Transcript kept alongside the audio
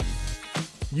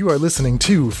You are listening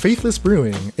to Faithless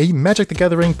Brewing, a Magic the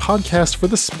Gathering podcast for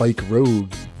the Spike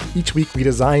Rogue. Each week we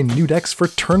design new decks for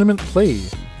tournament play.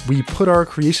 We put our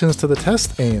creations to the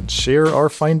test and share our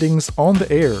findings on the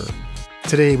air.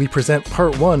 Today we present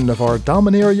part 1 of our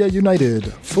Dominaria United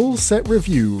full set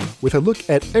review with a look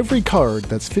at every card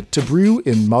that's fit to brew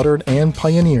in Modern and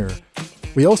Pioneer.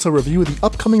 We also review the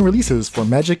upcoming releases for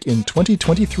Magic in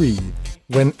 2023,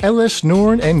 when Elesh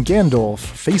Norn and Gandalf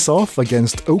face off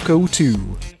against Oko 2.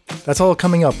 That's all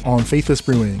coming up on Faithless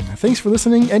Brewing. Thanks for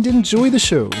listening and enjoy the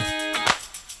show.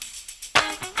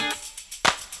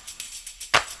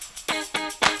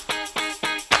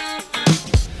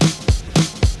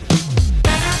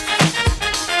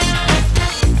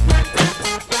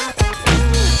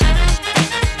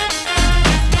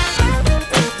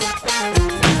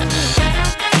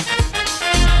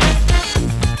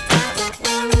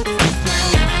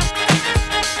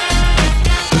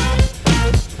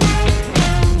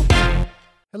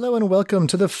 Welcome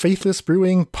to the Faithless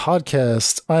Brewing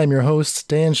Podcast. I'm your host,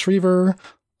 Dan Schriever,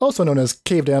 also known as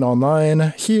Cave Dan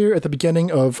Online, here at the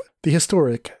beginning of the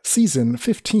historic Season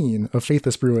 15 of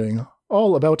Faithless Brewing,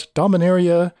 all about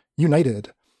Dominaria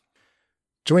United.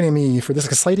 Joining me for this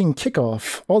exciting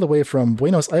kickoff, all the way from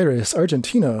Buenos Aires,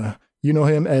 Argentina, you know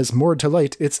him as Mord to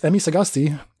Light, it's Emmy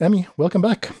Sagasti. Emmy, welcome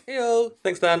back. Heyo,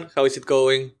 thanks Dan, how is it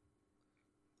going?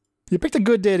 You picked a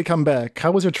good day to come back.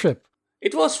 How was your trip?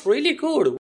 It was really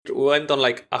good. We went on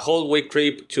like a whole week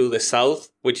trip to the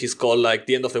south, which is called like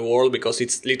the end of the world because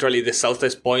it's literally the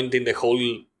southest point in the whole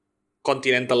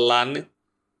continental land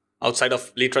outside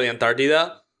of literally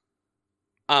Antarctica.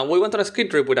 And we went on a ski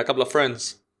trip with a couple of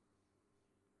friends.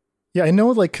 Yeah, I know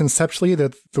like conceptually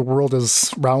that the world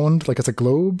is round, like it's a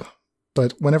globe,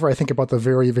 but whenever I think about the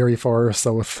very, very far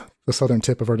south, the southern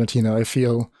tip of Argentina, I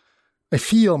feel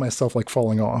myself like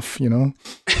falling off, you know?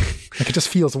 Like it just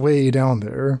feels way down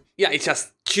there. Yeah, it's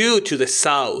just due to the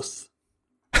south.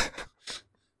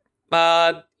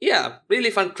 But yeah, really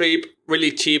fun trip,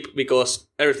 really cheap because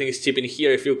everything is cheap in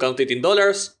here if you count it in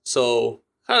dollars. So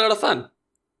had a lot of fun.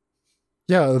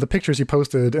 Yeah, the pictures you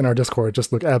posted in our Discord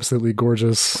just look absolutely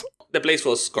gorgeous. The place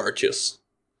was gorgeous.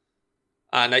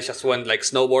 And I just went like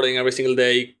snowboarding every single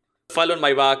day, fell on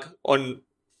my back on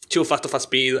too fast of a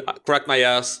speed, cracked my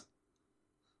ass.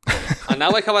 And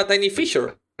now I have a tiny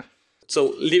fissure.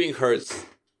 So living hurts.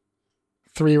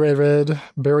 3 red,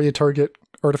 bury a target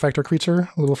artifact or creature,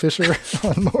 a little fissure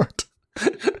on Mort.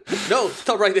 No,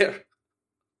 stop right there.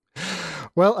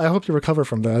 Well, I hope you recover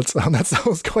from that. That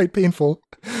sounds quite painful.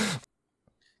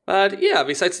 But yeah,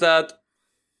 besides that,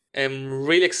 I'm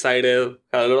really excited,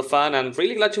 had a lot of fun, and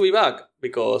really glad to be back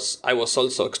because I was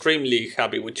also extremely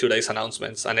happy with today's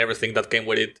announcements and everything that came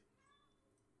with it.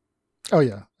 Oh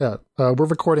yeah. We're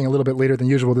recording a little bit later than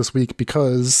usual this week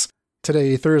because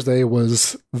today, Thursday,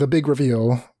 was the big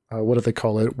reveal. What do they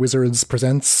call it? Wizards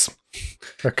Presents.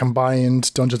 A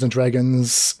combined Dungeons &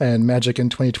 Dragons and Magic in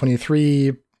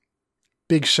 2023.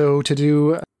 Big show to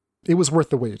do. It was worth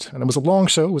the wait. And it was a long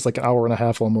show. It was like an hour and a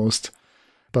half almost.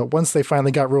 But once they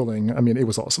finally got rolling, I mean, it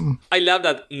was awesome. I love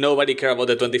that nobody cared about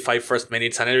the 25 first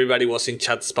minutes and everybody was in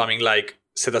chat spamming like,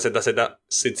 zeta,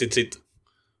 sit.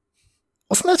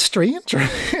 Wasn't that strange?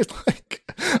 Like,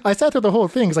 I sat through the whole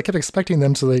thing because I kept expecting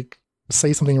them to like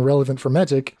say something relevant for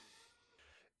Magic.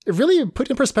 It really put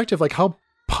in perspective like how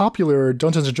popular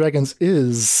Dungeons & Dragons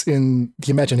is in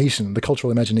the imagination, the cultural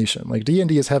imagination. Like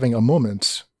D&D is having a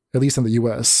moment, at least in the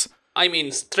US. I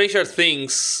mean, Stranger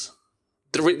Things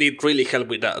did really help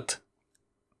with that.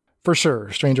 For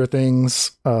sure. Stranger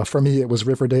Things. For me, it was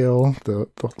Riverdale. The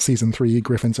season 3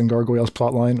 Griffins and Gargoyles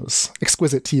plotline was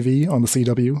exquisite TV on the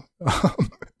CW.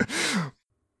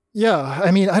 Yeah, I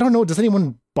mean, I don't know. Does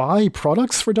anyone buy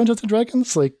products for Dungeons &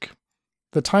 Dragons? Like,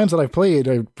 the times that I've played,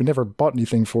 I've never bought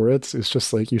anything for it. It's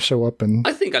just like you show up and...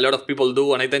 I think a lot of people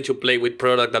do, and I tend to play with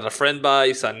product that a friend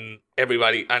buys, and every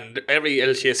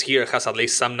LGS here has at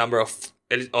least some number of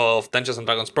Dungeons &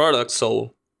 Dragons products,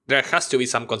 so there has to be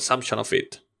some consumption of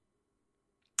it.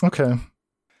 Okay.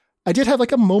 I did have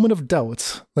like a moment of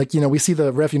doubt. Like, you know, we see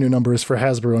the revenue numbers for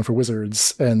Hasbro and for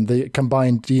Wizards, and they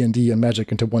combined D&D and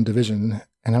Magic into one division.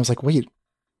 And I was like, wait,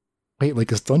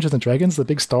 like is Dungeons & Dragons the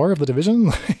big star of the division?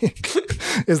 Like,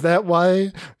 is that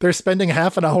why they're spending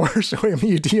half an hour showing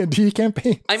me D&D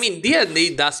campaign? I mean,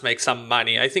 D&D does make some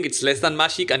money. I think it's less than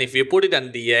Magic, and if you put it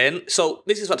at the end... So,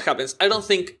 this is what happens. I don't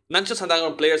think Dungeons &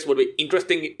 Dragons players would be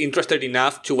interested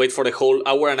enough to wait for the whole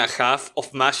hour and a half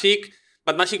of Magic,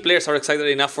 but Magic players are excited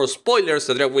enough for spoilers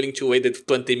that they're willing to wait the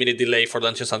 20-minute delay for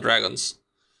Dungeons & Dragons.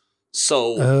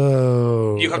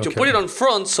 So, you have to put it on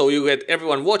front so you get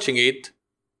everyone watching it.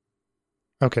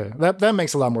 Okay, that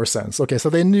makes a lot more sense. Okay, so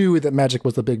they knew that Magic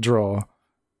was the big draw.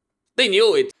 They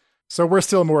knew it. So we're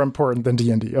still more important than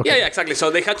D&D. Okay. Yeah, exactly.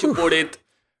 So they had to put it...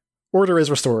 Order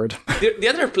is restored. The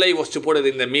other play was to put it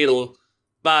in the middle,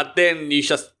 but then you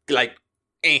just, like,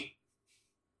 Yeah.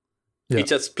 It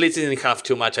just splits it in half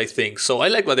too much, I think. So I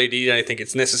like what they did, and I think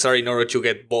it's necessary in order to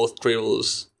get both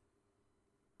tribbles.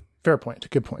 Fair point.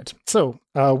 Good point. So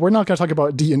we're not going to talk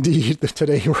about D&D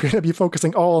today. We're going to be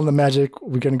focusing all on the Magic.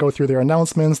 We're going to go through their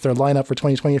announcements, their lineup for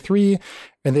 2023,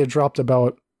 and they dropped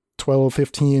about 12,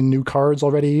 15 new cards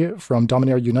already from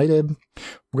Dominaria United.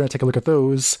 We're going to take a look at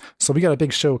those. So we got a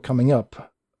big show coming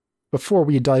up. Before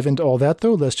we dive into all that,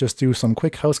 though, let's just do some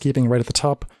quick housekeeping right at the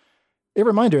top. A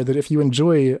reminder that if you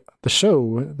enjoy the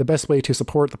show, the best way to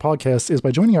support the podcast is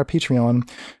by joining our Patreon,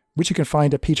 which you can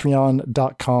find at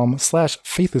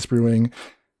patreon.com/faithlessbrewing.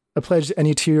 A pledge to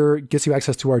any tier gets you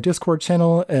access to our Discord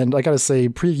channel, and I gotta say,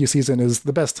 preview season is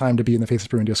the best time to be in the Faithless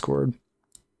Brewing Discord.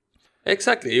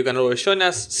 Exactly. You can always join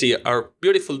us, see our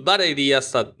beautiful bad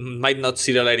ideas that might not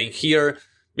see the light in here,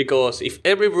 because if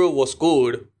every brew was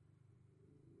good,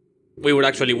 we would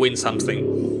actually win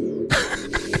something.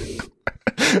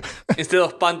 Instead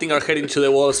of punting our head into the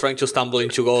walls trying to stumble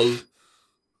into gold.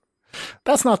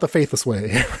 That's not the faithless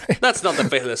way. Right? That's not the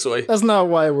faithless way. That's not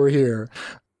why we're here.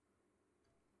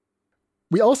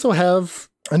 We also have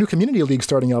a new community league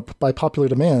starting up by popular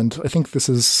demand. I think this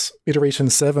is iteration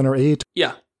 7 or 8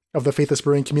 of the Faithless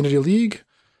Brewing Community League.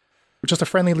 Just a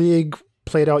friendly league,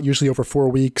 played out usually over 4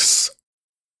 weeks.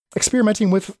 Experimenting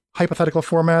with hypothetical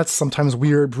formats, sometimes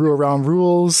weird brew-around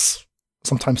rules,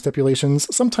 sometimes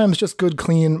stipulations, sometimes just good,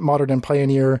 clean, modern, and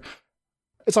pioneer.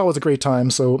 It's always a great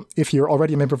time, so if you're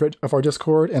already a member of our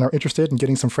Discord and are interested in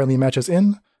getting some friendly matches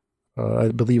in, I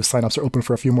believe signups are open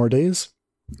for a few more days.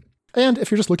 And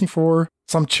if you're just looking for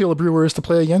some chill brewers to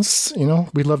play against,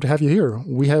 we'd love to have you here.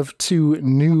 We have 2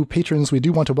 new patrons we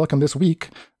do want to welcome this week.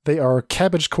 They are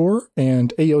Cabbage Core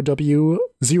and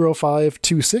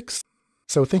AOW0526.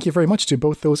 So thank you very much to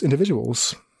both those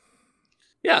individuals.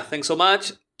 Yeah, thanks so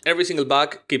much. Every single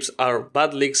bug keeps our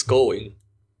bad leagues going.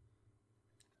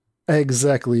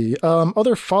 Exactly.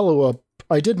 Other follow-up.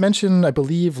 I did mention, I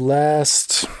believe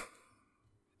maybe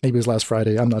it was last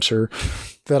Friday, I'm not sure,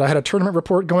 that I had a tournament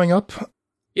report going up.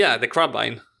 Yeah, the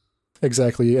Crabvine.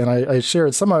 Exactly, and I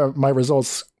shared some of my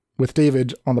results with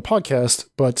David on the podcast,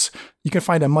 but you can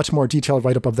find a much more detailed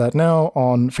write-up of that now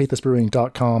on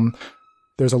faithlessbrewing.com.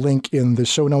 There's a link in the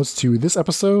show notes to this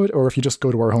episode, or if you just go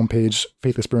to our homepage,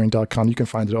 faithlessbrewing.com, you can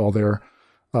find it all there.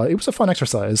 It was a fun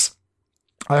exercise.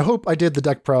 I hope I did the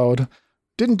deck proud.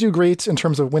 Didn't do great in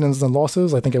terms of wins and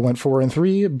losses. I think I went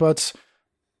 4-3, but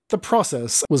the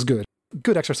process was good.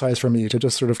 Good exercise for me to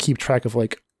just sort of keep track of,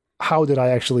 how did I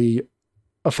actually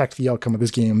affect the outcome of these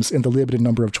games in the limited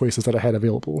number of choices that I had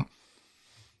available.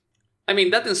 I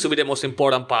mean, that tends to be the most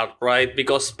important part, right?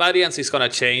 Because variance is going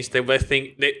to change. The best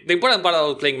thing, the important part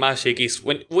about playing Magic is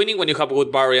winning when you have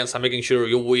good variance and making sure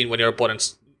you win when your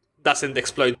opponent doesn't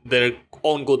exploit their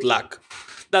own good luck.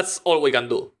 That's all we can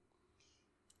do.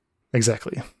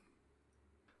 Exactly.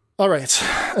 All right,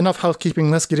 enough housekeeping.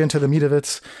 Let's get into the meat of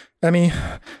it. Emmy,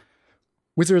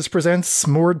 Wizards Presents,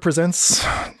 Mord Presents.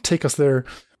 Take us there.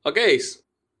 Okay,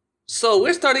 so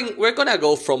we're going to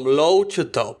go from low to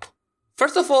top.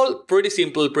 First of all, pretty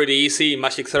simple, pretty easy.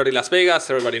 Magic 30 Las Vegas,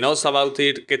 everybody knows about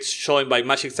it. Gets joined by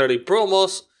Magic 30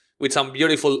 promos with some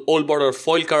beautiful all border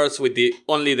foil cards with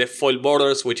only the foil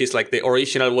borders, which is like the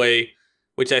original way,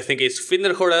 which I think is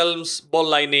Finderhorde Elms, Ball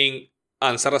Lightning,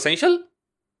 and Serra Essential.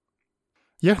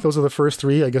 Yeah, those are the first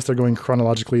 3. I guess they're going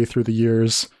chronologically through the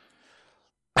years.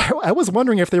 I was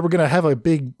wondering if they were going to have a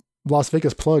big Las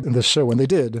Vegas plug in this show, and they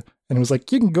did. And it was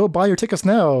like, you can go buy your tickets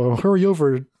now. Hurry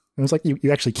over. And it was like, you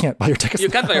actually can't buy your tickets. You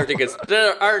can't buy your tickets.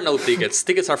 There are no tickets.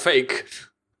 Tickets are fake.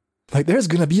 Like, there's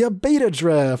going to be a beta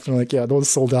draft. And I'm like, yeah, those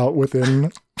sold out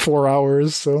within 4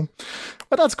 hours. So,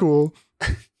 but that's cool.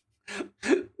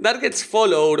 That gets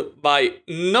followed by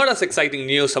not as exciting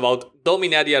news about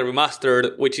Dominaria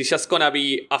Remastered, which is just gonna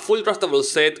be a full draftable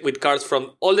set with cards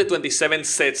from all the 27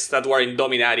 sets that were in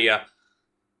Dominaria.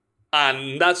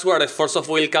 And that's where the Force of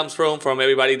Will comes from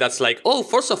everybody that's like, oh,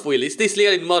 Force of Will, is this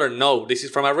legal in Modern? No, this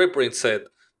is from a reprint set.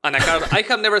 And a card I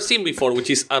have never seen before, which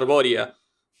is Arborea.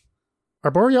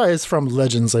 Arborea is from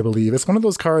Legends, I believe. It's one of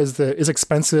those cards that is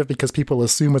expensive because people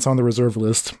assume it's on the reserve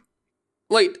list.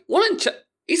 Wait,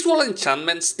 is Wall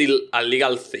Enchantment still a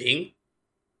legal thing?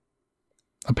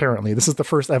 Apparently. This is the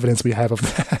first evidence we have of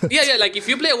that. Yeah, like if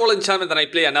you play a Wall Enchantment and I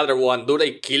play another one, do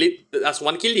they kill it? Does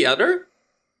one kill the other?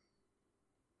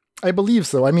 I believe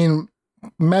so. I mean,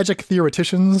 Magic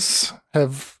theoreticians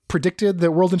have predicted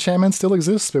that World Enchantment still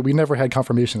exists, but we never had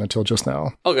confirmation until just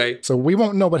now. Okay. So we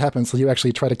won't know what happens until you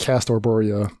actually try to cast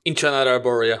Arborea. Into another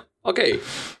Arborea. Okay.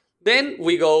 Then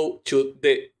we go to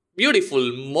the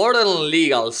beautiful modern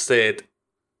legal set,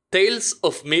 Tales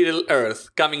of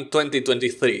Middle-earth, coming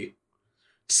 2023.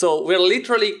 So we're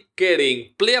literally getting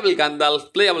playable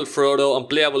Gandalf, playable Frodo, and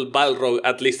playable Balrog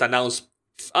at least announced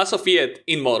as of yet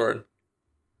in Modern.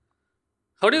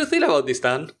 How do you feel about this,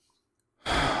 Dan?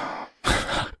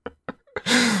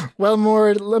 Well,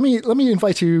 Mord, let me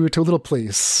invite you to a little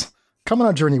place. Come on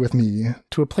a journey with me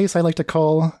to a place I like to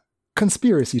call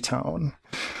Conspiracy Town.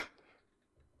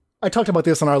 I talked about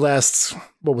this on our last,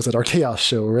 our Chaos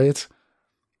show, right?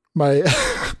 My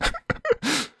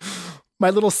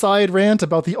little side rant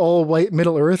about the all-white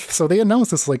Middle-earth. So they announced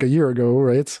this like a year ago,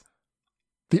 right?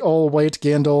 The all-white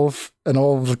Gandalf and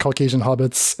all of the Caucasian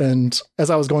hobbits. And as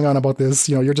I was going on about this,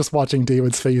 you're just watching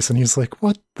David's face and he's like,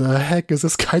 what the heck is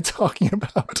this guy talking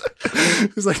about?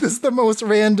 He's like, this is the most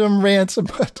random rant.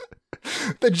 But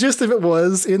the gist of it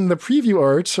was in the preview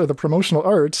art or the promotional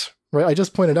art, right? I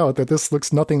just pointed out that this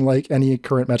looks nothing like any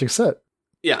current Magic set.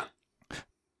 Yeah.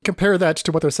 Compare that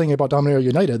to what they're saying about Dominaria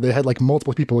United. They had like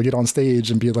multiple people get on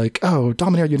stage and be like, oh,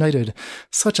 Dominaria United,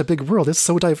 such a big world. It's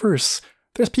so diverse.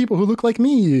 There's people who look like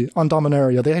me on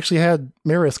Dominaria. They actually had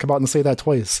Maris come out and say that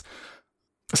twice.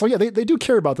 So yeah, they do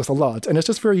care about this a lot. And it's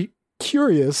just very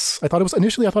curious. I thought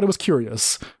it was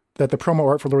curious that the promo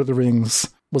art for Lord of the Rings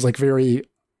was like very,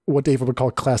 what David would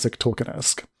call classic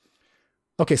Tolkien-esque.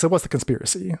 Okay, so what's the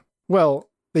conspiracy? Well,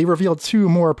 they revealed 2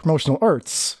 more promotional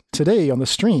arts today on the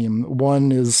stream.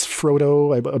 One is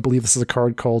Frodo. I believe this is a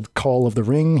card called Call of the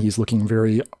Ring. He's looking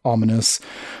very ominous.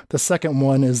 The second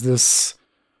one is this,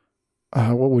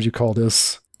 what would you call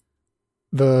this?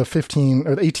 The 15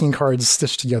 or the 18 cards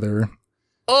stitched together.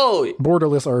 Oh!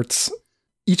 Borderless arts,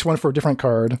 each one for a different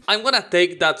card. I'm gonna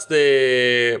take that's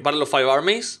the Battle of 5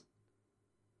 Armies.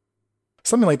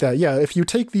 Something like that, yeah. If you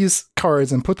take these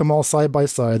cards and put them all side by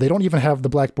side, they don't even have the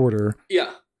black border.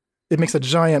 Yeah. It makes a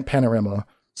giant panorama.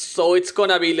 So it's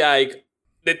gonna be like,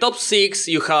 the top 6,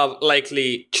 you have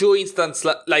likely 2 instants,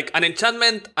 like an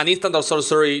enchantment, an instant or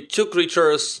sorcery, 2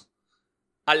 creatures,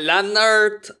 a land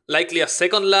art, likely a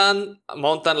second land, a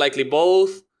mountain, likely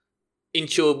both.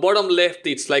 Into bottom left,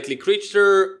 it's likely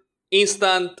creature,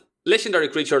 instant, legendary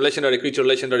creature, legendary creature,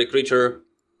 legendary creature.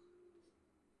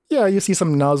 Yeah, you see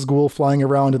some Nazgul flying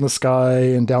around in the sky,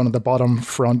 and down at the bottom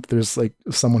front, there's like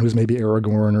someone who's maybe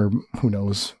Aragorn or who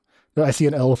knows. I see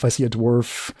an elf, I see a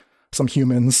dwarf, some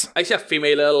humans. I see a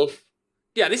female elf.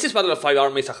 Yeah, this is Battle of 5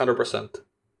 Armies 100%.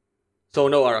 So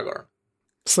no Aragorn.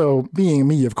 So, being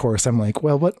me, of course, I'm like,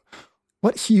 well,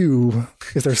 what hue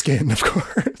is their skin, of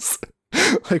course?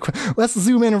 Like, let's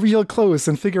zoom in real close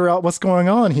and figure out what's going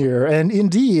on here. And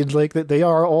indeed, like, that they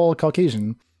are all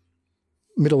Caucasian.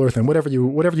 Middle-earthen, whatever you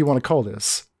want to call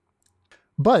this.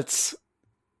 But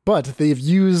they've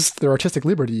used their artistic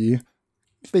liberty.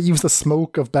 They use the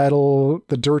smoke of battle,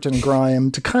 the dirt and grime,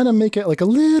 to kind of make it like a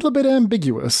little bit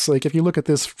ambiguous. Like if you look at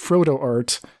this Frodo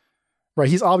art, right,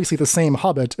 he's obviously the same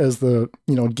hobbit as the,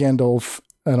 Gandalf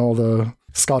and all the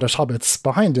Scottish hobbits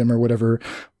behind him or whatever.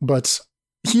 But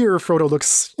here Frodo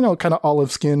looks, kind of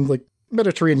olive-skinned, like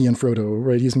Mediterranean Frodo,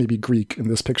 right? He's maybe Greek in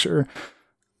this picture.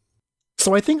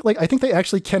 So I think they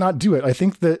actually cannot do it. I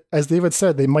think that, as David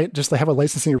said, they might just have a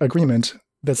licensing agreement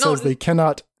that says they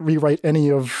cannot rewrite any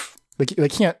of... They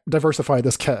can't diversify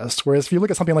this cast. Whereas if you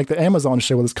look at something like the Amazon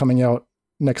show that's coming out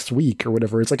next week or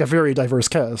whatever, it's like a very diverse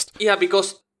cast. Yeah,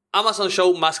 because Amazon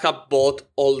show must have bought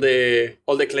all the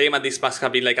claim, and this must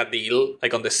have been like a deal,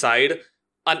 like on the side.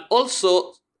 And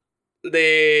also,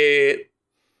 the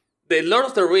Lord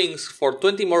of the Rings for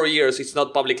 20 more years, it's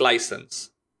not public license.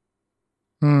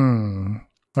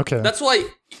 Okay. That's why,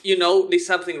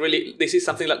 this is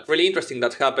something like really interesting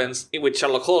that happens with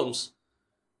Sherlock Holmes.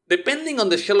 Depending on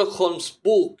the Sherlock Holmes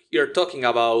book you're talking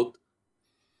about,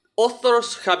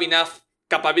 authors have enough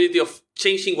capability of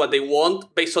changing what they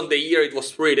want based on the year it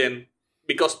was written,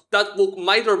 because that book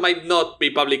might or might not be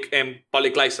public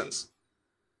license.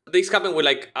 This happened with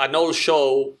like an old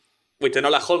show with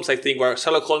Enola Holmes, I think, where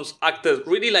Sherlock Holmes acted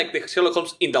really like the Sherlock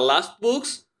Holmes in the last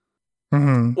books,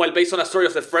 while based on a story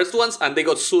of the first ones, and they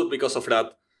got sued because of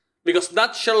that. Because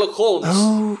that Sherlock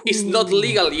Holmes is not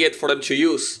legal yet for them to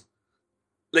use.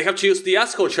 They have to use the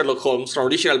Ascot Sherlock Holmes from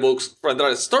original books for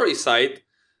the story side,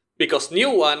 because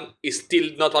new one is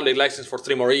still not public licensed for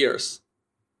 3 more years.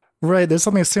 Right, there's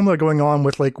something similar going on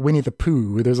with like Winnie the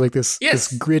Pooh. There's like this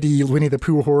gritty Winnie the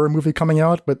Pooh horror movie coming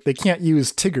out, but they can't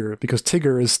use Tigger because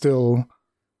Tigger is still...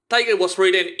 Tiger was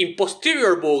written in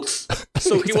posterior books,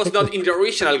 so he was not in the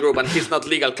original group, and he's not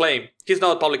legal claim. He's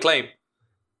not a public claim.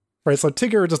 Right, so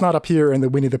Tigger does not appear in the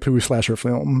Winnie the Pooh slasher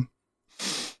film.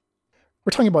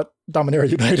 We're talking about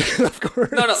Dominaria United, of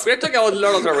course. No, we're talking about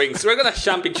Lord of the Rings. We're gonna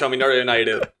jump into Dominaria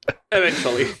United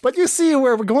eventually. But you see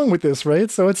where we're going with this, right?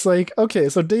 So it's like, okay,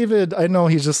 so David, I know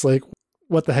he's just like,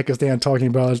 what the heck is Dan talking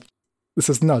about? This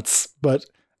is nuts. But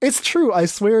it's true. I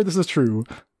swear this is true.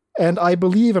 And I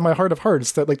believe in my heart of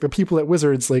hearts that like the people at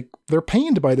Wizards, like they're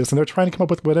pained by this and they're trying to come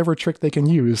up with whatever trick they can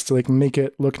use to like make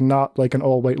it look not like an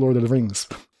all-white Lord of the Rings.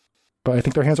 But I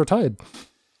think their hands are tied.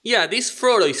 Yeah, this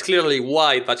Frodo is clearly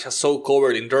white, but just so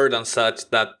covered in dirt and such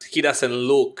that he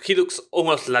looks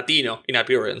almost Latino in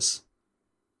appearance.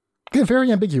 Yeah,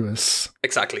 very ambiguous.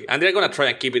 Exactly. And they're gonna try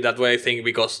and keep it that way, I think,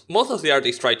 because most of the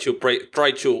artists try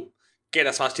to get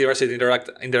as much diversity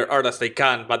in their art as they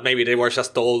can, but maybe they were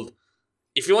just told,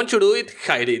 if you want to do it,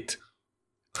 hide it.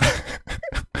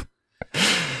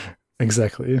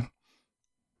 Exactly.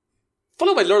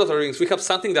 Followed by Lord of the Rings, we have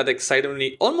something that excited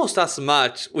me almost as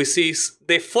much, which is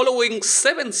the following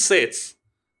 7 sets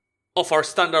of our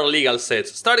standard legal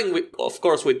sets, starting with, of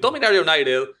course, with Dominaria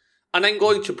United, and I'm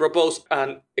going to propose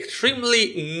an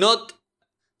extremely not...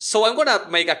 So I'm going to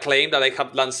make a claim that I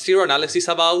have done zero analysis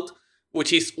about,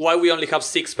 which is why we only have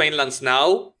 6 Painlands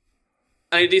now,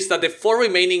 and it is that the 4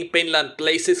 remaining Painland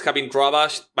places have been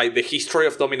ravaged by the history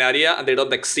of Dominaria, and they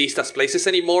don't exist as places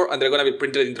anymore, and they're going to be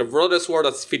printed in the Brothers War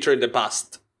that's featured in the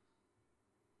past.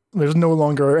 There's no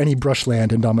longer any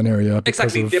brushland in Dominaria because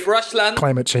exactly, of the brushland,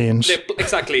 climate change.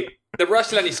 Exactly. The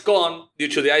brushland is gone due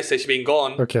to the Ice Age being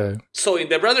gone. Okay. So in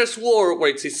the Brothers War, where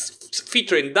it is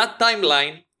featured in that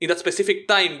timeline, in that specific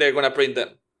time, they're going to print them.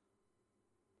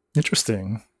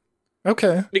 Interesting.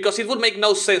 Okay. Because it would make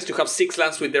no sense to have 6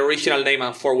 lands with the original name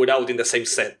and 4 without in the same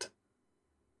set.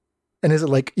 And is it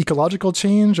like ecological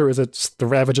change, or is it just the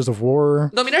ravages of war?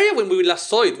 Dominaria, when we last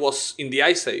saw it, was in the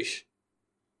Ice Age.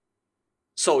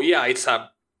 So yeah,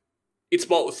 it's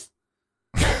both.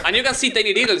 And you can see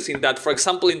tiny details in that. For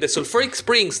example, in the Sulfuric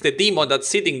Springs, the demon that's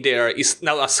sitting there is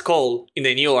now a skull in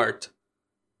the new art.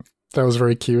 That was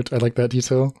very cute. I like that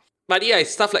detail. But yeah,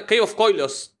 it's stuff like Cave of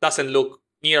Koilos doesn't look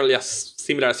nearly as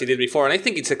similar as it did before, and I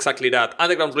think it's exactly that.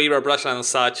 Underground River, Brushland and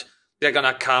such, they're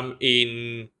gonna come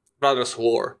in Brothers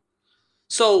War.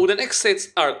 So the next sets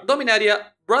are Dominaria,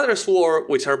 Brothers War,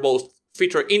 which are both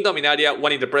featured in Dominaria,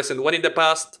 one in the present, one in the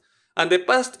past, and the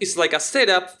past is like a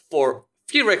setup for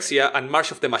Phyrexia and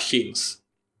March of the Machines.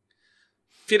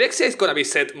 Phyrexia is gonna be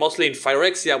set mostly in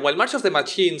Phyrexia, while March of the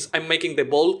Machines, I'm making the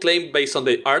bold claim based on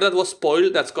the art that was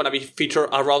spoiled that's gonna be featured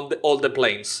around all the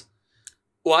planes.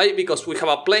 Why? Because we have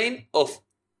a plane of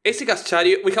Esika's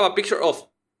Chariot. We have a picture of...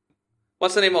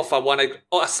 What's the name of one?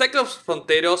 A Cyclops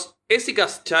Fronteros,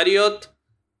 Esika's Chariot,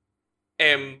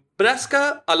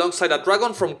 Braska, alongside a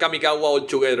dragon from Kamigawa all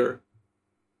together.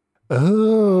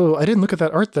 Oh, I didn't look at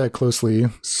that art that closely.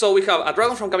 So we have a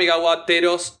dragon from Kamigawa,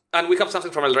 Teros, and we have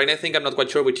something from Eldraine, I think, I'm not quite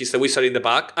sure, which is the wizard in the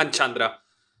back, and Chandra.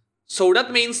 So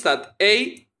that means that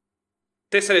A,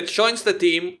 Tezzeret joins the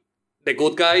team, the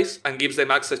good guys, and gives them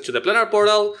access to the planar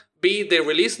portal. B, they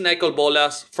release Nicol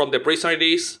Bolas from the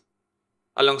prisoneries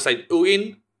alongside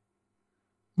Ugin.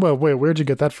 Well, wait, where'd you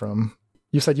get that from?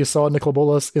 You said you saw Nicol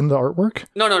Bolas in the artwork?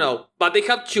 No. But they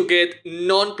have to get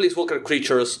non-Planeswalker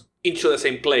creatures into the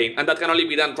same plane, and that can only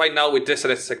be done right now with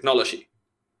Tezzeret's technology.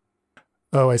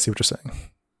 Oh, I see what you're saying.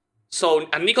 So,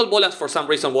 and Nicol Bolas for some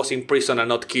reason was in prison and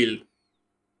not killed.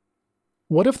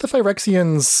 What if the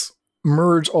Phyrexians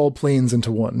merge all planes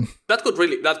into one? That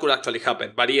could actually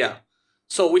happen, but yeah.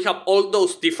 So we have all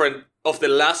those different of the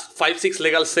last 5-6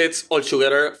 legal sets all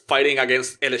together fighting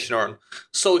against Elesh Norn.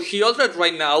 So Sheoldred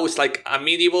right now is like a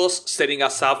mini boss setting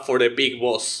us up for the big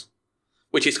boss,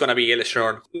 which is gonna be Elesh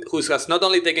Norn, who has not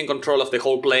only taken control of the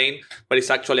whole plane, but is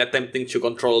actually attempting to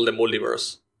control the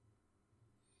multiverse.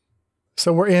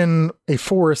 So we're in a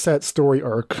 4-set story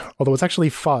arc, although it's actually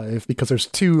 5 because there's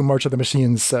 2 March of the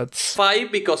Machines sets.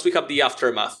 5 because we have the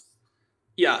Aftermath.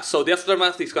 Yeah, so the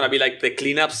Aftermath is gonna be like the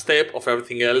cleanup step of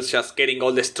everything else, just getting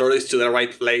all the stories to the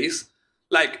right place.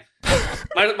 Like,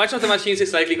 March of the Machines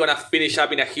is likely gonna finish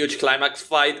up in a huge climax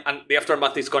fight, and the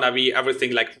Aftermath is gonna be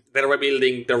everything like the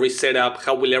rebuilding, the reset up,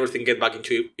 how will everything get back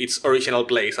into its original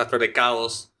place after the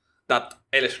chaos that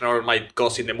Elesh Norn might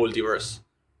cause in the multiverse.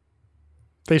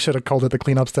 They should have called it the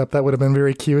cleanup step. That would have been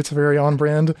very cute, very on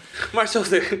brand. March of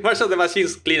the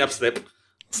Machines cleanup step.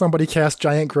 Somebody cast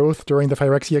Giant Growth during the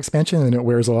Phyrexia expansion and it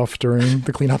wears off during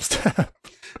the cleanup step.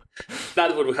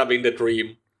 That would have been the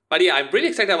dream. But yeah, I'm really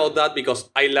excited about that because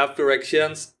I love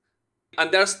Phyrexians.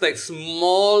 And there's the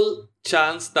small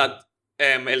chance that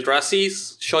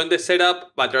Eldrazi showing the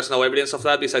setup, but there's no evidence of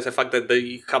that besides the fact that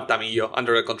they have Tamillo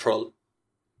under their control.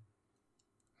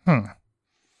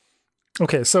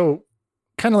 Okay, so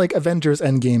kind of like Avengers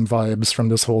Endgame vibes from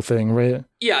this whole thing, right?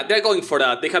 Yeah, they're going for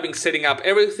that. They have been setting up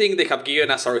everything. They have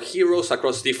given us our heroes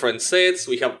across different sets.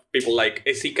 We have people like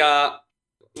Esika.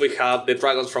 We have the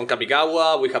dragons from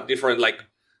Kamigawa. We have different, like,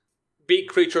 big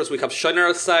creatures. We have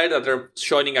Shonen side that they're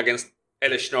joining against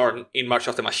Elesh Norn in March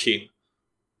of the Machine.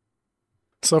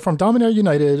 So from Dominaria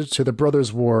United to the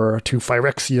Brothers' War to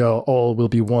Phyrexia, all will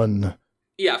be one.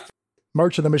 Yeah.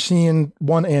 March of the Machine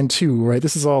 1 and 2, right?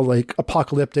 This is all like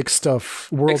apocalyptic stuff.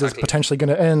 World is potentially going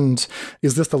to end.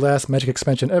 Is this the last Magic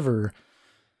expansion ever?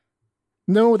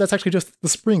 No, that's actually just the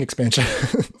spring expansion.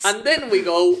 And then we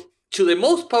go to the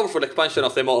most powerful expansion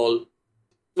of them all,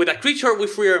 with a creature we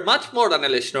fear much more than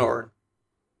Elesh Norn.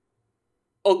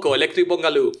 Oko, Electric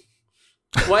Bongaloo.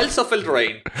 Wilds of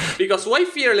Eldraine. Because why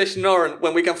fear Elesh Norn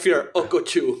when we can fear Oko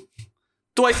Chu?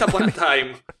 Twice upon a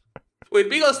time. With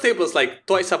big old staples like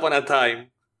Twice Upon a Time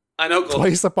and Oko.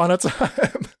 Twice Upon a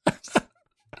Time.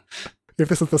 If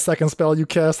this is the second spell you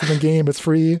cast in the game, it's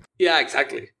free. Yeah,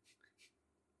 exactly.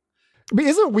 I mean,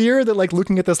 is it weird that, like,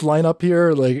 looking at this lineup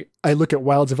here, like, I look at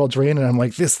Wilds of Eldraine and I'm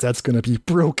like, this set's gonna be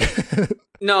broken.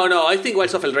 No, I think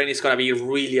Wilds of Eldraine is gonna be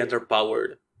really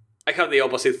underpowered. I have the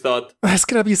opposite thought. It's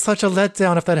gonna be such a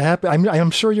letdown if that happens.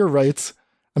 I'm sure you're right.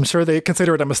 I'm sure they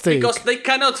consider it a mistake. Because they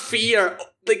cannot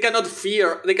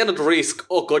risk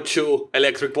Okochu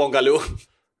Electric Bongaloo.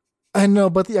 I know,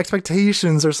 but the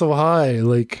expectations are so high,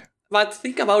 like... But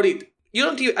think about it.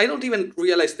 I don't even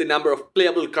realize the number of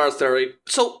playable cards there are.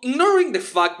 So, ignoring the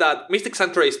fact that Mystic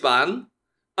Sanctuary is banned,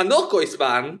 and Oko is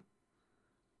banned,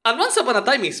 and Once Upon a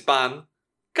Time is banned,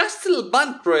 Castle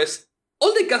Bantress,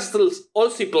 all the castles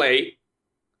also play,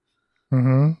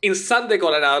 in some deck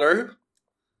or another,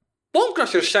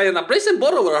 Bonecrusher Giant and Brazen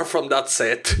Borrower are from that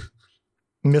set.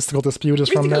 Mystical Dispute is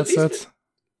from that set.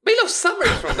 Veil of Summer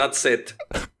is from that set.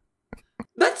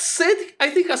 That set, I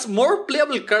think, has more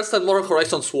playable cards than Modern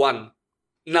Horizons 1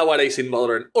 nowadays in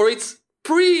Modern. Or it's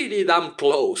pretty damn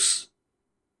close.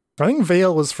 I think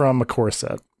Veil was from a core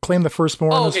set. Claim the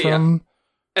Firstborn is from...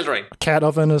 Eldraine. Cat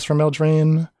Oven is from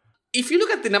Eldraine. If you look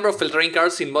at the number of Eldraine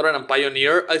cards in Modern and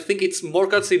Pioneer, I think it's more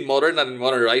cards in Modern than in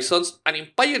Modern Horizons. And in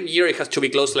Pioneer, it has to be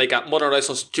close like a Modern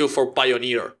Horizons 2 for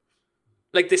Pioneer.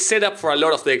 Like, the setup for a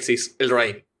lot of decks is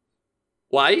Eldraine.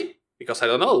 Why? Because I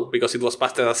don't know. Because it was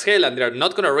busted as hell and they're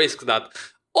not gonna risk that.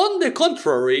 On the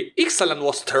contrary, Ixalan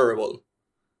was terrible.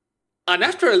 And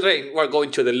after Eldraine, we're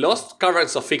going to the Lost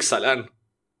Caverns of Ixalan.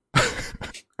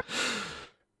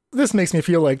 This makes me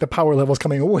feel like the power level's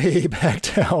coming way back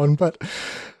down, but...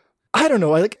 I don't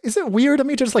know, like, is it weird of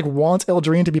me to just, like, want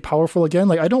Eldraine to be powerful again?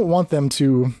 Like, I don't want them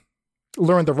to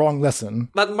learn the wrong lesson.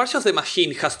 But March of the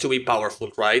Machine has to be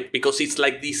powerful, right? Because it's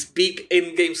like this big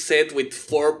endgame set with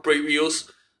 4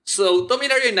 previews. So,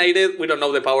 Dominaria United, we don't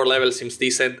know the power level, seems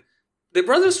decent. The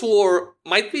Brothers' War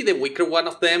might be the weaker one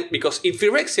of them, because in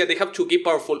Phyrexia they have to get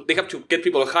powerful, they have to get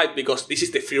people hyped, because this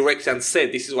is the Phyrexian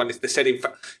set, this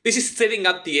is setting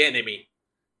up the enemy.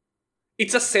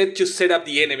 It's a set to set up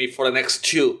the enemy for the next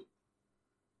 2.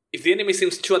 If the enemy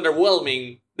seems too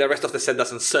underwhelming, the rest of the set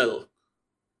doesn't sell.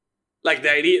 Like, the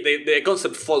idea, the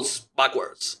concept falls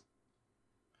backwards.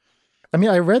 I mean,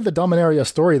 I read the Dominaria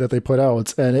story that they put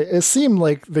out, and it seemed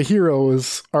like the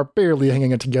heroes are barely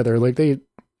hanging it together. Like,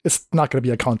 it's not going to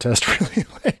be a contest, really.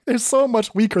 Like, they're so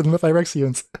much weaker than the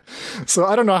Phyrexians. So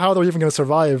I don't know how they're even going to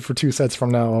survive for 2 sets from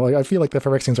now. Like, I feel like the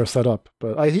Phyrexians are set up,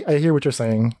 but I hear what you're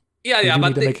saying. Yeah, but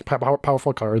need to make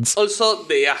powerful cards. Also,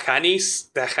 the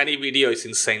Ahani video is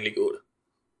insanely good.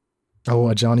 Oh,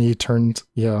 Ajani turned...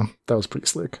 Yeah, that was pretty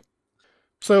slick.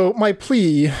 So, my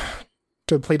plea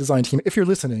to the play design team, if you're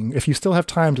listening, if you still have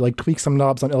time to, like, tweak some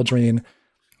knobs on Eldraine,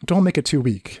 don't make it too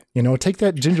weak. You know, take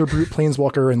that Ginger Brute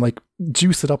Planeswalker and, like,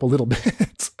 juice it up a little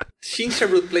bit. Ginger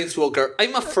Brute Planeswalker,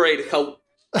 I'm afraid how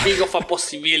big of a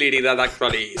possibility that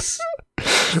actually is.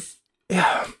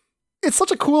 Yeah. It's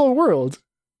such a cool world.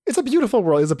 It's a beautiful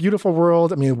world. It's a beautiful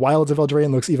world. I mean, Wilds of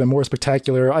Eldraine looks even more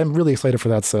spectacular. I'm really excited for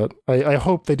that set. I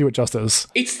hope they do it justice.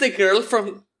 It's the girl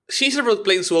from... She's a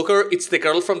Planeswalker. It's the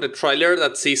girl from the trailer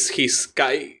that sees his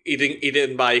guy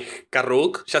eaten by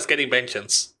Karuk. Just getting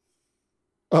vengeance.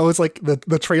 Oh, it's like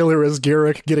the trailer is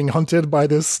Garruk getting hunted by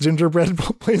this gingerbread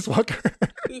Planeswalker.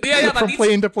 Yeah, from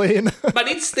plane to plane. But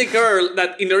it's the girl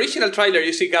that in the original trailer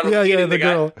you see Garruk eating the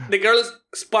girl. Guy. The girl's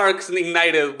sparks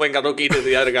ignited when Garruk eated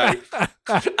the other guy.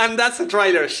 And that's a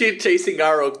trailer. She's chasing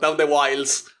Garruk down the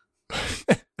wilds.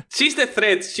 She's the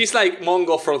threat. She's like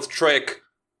Mongo from Trek.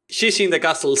 She's in the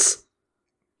castles.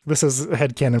 This is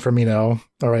headcanon for me now.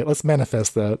 All right, let's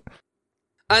manifest that.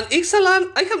 And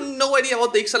Ixalan, I have no idea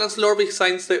about the Ixalan's lore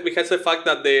besides the fact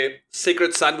that the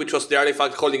Sacred Sun, which was the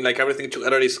artifact holding like everything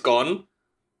together, is gone.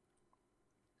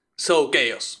 So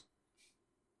chaos.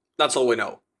 That's all we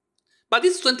know. But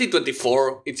it's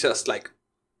 2024. It's just like...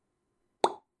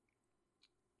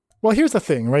 Well, here's the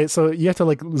thing, right? So you have to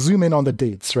like zoom in on the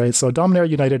dates, right? So Dominaria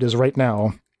United is right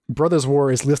now. Brothers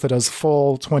War is listed as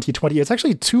fall 2020. It's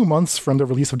actually 2 months from the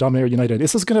release of Dominaria United.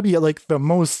 This is going to be like the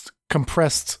most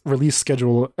compressed release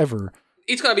schedule ever.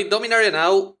 It's going to be Dominaria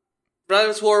now,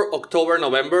 Brothers War October,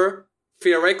 November,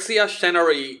 Phyrexia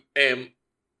January,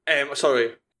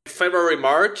 February,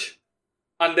 March,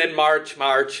 and then March,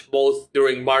 both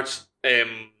during March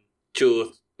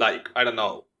to like, I don't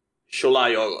know,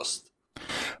 July, August.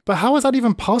 But how is that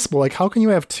even possible? Like, how can you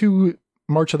have 2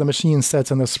 March of the Machine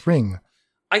sets in the spring?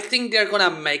 I think they're gonna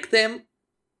make them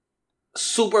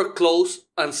super close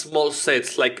and small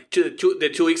sets, like the two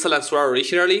Ixalans were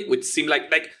originally, which seem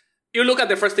like you look at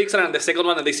the first Ixalan and the second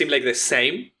one and they seem like the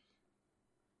same.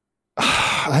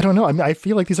 I don't know. I mean, I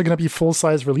feel like these are going to be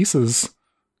full-size releases.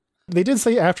 They did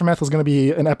say Aftermath was going to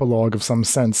be an epilogue of some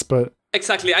sense, but...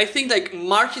 Exactly. I think like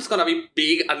March is going to be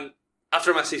big and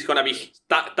Aftermath is going to be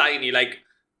tiny. Like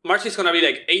March is going to be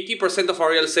like 80% of a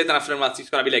real set and Aftermath is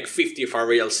going to be like 50% of a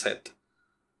real set.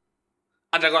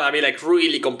 And they're going to be like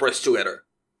really compressed together.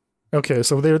 Okay,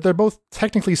 so they're both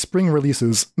technically spring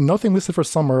releases. Nothing listed for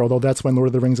summer, although that's when Lord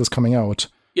of the Rings is coming out.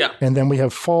 Yeah. And then we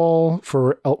have fall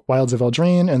for Wilds of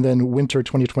Eldraine, and then winter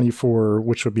 2024,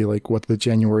 which would be like, the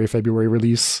January, February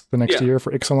release the next year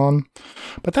for Ixalan.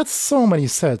 But that's so many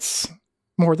sets.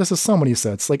 This is so many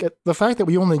sets. Like, the fact that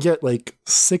we only get like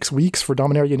 6 weeks for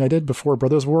Dominaria United before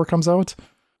Brothers War comes out.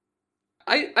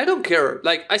 I don't care.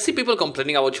 Like, I see people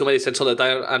complaining about too many sets all the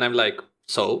time, and I'm like,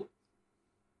 so?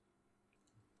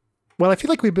 Well, I feel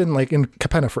like we've been like in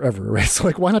Capenna forever, right? So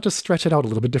like, why not just stretch it out a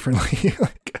little bit differently?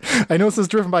 I know this is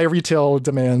driven by retail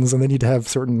demands and they need to have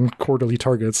certain quarterly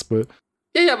targets, but...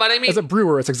 Yeah, but I mean... As a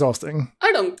brewer, it's exhausting.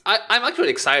 I'm actually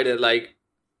excited, like...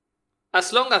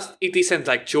 As long as it isn't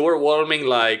like overwhelming,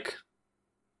 like...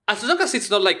 As long as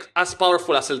it's not like as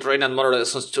powerful as Eldraine and Modern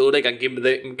Horizons 2, they can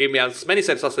give me as many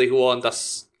sets as they want,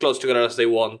 as close together as they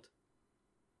want.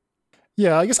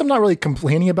 Yeah, I guess I'm not really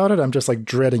complaining about it. I'm just like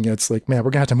dreading it. It's like, man,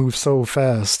 we're gonna have to move so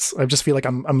fast. I just feel like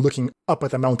I'm looking up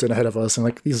at the mountain ahead of us, and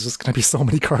like these are just gonna be so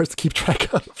many cards to keep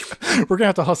track of. We're gonna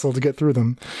have to hustle to get through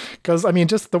them, because I mean,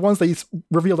 just the ones they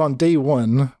revealed on day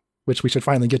 1, which we should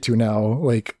finally get to now.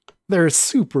 Like, they're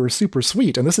super, super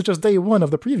sweet, and this is just day 1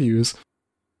 of the previews.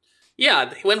 Yeah,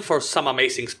 they went for some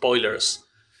amazing spoilers.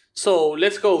 So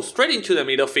let's go straight into the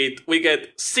meat of it. We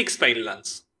get 6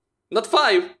 Painlands, not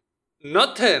 5,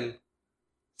 not 10.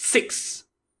 6.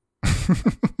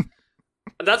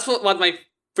 That's what my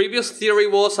previous theory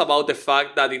was about the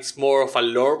fact that it's more of a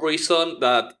lore reason,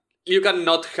 that you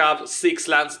cannot have 6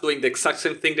 lands doing the exact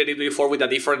same thing they did before with a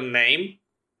different name.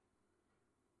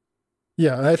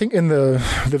 Yeah, I think in the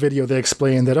video they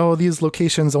explained that, these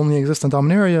locations only exist in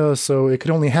Dominaria, so it could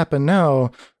only happen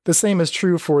now. The same is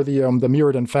true for the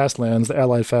Mirrodin Fastlands, the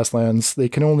allied Fastlands. They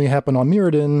can only happen on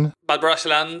Mirrodin. But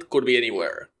Brushland could be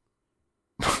anywhere.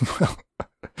 Well...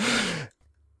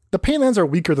 The Painlands are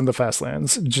weaker than the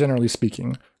Fastlands, generally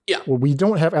speaking. Yeah. Well, we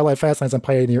don't have allied Fastlands on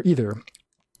Pioneer either.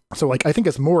 So, like, I think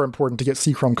it's more important to get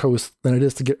Seachrome Coast than it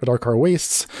is to get Adarkar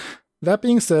Wastes. That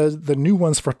being said, the new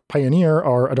ones for Pioneer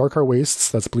are Adarkar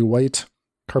Wastes, that's blue-white,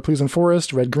 Karplusan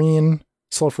Forest, red-green,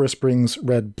 Sulphurous Springs,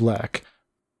 red-black.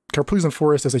 Karplusan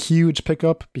Forest is a huge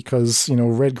pickup because,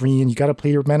 red-green, you gotta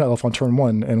play your Mana Elf on turn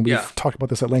 1, and we've talked about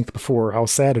this at length before, how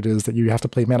sad it is that you have to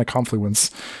play Mana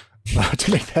Confluence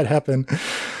to make that happen.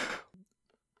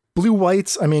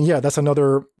 Blue-white, I mean, yeah, that's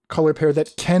another color pair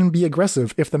that can be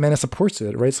aggressive if the mana supports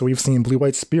it, right? So we've seen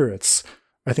blue-white Spirits.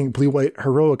 I think blue-white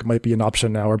Heroic might be an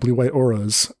option now, or blue-white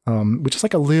Auras, which is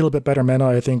like a little bit better mana.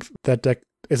 I think that deck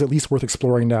is at least worth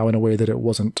exploring now in a way that it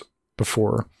wasn't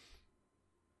before.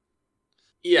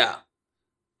 Yeah.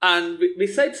 And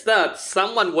besides that,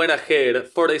 someone went ahead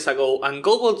 4 days ago and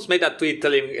Goldbolts made a tweet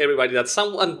telling everybody that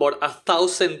someone bought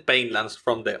 1,000 Painlands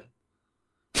from them.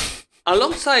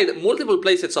 Alongside multiple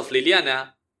playsets of Liliana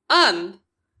and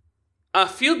a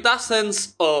few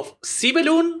dozens of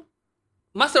Sibelun,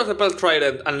 Master of the Pearl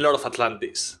Trident, and Lord of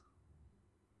Atlantis.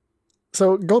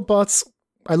 So, Goldbots,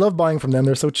 I love buying from them.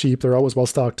 They're so cheap. They're always well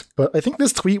stocked. But I think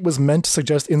this tweet was meant to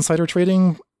suggest insider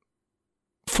trading.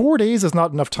 4 days is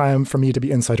not enough time for me to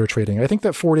be insider trading. I think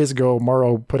that 4 days ago,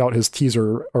 Morrow put out his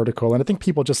teaser article, and I think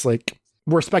people just,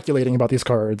 were speculating about these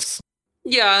cards.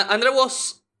 Yeah, and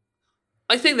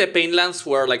I think the Painlands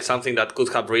were, something that could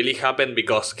have really happened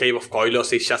because Cave of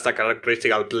Koilos is just a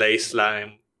characteristical place,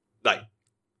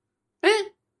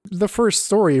 The first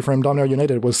story from Dominaria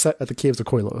United was set at the Caves of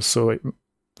Koilos, so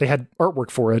they had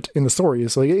artwork for it in the story.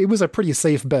 So it was a pretty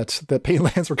safe bet that paid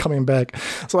lands were coming back.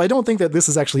 So I don't think that this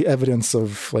is actually evidence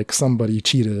of like somebody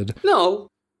cheated. No.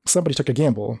 Somebody took a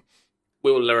gamble.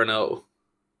 We will never know.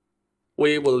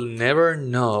 We will never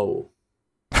know.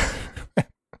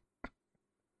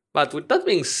 But with that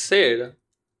being said,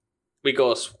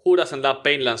 because who doesn't love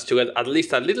pain lands to get at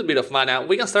least a little bit of mana,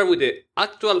 we can start with the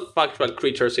actual factual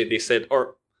creatures in this set,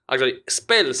 or actually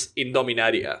spells in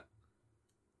Dominaria.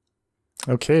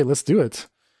 Okay, let's do it.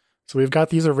 So we've got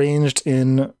these arranged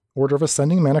in order of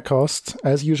ascending mana cost,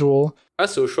 as usual.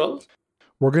 As usual.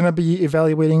 We're going to be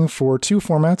evaluating for 2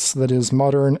 formats, that is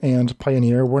Modern and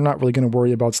Pioneer. We're not really going to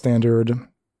worry about Standard,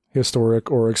 Historic,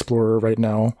 or Explorer right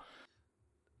now.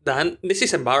 Dan, this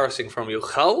is embarrassing from you.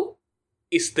 How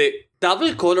is the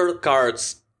double colored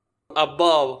cards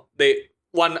above the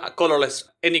one colorless,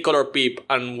 any color peep,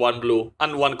 and one blue,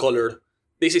 and one color?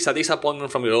 This is a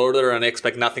disappointment from your order and I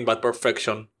expect nothing but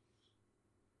perfection.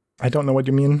 I don't know what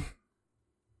you mean.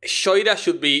 Shoira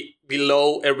should be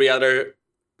below every other,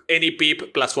 any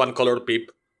peep plus one colored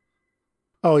peep.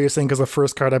 Oh, you're saying because the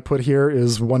first card I put here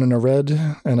is 1 in a red,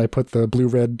 and I put the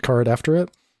blue-red card after it?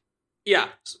 Yeah,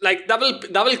 like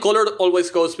double colored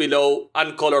always goes below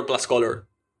uncolored plus color.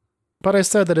 But I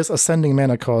said that it's ascending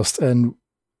mana cost, and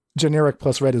generic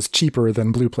plus red is cheaper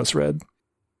than blue plus red.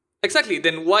 Exactly,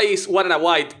 then why is 1 and a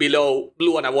white below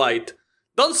blue and a white?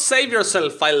 Don't save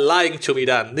yourself by lying to me,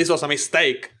 Dan. This was a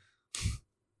mistake.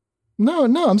 No,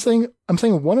 I'm saying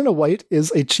 1 and a white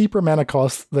is a cheaper mana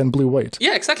cost than blue-white.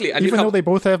 Yeah, exactly. And even though they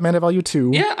both have mana value 2.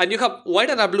 Yeah, and you have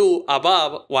white and a blue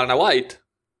above 1 and a white.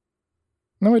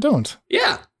 No, I don't.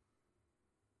 Yeah.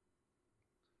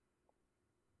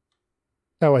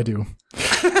 Oh, I do.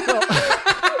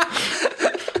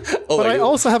 But I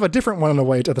also have a different 1 and a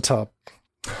white at the top.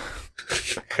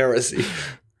 Heresy.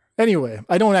 Anyway,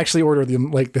 I don't actually order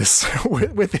them like this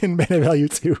within mana value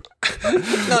 2.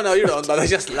 No, you don't. But I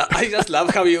just love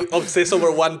how you obsess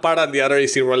over one part and the other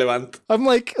is irrelevant. I'm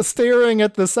like staring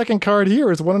at the second card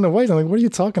here. It's 1 and a white. I'm like, what are you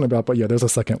talking about? But yeah, there's a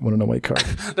second 1 and a white card.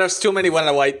 There's too many 1 and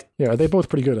a white. Yeah, they're both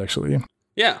pretty good actually.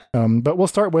 Yeah. But we'll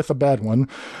start with a bad one.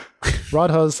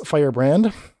 Radha's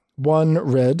Firebrand. 1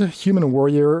 red, human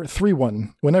warrior,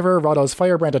 3/1. Whenever Radha's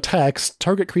Firebrand attacks,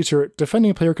 target creature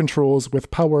defending player controls with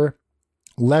power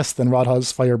less than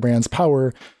Radha's Firebrand's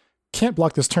power can't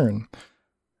block this turn.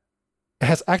 It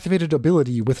has activated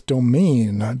ability with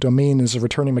Domain. Domain is a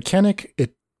returning mechanic.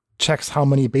 It checks how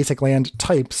many basic land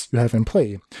types you have in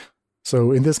play.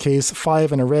 So in this case,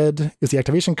 5 and a red is the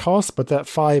activation cost, but that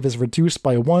 5 is reduced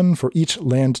by 1 for each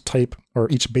land type, or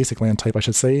each basic land type, I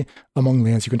should say, among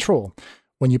lands you control.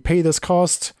 When you pay this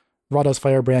cost, Radha's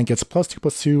Firebrand gets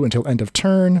 +2/+2 until end of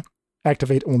turn.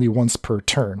 Activate only once per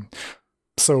turn.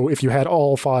 So if you had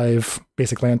all 5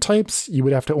 basic land types, you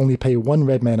would have to only pay 1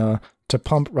 red mana to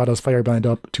pump Radha's Firebrand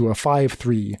up to a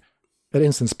 5/3 at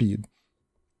instant speed.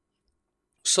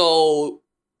 So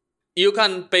you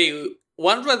can pay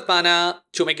 1 red mana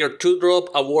to make your 2-drop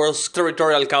a worse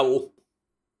territorial Kabu.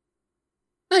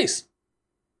 Nice.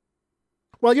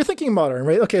 Well, you're thinking Modern,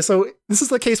 right? Okay, so this is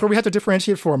the case where we have to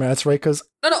differentiate formats, right? Because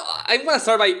No, I'm going to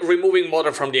start by removing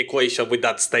Modern from the equation with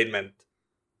that statement.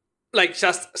 Like,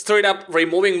 just straight up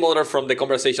removing Modern from the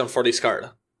conversation for this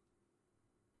card.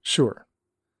 Sure.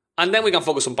 And then we can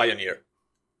focus on Pioneer.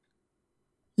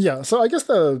 Yeah, so I guess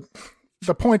the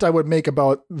point I would make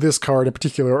about this card in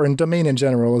particular, or in Domain in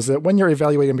general, is that when you're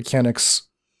evaluating mechanics,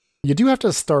 you do have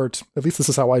to start, at least this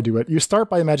is how I do it, you start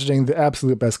by imagining the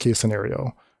absolute best case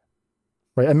scenario.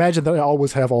 Right? Imagine that I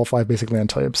always have all 5 basic land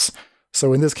types.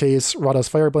 So in this case, Radha's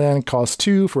Firebrand costs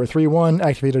 2 for a 3/1,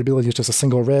 activated ability is just a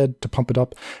single red to pump it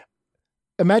up.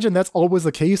 Imagine that's always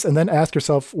the case, and then ask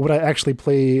yourself, would I actually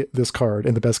play this card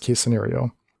in the best case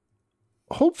scenario?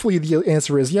 Hopefully the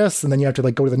answer is yes, and then you have to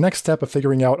like go to the next step of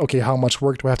figuring out, okay, how much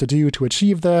work do I have to do to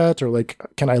achieve that? Or like,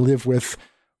 can I live with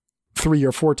 3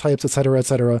 or 4 types, etc.,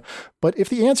 etc. But if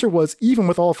the answer was even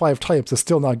with all 5 types, it's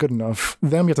still not good enough,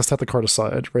 then we have to set the card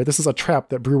aside, right? This is a trap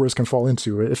that brewers can fall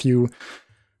into. If you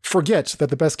forget that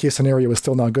the best case scenario is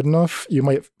still not good enough, you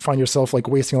might find yourself like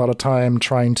wasting a lot of time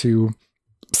trying to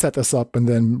set this up and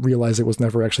then realize it was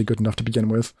never actually good enough to begin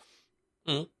with.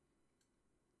 Mm.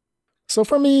 So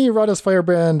for me, Radha's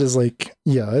Firebrand is like,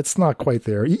 yeah, it's not quite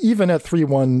there. Even at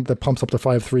 3/1 that pumps up to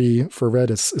 5/3 for red,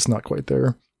 it's not quite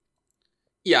there.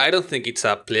 Yeah, I don't think it's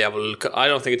a playable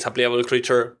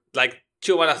creature. Like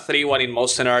 2 mana 3/1 in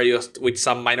most scenarios with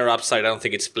some minor upside, I don't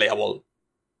think it's playable.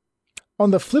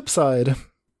 On the flip side,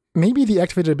 maybe the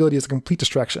activated ability is a complete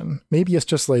distraction. Maybe it's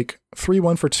just like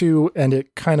 3/1 for 2 and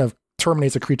it kind of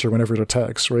terminates a creature whenever it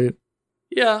attacks, right?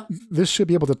 Yeah. This should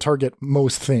be able to target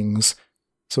most things.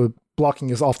 So blocking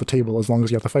is off the table as long as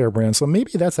you have the Firebrand. So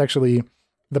maybe that's actually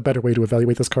the better way to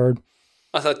evaluate this card.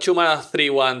 As a 2-mana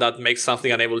 3/1 that makes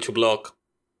something unable to block.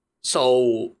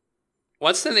 So,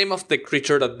 what's the name of the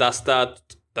creature that does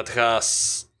that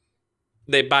has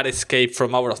the bad escape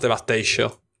from Hour of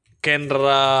Devastation?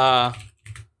 Kenra...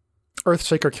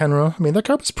 Earthshaker Kenra. I mean, that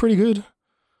card was pretty good.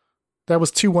 That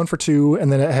was 2/1 for 2,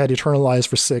 and then it had Eternalize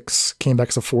for 6, came back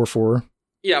as a 4/4.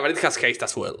 Yeah, but it has haste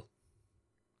as well.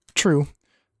 True.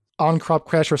 On-Crop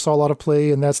Crasher saw a lot of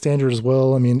play in that standard as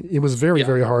well. I mean, it was very,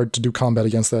 very hard to do combat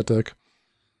against that deck.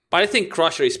 But I think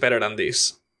Crusher is better than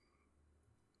this.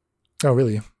 Oh,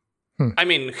 really? I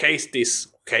mean, haste is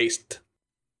haste.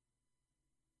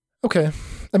 Okay.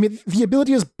 I mean, the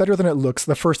ability is better than it looks.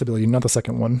 The first ability, not the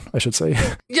second one, I should say.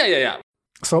 Yeah.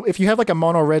 So if you have like a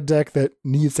mono red deck that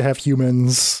needs to have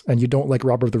humans and you don't like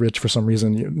Robber of the Rich for some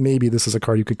reason, maybe this is a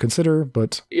card you could consider,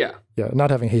 but yeah,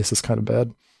 not having haste is kind of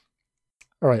bad.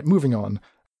 All right, moving on.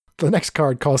 The next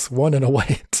card costs 1 and a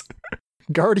white.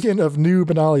 Guardian of New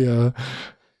Benalia.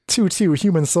 2/2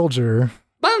 Human Soldier.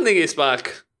 Banding is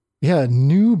back. Yeah,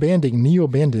 new banding, neo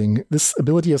banding. This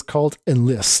ability is called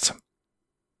Enlist.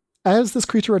 As this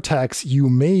creature attacks, you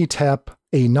may tap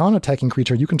a non-attacking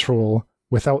creature you control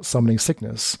without summoning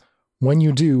sickness. When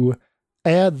you do,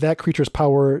 add that creature's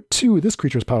power to this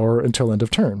creature's power until end of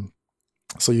turn.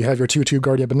 So you have your 2/2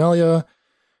 Guardian Benalia,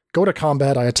 go to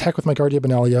combat, I attack with my Guardian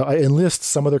Benalia, I enlist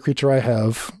some other creature I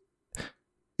have.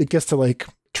 It gets to like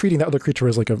treating that other creature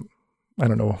as like a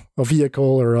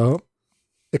vehicle or a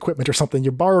equipment or something.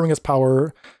 You're borrowing its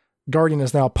power. Guardian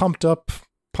is now pumped up,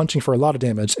 punching for a lot of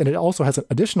damage, and it also has an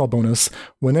additional bonus.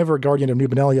 Whenever Guardian of New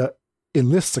Benalia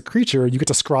enlists a creature, you get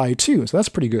to scry too, so that's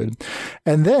pretty good.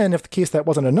 And then, if the case that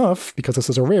wasn't enough, because this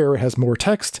is a rare, it has more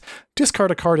text,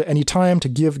 discard a card at any time to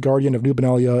give Guardian of New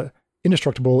Benalia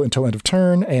indestructible until end of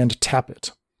turn, and tap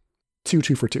it.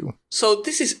 2/2 for 2. So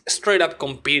this is straight up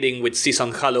competing with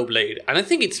Seasoned Hallowblade, and I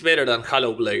think it's better than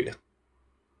Hallowblade.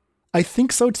 I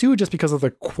think so too, just because of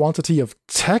the quantity of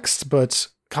text, but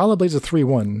Hallowblade's a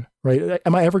 3/1, right?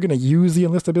 Am I ever going to use the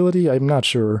enlist ability? I'm not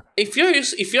sure. If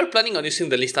you're planning on using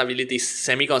the list abilities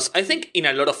semicons, I think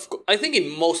in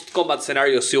most combat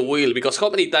scenarios you will, because how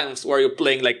many times were you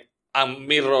playing like a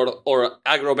mirror or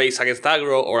aggro base against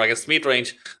aggro or against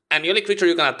midrange, and the only creature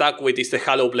you can attack with is the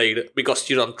Hallowblade because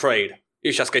you don't trade.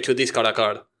 You just get to discard a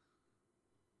card.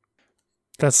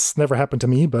 That's never happened to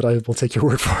me, but I will take your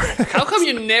word for it. How come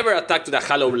you never attacked with a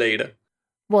Hallowblade?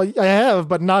 Well, I have,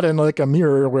 but not in like a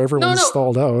mirror where everyone's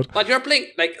stalled out. But you're playing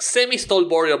like semi-stalled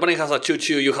board, your opponent has a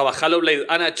 2/2, you have a Hallowblade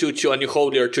and a 2/2, and you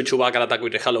hold your 2/2 back and attack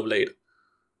with the Hallowblade.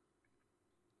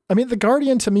 I mean, the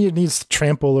Guardian to me needs to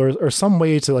trample or some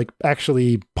way to like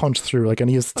actually punch through, like it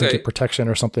needs to get protection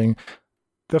or something.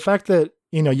 The fact that,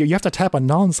 you have to tap a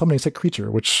non-summoning sick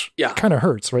creature, which kind of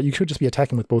hurts, right? You could just be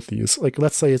attacking with both these. Like,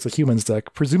 let's say it's a humans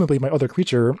deck. Presumably my other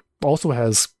creature also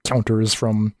has counters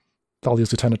from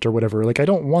Thalia's Lieutenant or whatever. Like, I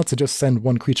don't want to just send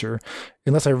one creature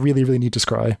unless I really, really need to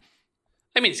scry.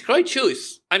 I mean, Scry 2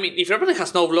 is... I mean, if your opponent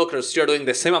has no blockers, you're doing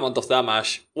the same amount of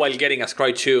damage while getting a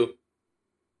Scry 2.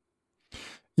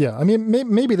 Yeah, I mean,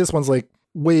 maybe this one's, like,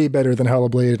 way better than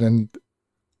Hallowblade, and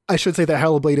I should say that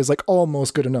Hallowblade is, like,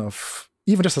 almost good enough.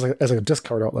 Even just as a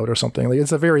discard outload or something. Like,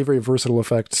 it's a very, very versatile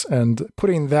effect, and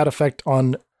putting that effect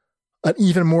on an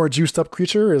even more juiced up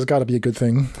creature has got to be a good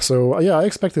thing. So, yeah, I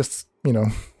expect this,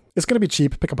 it's going to be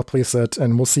cheap, pick up a playset,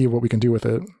 and we'll see what we can do with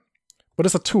it. But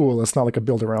it's a tool, it's not like a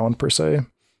build around per se.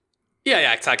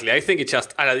 Yeah, exactly. I think it's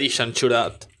just an addition to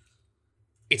that.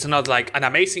 It's not like an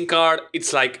amazing card,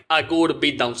 it's like a good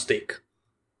beatdown stick.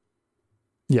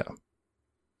 Yeah.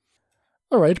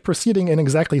 All right, proceeding in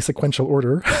exactly sequential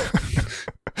order.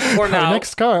 For now. Our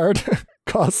next card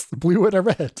costs blue and a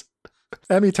red.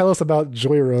 Emmy, tell us about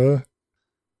Jhoira.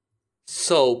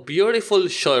 So, beautiful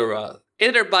Jhoira.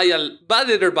 Bad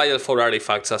Ether Vial for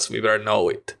artifacts, as we better know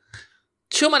it.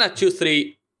 2 mana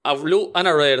 2/3, a blue and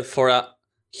a red for a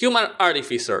human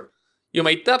artificer. You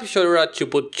may tap Jhoira to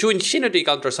put 2 Ingenuity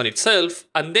counters on itself,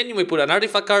 and then you may put an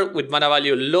artifact card with mana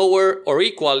value lower or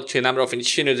equal to the number of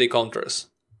Ingenuity counters.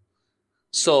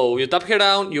 So, you tap her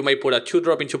down, you may put a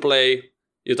 2-drop into play.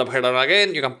 You tap her down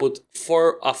again, you can put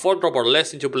a 4-drop or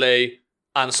less into play,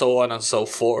 and so on and so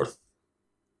forth.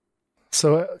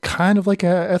 So, kind of like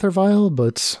a Ether Vial,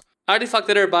 but... Artifact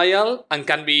Ether Vial, and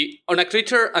can be on a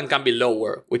creature, and can be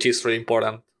lower, which is really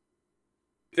important.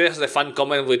 There's the fun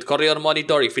comment with Corridor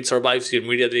Monitor, if it survives, you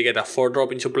immediately get a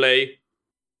 4-drop into play.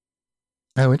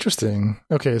 Oh, interesting.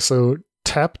 Okay, so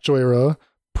tap Jhoira,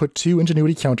 put 2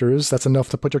 Ingenuity counters, that's enough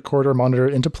to put your Corridor Monitor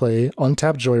into play,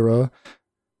 untap Jhoira,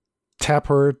 tap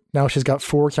her, now she's got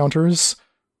 4 counters,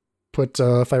 put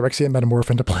Phyrexian Metamorph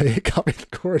into play, copy the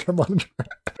Corridor Monitor.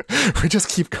 We just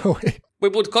keep going. We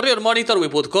put Corridor Monitor, we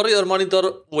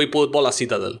put Bola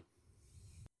Citadel.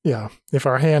 Yeah, if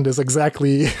our hand is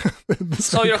exactly...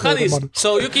 So your hand is...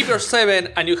 So you keep your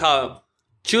 7 and you have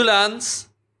 2 lands,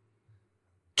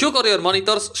 2 Corridor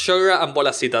Monitors, Shoira and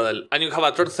Bola Citadel. And you have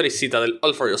a turn 3 Citadel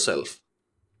all for yourself.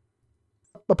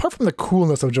 Apart from the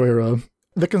coolness of Joyra,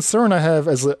 the concern I have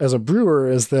as a brewer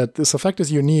is that this effect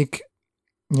is unique.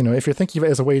 You know, if you're thinking of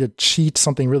it as a way to cheat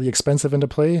something really expensive into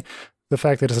play, the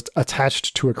fact that it's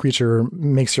attached to a creature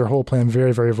makes your whole plan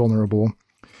very, very vulnerable.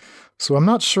 So I'm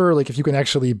not sure, like, if you can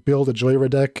actually build a Joyra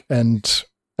deck and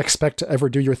expect to ever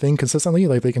do your thing consistently.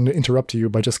 Like, they can interrupt you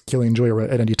by just killing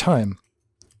Joyra at any time.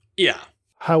 Yeah.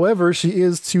 However, she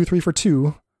is 2/3 for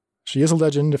 2. She is a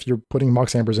legend if you're putting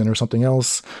Mox Ambers in or something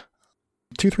else.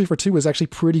 2/3 for 2 is actually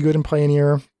pretty good in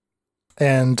Pioneer.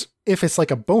 And if it's like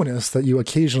a bonus that you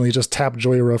occasionally just tap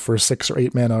Joyra for 6 or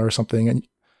 8 mana or something, and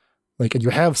like and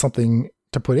you have something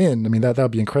to put in, I mean, that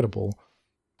would be incredible.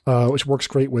 Which works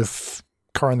great with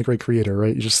Karn the Great Creator,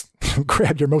 right? You just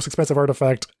grab your most expensive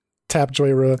artifact, tap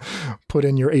Joyra, put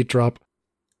in your 8-drop.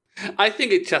 I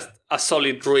think it's just a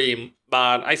solid dream,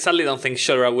 but I sadly don't think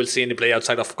Joyra will see any play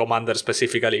outside of Commander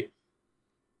specifically.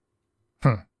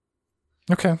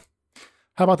 Okay.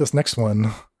 How about this next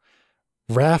one?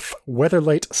 Wrath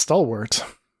Weatherlight Stalwart.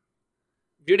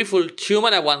 Beautiful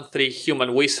 2-mana 1/3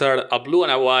 human wizard, a blue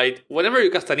and a white. Whenever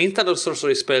you cast an instant or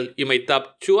sorcery spell, you may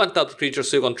tap 2 untapped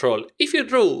creatures you control. If you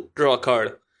draw a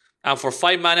card. And for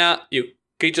 5 mana,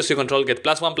 creatures you control get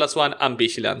 +1/+1 and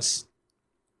vigilance.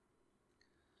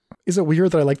 Is it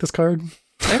weird that I like this card?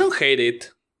 I don't hate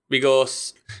it,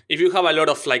 because if you have a lot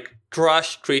of like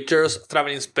trash creatures,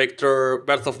 Traveling Spectre,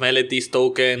 Birth of Meletis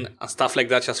token, and stuff like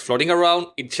that just floating around,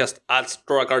 it just adds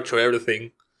draw a card to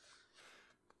everything.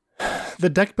 The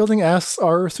deck building asks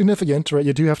are significant, right?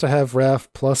 You do have to have Wrath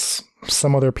plus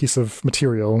some other piece of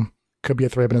material. Could be a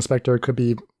Thraben Inspector, could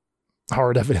be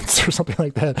Hard Evidence or something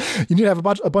like that. You need to have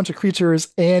a bunch of creatures,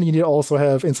 and you need to also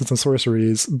have instants and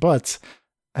sorceries. But,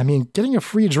 I mean, getting a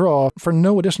free draw for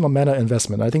no additional mana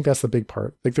investment, I think that's the big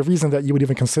part. Like, the reason that you would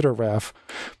even consider Wrath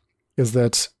is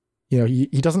that, you know, he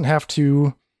doesn't have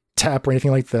to tap or anything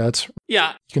like that.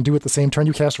 Yeah. You can do it the same turn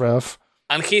you cast Wrath.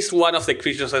 And he's one of the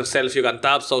creatures themselves you can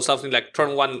tap, so something like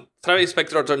turn 1 Thraben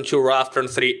Inspector, turn 2 Wrath, turn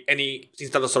 3 any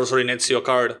instant or sorcery nets you a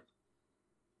card.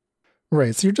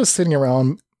 Right, so you're just sitting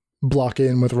around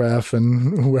blocking with Wrath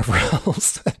and whoever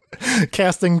else,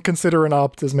 casting Consider and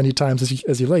Opt as many times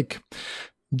as you like.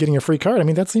 Getting a free card, I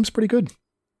mean, that seems pretty good.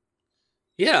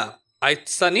 Yeah,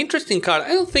 it's an interesting card.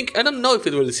 I don't know if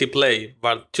it will see play,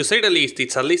 but to say the least,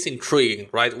 it's at least intriguing,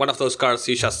 right? One of those cards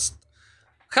you just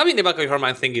have in the back of your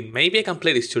mind thinking, maybe I can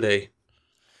play this today.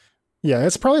 Yeah,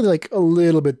 it's probably like a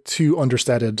little bit too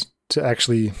understated to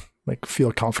actually like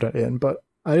feel confident in, but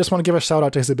I just want to give a shout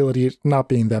out to his ability not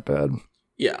being that bad.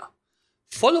 Yeah.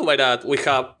 Followed by that, we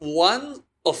have one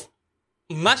of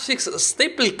Magic's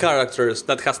staple characters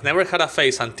that has never had a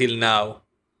face until now.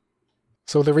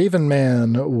 So the Raven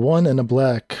Man, 1 and a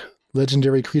black,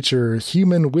 legendary creature,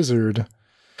 human wizard.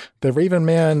 The Raven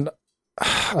Man,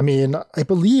 I mean, I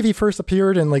believe he first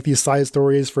appeared in like these side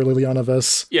stories for Liliana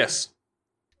Vess. Yes.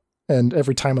 And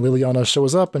every time Liliana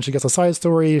shows up and she gets a side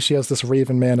story, she has this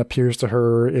Raven Man appears to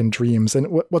her in dreams. And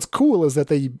what's cool is that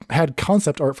they had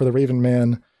concept art for the Raven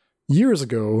Man years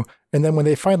ago, and then when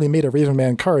they finally made a Raven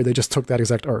Man card, they just took that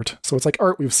exact art. So it's like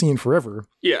art we've seen forever.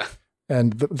 Yeah.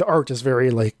 And the art is very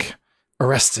like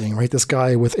arresting, right? This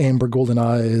guy with amber golden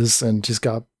eyes, and he's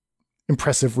got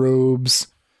impressive robes.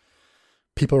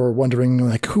 People are wondering,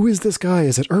 like, who is this guy?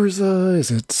 Is it Urza?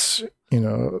 Is it,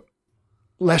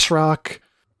 Leshrac?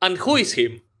 And who is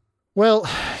him? Well,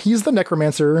 he's the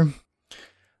Necromancer.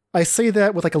 I say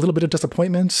that with like a little bit of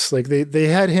disappointment. Like they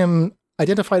had him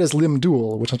identified as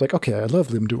Lim-Dûl, which I was like, okay, I love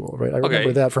Lim-Dûl, right? I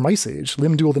remember that from Ice Age.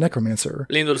 Lim-Dûl the Necromancer.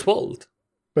 Lim-Dûl's Bold.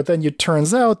 But then it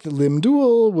turns out that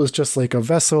Lim-Dûl was just like a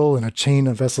vessel in a chain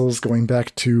of vessels going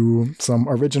back to some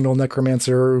original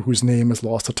Necromancer whose name is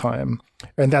lost to time.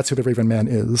 And that's who the Raven Man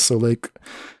is. So like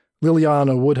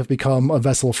Liliana would have become a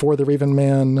vessel for the Raven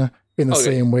Man in the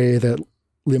same way that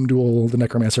Lim-Dûl the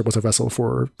Necromancer was a vessel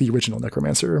for the original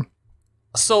Necromancer.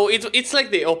 So it's like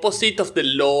the opposite of the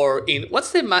lore in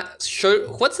what's the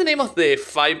name of the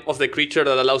 5 of the creature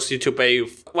that allows you to pay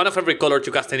 1 of every color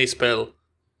to cast any spell?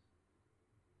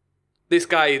 This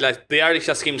guy, like the art is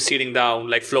just him sitting down,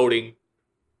 like floating.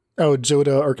 Oh,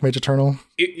 Joda, Archmage Eternal.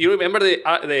 You remember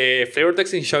the flavor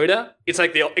text in Joda? It's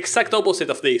like the exact opposite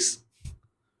of this.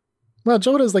 Well,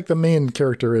 Joda is like the main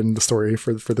character in the story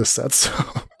for this set. So.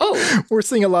 Oh. We're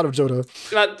seeing a lot of Jodah.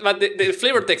 But the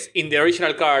flavor text in the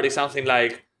original card is something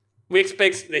like, we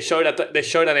expect the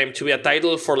Shoda name to be a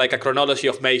title for like a chronology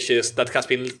of mages that has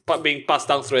been being passed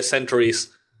down through the centuries.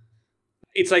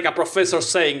 It's like a professor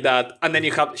saying that, and then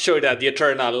you have Shoda the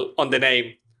Eternal on the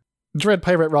name. Dread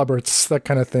Pirate Roberts, that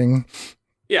kind of thing.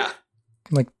 Yeah.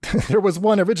 Like, there was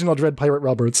one original Dread Pirate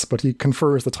Roberts, but he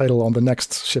confers the title on the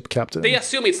next ship captain. They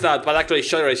assume it's that, but actually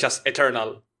Shoda is just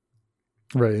Eternal.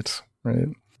 Right.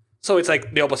 So it's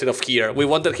like the opposite of here. We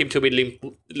wanted him to be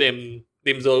Limdul.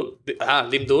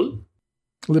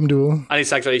 Limdul. And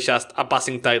it's actually just a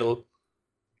passing title.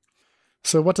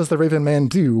 So what does the Raven Man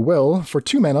do? Well, for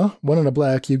 2 mana, 1 and a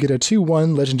black, you get a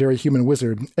 2/1 legendary human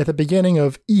wizard. At the beginning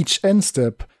of each end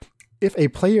step, if any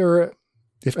player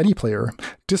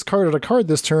discarded a card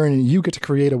this turn, you get to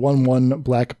create a 1/1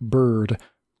 black bird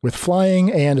with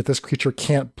flying, and this creature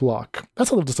can't block.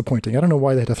 That's a little disappointing. I don't know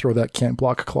why they had to throw that can't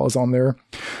block clause on there.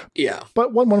 Yeah.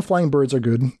 But 1/1 flying birds are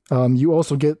good. You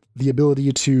also get the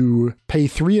ability to pay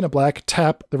 3 and a black,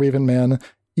 tap the Raven Man.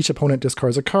 Each opponent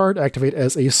discards a card, activate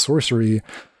as a sorcery.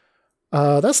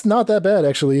 That's not that bad,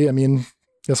 actually. I mean,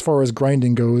 as far as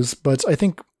grinding goes, but I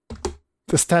think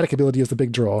the static ability is the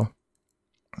big draw.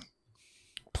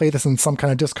 Play this in some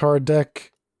kind of discard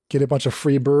deck, get a bunch of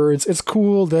free birds. It's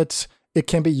cool that it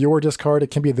can be your discard, it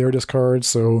can be their discard,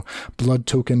 so Blood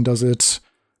Token does it,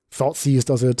 Thoughtseize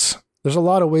does it. There's a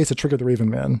lot of ways to trigger the Raven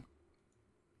Man.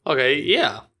 Okay,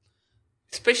 yeah.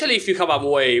 Especially if you have a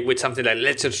way with something like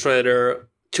Legend Shredder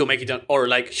to make it, or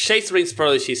like Shades Rings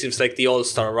Prodigy seems like the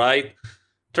all-star, right?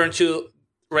 Turn 2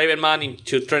 Raven Man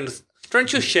into turn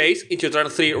 2 Shades into turn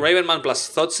 3 Raven Man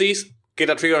plus Thoughtseize, get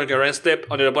a trigger on your end step,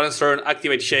 on your opponent's turn,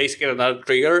 activate Shades, get another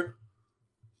trigger.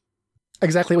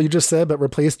 Exactly what you just said, but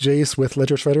replace Jace with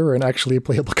Ledger Shredder and actually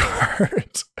playable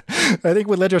card. I think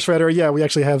with Ledger Shredder, yeah, we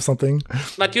actually have something.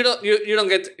 But you don't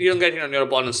get it on your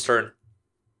opponent's turn,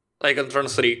 like on turn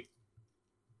 3.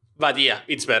 But yeah,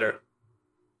 it's better.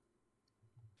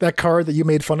 That card that you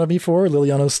made fun of me for,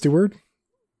 Liliana's Steward,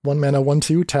 1 mana,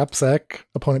 1/2, tap, sack,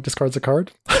 opponent discards a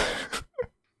card.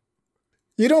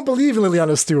 You don't believe in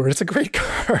Liliana's Steward. It's a great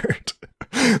card.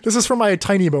 This is from my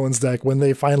Tiny Bones deck when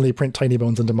they finally print Tiny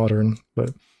Bones into Modern.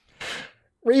 But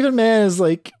Raven Man is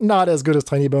like not as good as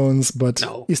Tiny Bones, but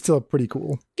he's still pretty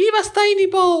cool. Give us Tiny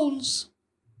Bones!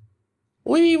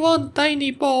 We want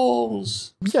Tiny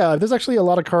Bones! Yeah, there's actually a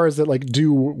lot of cards that like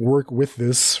do work with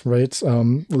this, right?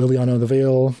 Liliana the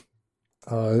Veil,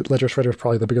 Ledger Shredder is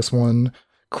probably the biggest one.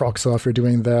 Kroxa, if you're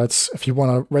doing that. If you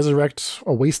want to resurrect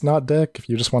a Waste Not deck, if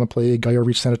you just want to play Gaia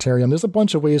Reach Sanitarium, there's a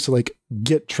bunch of ways to like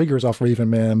get triggers off Raven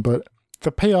Man, but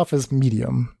the payoff is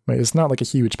medium. Right? It's not like a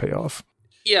huge payoff.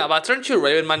 Yeah, but turn 2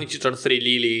 Raven Man into turn 3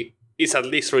 Lily is at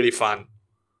least really fun.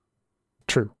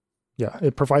 True. Yeah,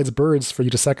 it provides birds for you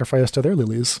to sacrifice to their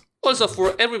lilies. Also,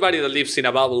 for everybody that lives in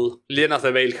a bubble, Liliana of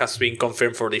the Veil has been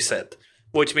confirmed for this set,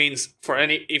 which means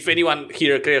if anyone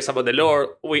here cares about the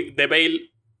lore, the Veil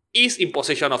is in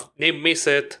possession of Name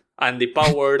Misset and the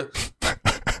Powered,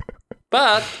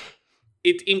 but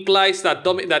it implies that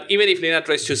even if Lina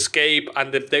tries to escape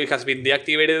and the Veil has been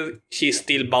deactivated, she's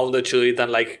still bounded to it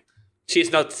and like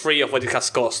she's not free of what it has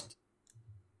cost.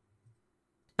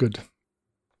 Good.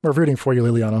 We're rooting for you,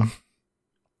 Liliana.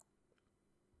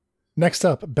 Next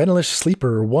up, Benalish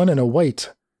Sleeper, 1 and a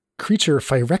white. Creature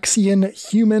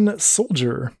Phyrexian Human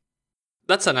Soldier.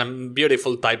 That's a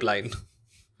beautiful type line.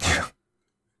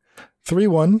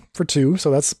 3/1 for 2, so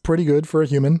that's pretty good for a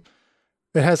human.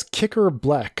 It has Kicker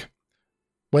Black.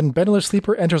 When Benalish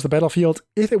Sleeper enters the battlefield,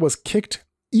 if it was kicked,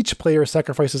 each player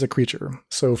sacrifices a creature.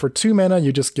 So for 2 mana,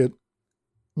 you just get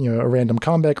a random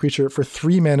combat creature. For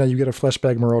 3 mana, you get a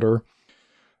Fleshbag Marauder.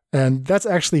 And that's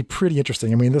actually pretty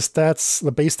interesting. I mean,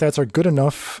 the base stats are good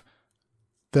enough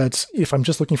that if I'm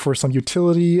just looking for some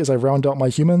utility as I round out my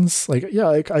humans,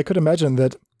 I could imagine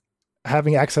that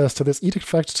having access to this Edict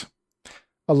effect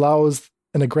allows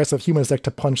an aggressive humans deck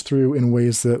to punch through in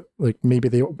ways that maybe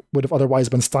they would have otherwise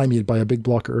been stymied by a big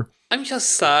blocker. I'm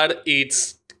just sad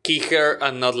it's Kicker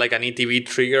and not like an ETB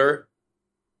trigger.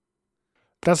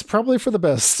 That's probably for the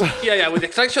best. Yeah, with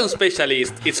Extraction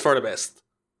Specialist, it's for the best.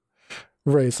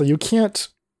 Right, so you can't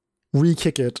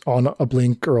re-kick it on a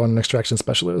Blink or on an Extraction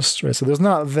Specialist, right? So there's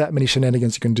not that many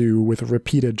shenanigans you can do with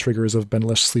repeated triggers of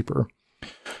Benalish Sleeper.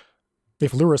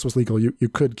 If Lurrus was legal, you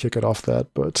could kick it off that,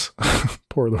 but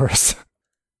poor Lurrus.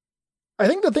 I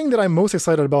think the thing that I'm most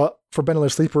excited about for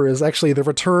Benalish Sleeper is actually the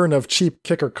return of cheap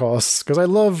kicker costs, because I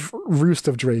love Roost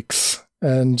of Drakes,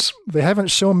 and they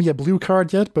haven't shown me a blue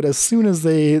card yet, but as soon as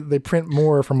they print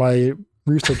more for my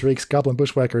Roost of Drakes Goblin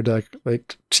Bushwhacker deck,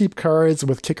 like cheap cards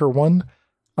with Kicker 1,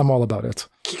 I'm all about it.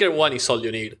 Kicker 1 is all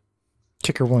you need.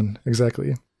 Kicker 1,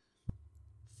 exactly.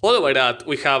 Followed by that,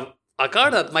 we have a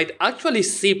card that might actually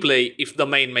see play if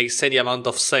domain makes any amount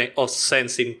of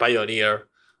sense in Pioneer.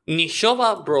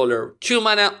 Nishoba Brawler, 2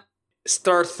 mana,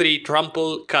 star 3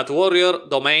 trample, cat warrior,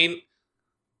 domain.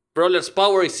 Brawler's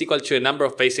power is equal to a number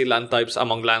of basic land types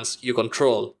among lands you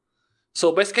control.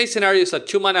 So best case scenario is a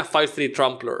 2 mana 5/3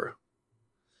 trampler.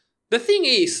 The thing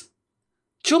is,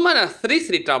 2 mana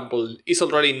 3/3 trample is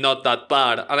already not that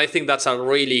bad, and I think that's a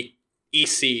really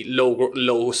easy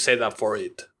low setup for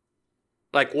it.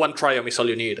 Like 1 Triumph is all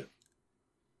you need.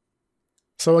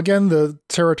 So again, the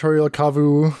Territorial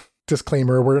Kavu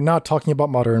disclaimer, we're not talking about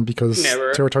Modern because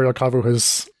Territorial Kavu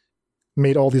has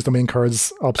made all these domain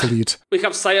cards obsolete. We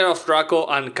have Sire of Draco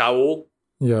and Kau,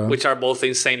 yeah, which are both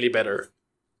insanely better.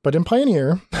 But in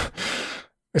Pioneer,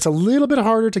 it's a little bit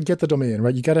harder to get the domain,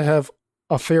 right? You got to have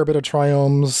a fair bit of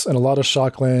Triumphs and a lot of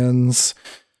Shocklands.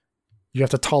 You have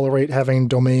to tolerate having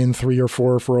domain 3 or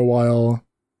 4 for a while.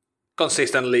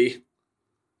 Consistently.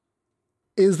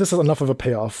 Is this enough of a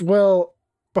payoff? Well,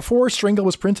 before Strangle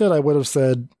was printed, I would have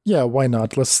said, yeah, why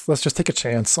not? Let's just take a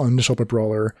chance on Nishoba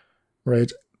Brawler,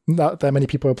 right? Not that many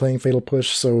people are playing Fatal Push,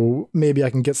 so maybe I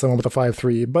can get someone with a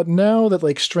 5/3. But now that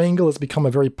like Strangle has become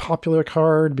a very popular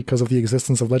card because of the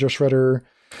existence of Ledger Shredder,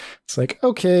 it's like,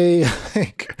 okay,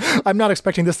 I'm not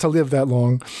expecting this to live that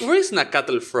long. Where is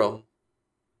Nakatl from?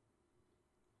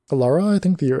 Alara, I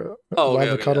think the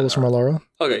Nakatl is from Alara.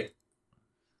 Okay.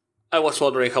 I was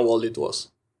wondering how old it was.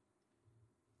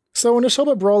 So in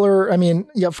Nishoba Brawler, I mean,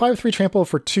 yeah, 5/3 trample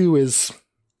for 2 is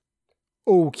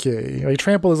okay. Like,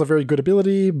 trample is a very good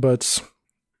ability, but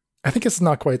I think it's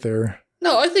not quite there.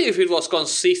 No, I think if it was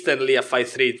consistently a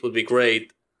 5/3, it would be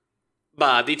great.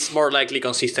 But it's more likely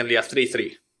consistently a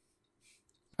 3/3.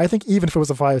 I think even if it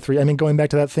was a 5/3, I mean, going back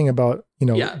to that thing about,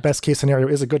 best case scenario,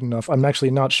 is it good enough? I'm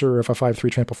actually not sure if a 5/3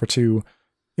 trample for 2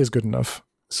 is good enough.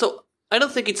 So, I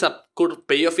don't think it's a good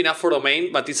payoff enough for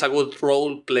domain, but it's a good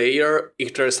role player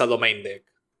if there's a domain deck.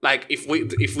 Like, if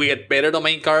we get better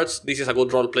domain cards, this is a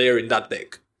good role player in that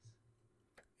deck.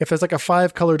 If there's like a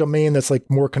 5-color domain that's like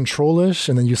more control-ish,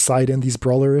 and then you side in these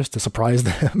brawlers to surprise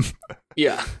them.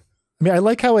 Yeah. I mean, I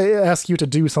like how it asks you to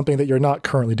do something that you're not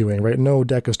currently doing, right? No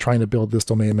deck is trying to build this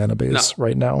domain mana base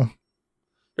right now.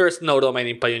 There's no domain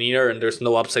in Pioneer, and there's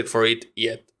no upside for it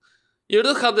yet. You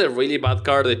do have the really bad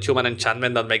card, the 2-mana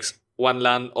enchantment that makes 1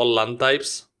 land all land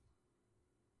types.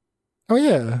 Oh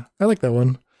yeah, I like that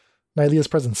one. Nylea's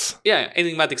Presence. Yeah,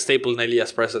 enigmatic staple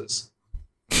Nylea's Presence.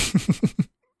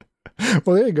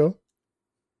 Well, there you go.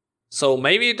 So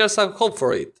maybe there's some hope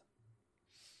for it.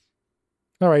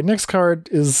 Alright, next card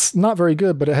is not very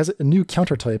good, but it has a new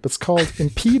counter type. It's called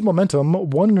Impede Momentum,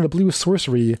 1 and a blue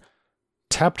sorcery.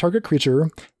 Tap target creature,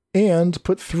 and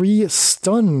put 3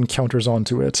 stun counters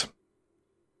onto it.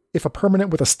 If a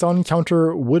permanent with a stun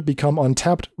counter would become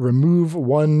untapped, remove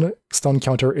 1 stun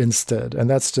counter instead. And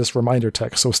that's just reminder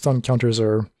text. So stun counters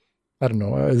are, I don't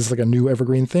know, is like a new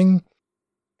evergreen thing.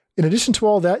 In addition to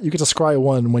all that, you get to scry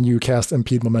 1 when you cast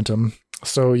Impede Momentum.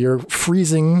 So you're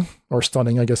freezing, or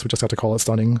stunning, I guess we just have to call it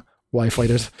stunning. Why fight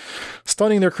it?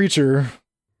 Stunning their creature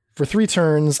for 3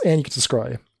 turns, and you get to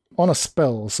scry on a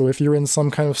spell. So if you're in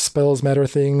some kind of spells matter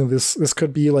thing, this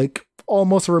could be like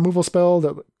almost a removal spell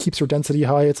that keeps your density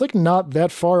high. It's like not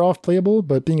that far off playable,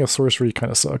 but being a sorcery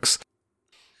kind of sucks.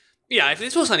 Yeah, if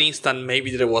this was an instant,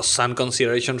 maybe there was some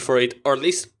consideration for it, or at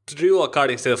least drew a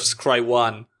card instead of scry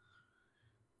 1.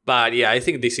 But yeah, I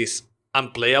think this is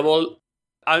unplayable.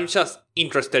 I'm just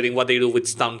interested in what they do with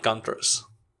stun counters.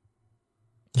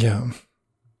 Yeah.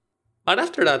 And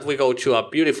after that, we go to a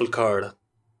beautiful card.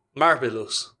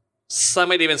 Marvelous. Some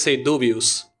might even say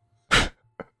dubious.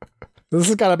 This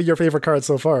has got to be your favorite card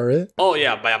so far, right? Oh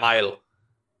yeah, by a mile.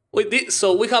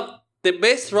 So we have the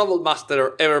best Rubble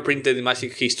Master ever printed in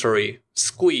Magic history.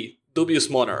 Squee, Dubious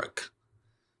Monarch.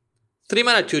 3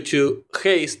 mana 2/2,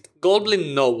 haste,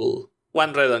 Goblin Noble,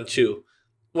 1 red and 2.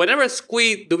 Whenever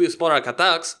Squee Dubious Monarch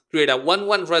attacks, create a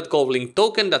 1/1 red Goblin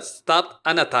token that's tapped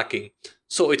and attacking.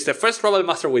 So it's the first Rubble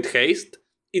Master with haste.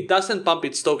 It doesn't pump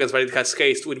its tokens, but it has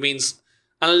haste, which means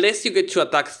unless you get to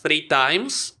attack 3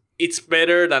 times, it's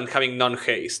better than having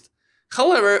non-haste.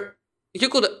 However, you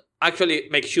could actually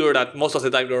make sure that most of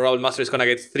the time your Rubble Master is going to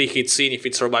get 3 hits in if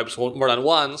it survives more than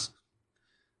once.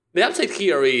 The upside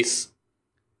here is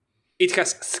it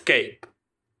has escape.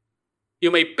 You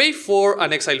may pay 4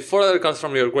 and exile 4 other cards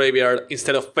from your graveyard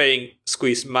instead of paying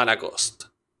Squeeze mana cost.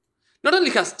 Not only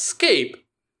has escape,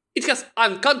 it has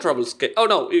uncounterable escape. Oh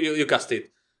no, you cast it.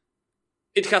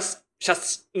 It has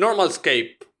just normal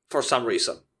escape for some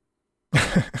reason.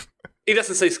 It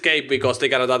doesn't say escape because they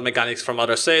cannot add mechanics from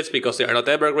other sets, because they are not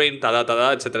evergreen,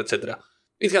 etc, etc.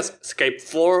 It has escape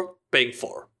 4, paying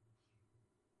 4.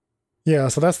 Yeah,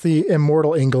 so that's the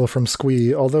immortal angle from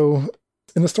Squee, although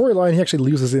in the storyline he actually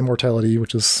loses immortality,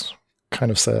 which is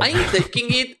kind of sad. I'm taking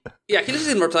it... Yeah, he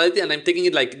loses immortality, and I'm taking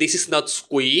it like this is not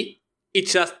Squee.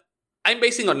 It's just... I'm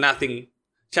basing on nothing.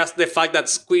 Just the fact that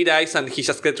Squee dies and he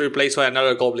just gets replaced by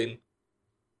another goblin.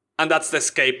 And that's the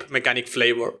escape mechanic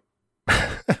flavor.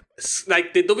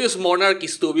 Like, the Dubious Monarch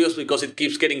is dubious because it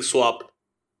keeps getting swapped.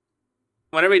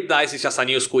 Whenever it dies, it's just a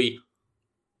new Squee.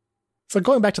 So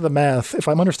going back to the math, if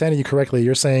I'm understanding you correctly,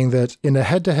 you're saying that in a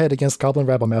head-to-head against Goblin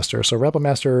Rabblemaster, so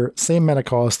Rabblemaster, same mana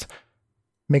cost,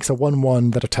 makes a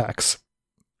 1/1 that attacks.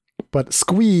 But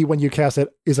Squee, when you cast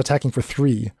it, is attacking for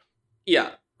 3. Yeah.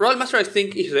 Rabblemaster, I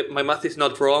think, if my math is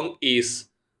not wrong, is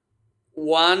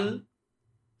 1-5?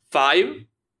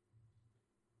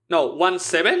 No,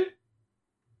 1-7?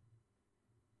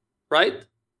 Right?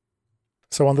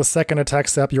 So on the second attack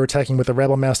step, you're attacking with a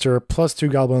Rabblemaster plus 2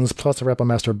 goblins plus a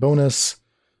Rabblemaster bonus.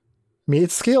 I mean,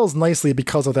 it scales nicely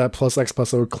because of that plus X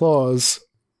plus O clause.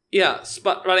 Yeah,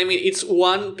 but I mean, it's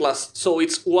 1 plus... So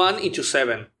it's 1 into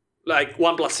 7. Like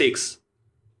 1 plus 6.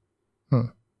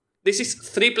 This is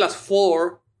 3 plus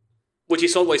 4, which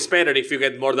is always better if you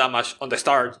get more damage on the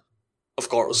start, of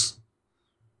course.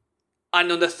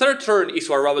 And on the third turn is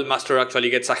where Rabblemaster actually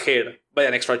gets ahead by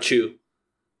an extra 2.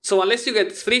 So unless you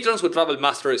get 3 turns with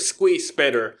Rabblemaster, Squee is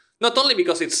better. Not only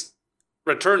because it's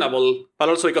returnable, but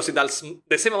also because it does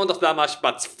the same amount of damage,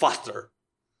 but faster.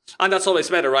 And that's always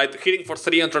better, right? Hitting for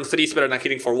 3 on turn 3 is better than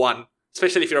hitting for 1.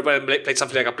 Especially if your opponent plays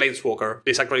something like a Planeswalker.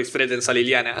 This actually threatens a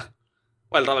Liliana.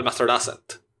 Well, Rabblemaster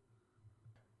doesn't.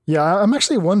 Yeah, I'm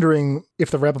actually wondering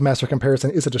if the Rabblemaster comparison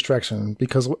is a distraction,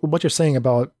 because what you're saying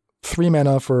about 3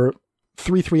 mana for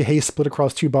 3/3 haste split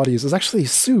across 2 bodies is actually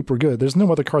super good. There's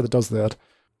no other card that does that.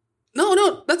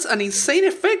 No, that's an insane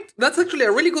effect. That's actually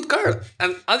a really good card.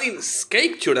 And adding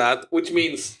Escape to that, which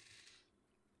means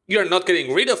you're not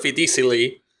getting rid of it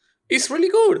easily, is really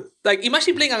good. Like,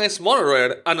 imagine playing against Mono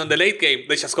Rare, and on the late game,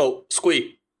 they just go,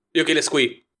 Squee. You kill a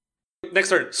Squee. Next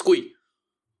turn, Squee.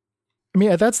 I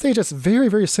mean, at that stage, it's very,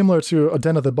 very similar to a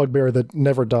Den of the Bugbear that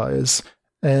never dies.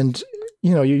 And,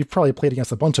 you know, you've probably played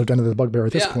against a bunch of Den of the Bugbear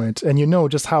at this point, and you know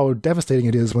just how devastating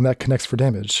it is when that connects for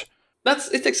damage.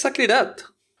 It's exactly that.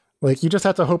 Like, you just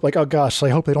have to hope, like, oh gosh, I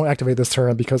hope they don't activate this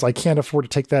turn because I can't afford to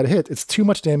take that hit. It's too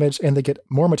much damage, and they get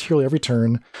more material every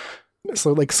turn.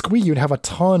 So, like, Squee, you'd have a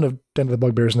ton of Den of the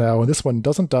Bugbears now, and this one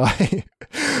doesn't die.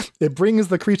 It brings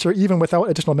the creature even without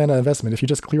additional mana investment. If you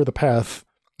just clear the path,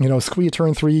 you know, Squee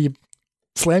turn 3,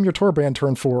 slam your Torbrand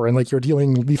turn 4, and, like, you're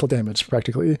dealing lethal damage,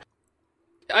 practically.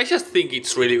 I just think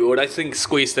it's really good. I think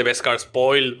Squee is the best card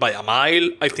spoiled by a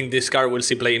mile. I think this card will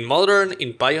see play in Modern,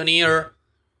 in Pioneer.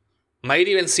 Might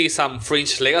even see some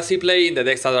Fringe Legacy play in the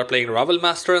decks that are playing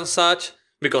Rabblemaster and such,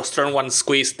 because turn 1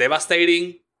 Squee is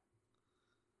devastating.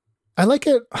 I like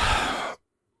it.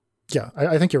 Yeah,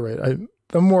 I think you're right.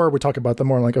 The more we talk about it, the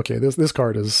more I'm like, okay, this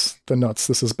card is the nuts.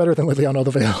 This is better than Liliana of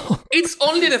the Veil. It's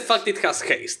only the fact it has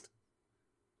haste.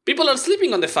 People are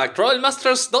sleeping on the fact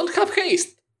Rabblmasters don't have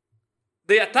haste.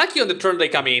 They attack you on the turn they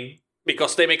come in,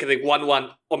 because they make it a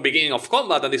 1/1 on beginning of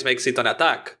combat, and this makes it an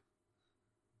attack.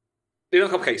 They don't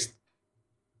have haste.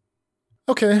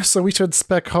 Okay, so we should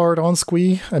spec hard on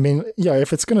Squee. I mean, yeah,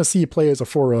 if it's going to see play as a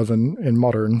 4 of in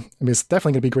Modern, I mean, it's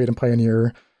definitely going to be great in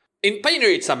Pioneer. In Pioneer,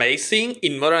 it's amazing.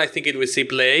 In Modern, I think it will see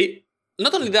play.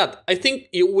 Not only that, I think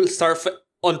you will start,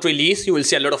 on release, you will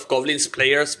see a lot of Goblins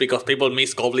players, because people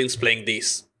miss Goblins playing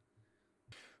this.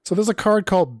 So there's a card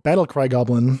called Battlecry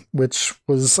Goblin, which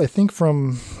was, I think,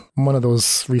 from one of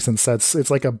those recent sets. It's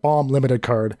like a bomb limited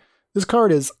card. This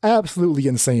card is absolutely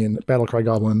insane, Battlecry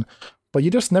Goblin, but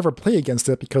you just never play against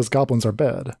it because goblins are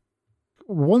bad.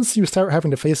 Once you start having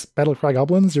to face Battlecry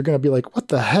Goblins, you're going to be like, what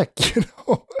the heck? You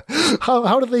know,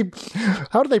 how do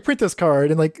they print this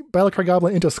card? And like, Battlecry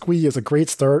Goblin into Squee is a great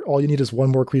start. All you need is one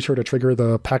more creature to trigger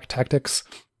the pack tactics.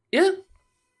 Yeah.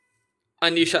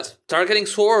 And you just start getting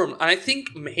Swarm. And I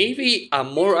think maybe a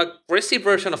more aggressive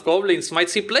version of Goblins might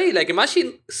see play. Like,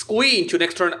 imagine Squee into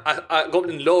next turn a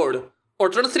Goblin Lord. Or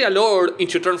turn 3 a Lord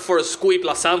into turn 4 a Squee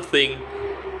plus something.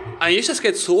 And you just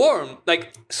get Swarm.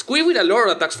 Like, Squee with a Lord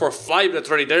attacks for 5 the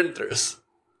turn it enters.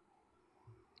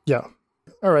 Yeah.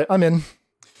 Alright, I'm in.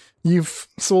 You've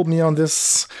sold me on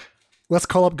this. Let's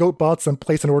call up GoatBots and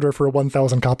place an order for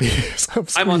 1,000 copies of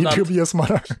Squee Dubious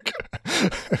Monarch.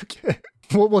 Okay.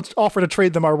 We'll offer to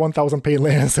trade them our 1,000 paid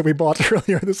lands that we bought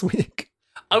earlier this week.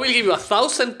 I will give you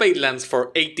 1,000 paid lands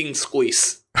for 18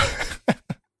 Squees.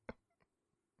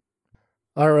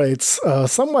 Alright,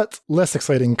 somewhat less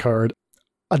exciting card.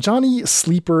 Ajani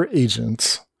Sleeper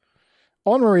Agent.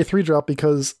 Honorary 3-drop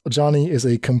because Ajani is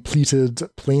a completed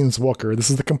Planeswalker. This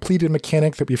is the completed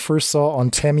mechanic that we first saw on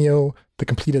Tamiyo, the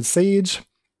completed Sage.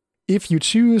 If you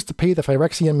choose to pay the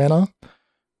Phyrexian mana,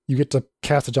 you get to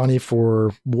cast Ajani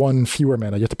for 1 fewer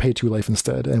mana. You have to pay 2 life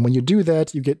instead. And when you do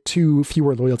that, you get 2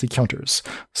 fewer loyalty counters.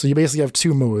 So you basically have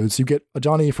 2 modes. You get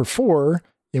Ajani for 4,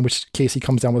 in which case he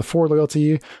comes down with 4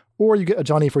 loyalty, or you get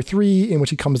Ajani for 3, in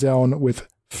which he comes down with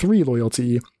 3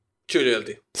 loyalty. 2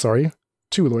 loyalty. Sorry.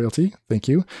 2 loyalty, thank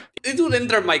you. It would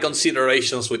enter my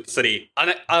considerations with 3.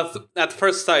 And at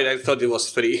first sight, I thought it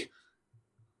was 3.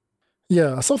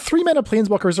 Yeah, so 3-mana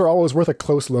Planeswalkers are always worth a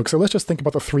close look, so let's just think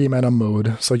about the 3-mana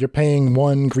mode. So you're paying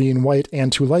 1 green, white,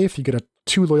 and 2 life. You get a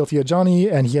 2 loyalty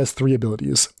Ajani, and he has 3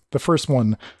 abilities. The first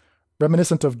one,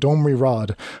 reminiscent of Domri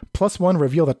Rod. +1,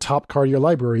 reveal the top card of your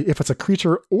library. If it's a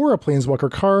creature or a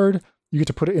Planeswalker card, you get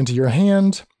to put it into your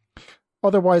hand.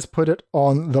 Otherwise, put it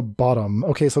on the bottom.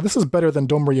 Okay, so this is better than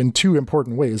Domri in 2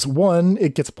 important ways. 1,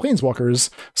 it gets Planeswalkers,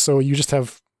 so you just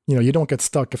have, you don't get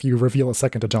stuck if you reveal a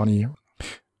second Ajani.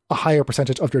 A higher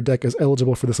percentage of your deck is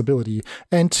eligible for this ability.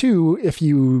 And 2, if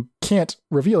you can't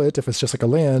reveal it, if it's just like a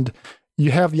land,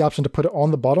 you have the option to put it on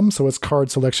the bottom, so it's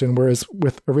card selection, whereas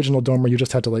with original Domri, you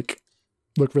just had to look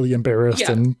really embarrassed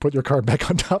and put your card back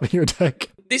on top of your deck.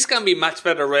 This can be much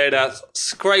better read as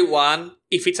Scry 1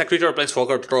 if it's a creature or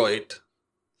Planeswalker, draw it.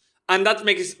 And that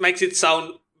makes it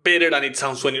sound better than it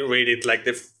sounds when you read it, like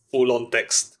the full-on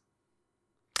text.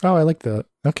 Oh, I like that.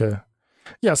 Okay.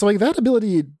 Yeah, so that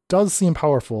ability does seem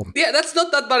powerful. Yeah, that's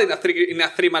not that bad in a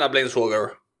 3-mana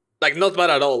Planeswalker. Not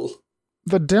bad at all.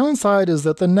 The downside is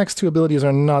that the next 2 abilities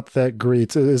are not that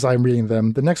great as I'm reading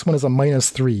them. The next one is a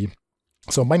 -3.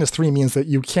 So -3 means that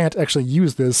you can't actually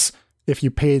use this if you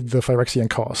paid the Phyrexian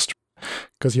cost,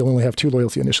 because you only have 2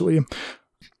 loyalty initially.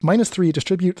 -3,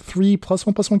 distribute 3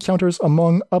 +1/+1 counters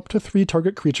among up to 3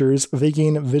 target creatures. They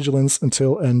gain vigilance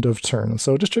until end of turn.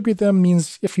 So distribute them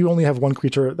means if you only have 1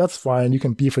 creature, that's fine. You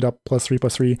can beef it up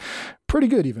 +3/+3. Pretty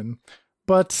good even.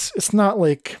 But it's not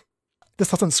this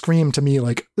doesn't scream to me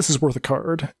this is worth a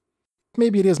card.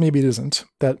 Maybe it is, maybe it isn't,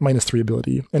 that -3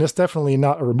 ability. And it's definitely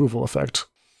not a removal effect.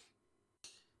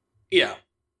 Yeah.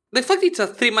 The fact it's a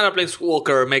 3-mana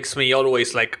Planeswalker makes me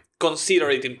always consider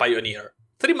it in Pioneer.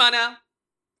 3 mana.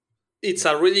 It's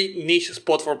a really niche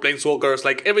spot for Planeswalkers.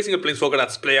 Every single Planeswalker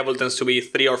that's playable tends to be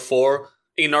 3 or 4.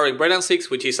 Ignoring Bredan 6,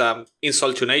 which is an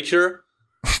insult to nature.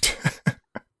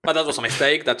 But that was a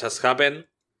mistake. That just happened.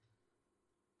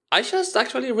 I just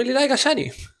actually really like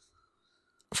Ajani.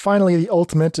 Finally, the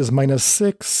ultimate is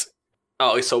 -6.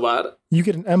 Oh, it's so bad. You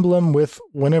get an emblem with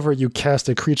whenever you cast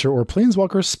a creature or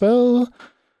Planeswalker spell.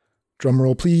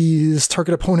 Drumroll, please.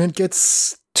 Target opponent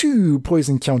gets 2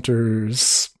 poison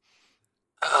counters.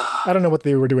 I don't know what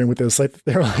they were doing with this.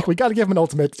 They were we got to give him an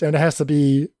ultimate, and it has to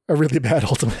be a really bad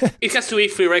ultimate. It has to be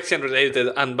Phyrexian related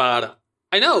and bad.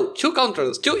 I know, 2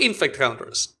 counters, 2 infect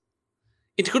counters.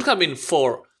 It could have been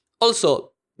 4.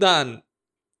 Also, Dan,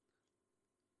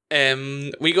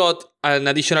 we got an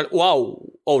additional... Wow.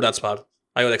 Oh, that's bad.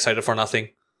 I got excited for nothing.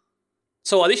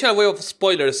 So, additional wave of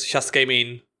spoilers just came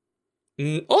in.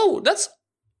 Oh, that's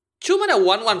 2 mana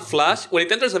 1/1 flash. When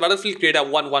it enters the battlefield, create a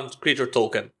 1/1 creature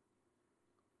token.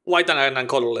 White and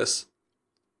colorless.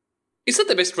 Is that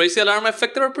the best Racy Alarm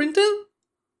effect ever printed?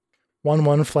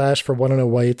 1/1 flash for 1 and a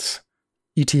white.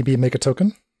 ETB make a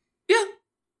token? Yeah.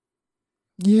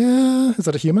 Yeah. Is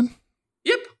that a human?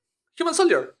 Yep. Human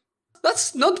soldier.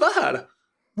 That's not bad.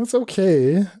 That's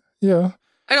okay. Yeah.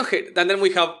 I don't hate it. And then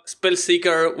we have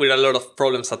Spellseeker with a lot of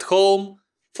problems at home.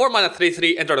 4 mana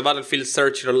 3/3, enter the battlefield,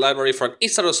 search your library for an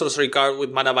instant or sorcery card with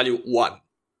mana value 1.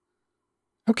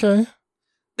 Okay.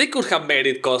 They could have made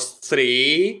it cost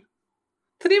 3.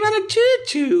 3 mana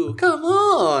 2/2. Come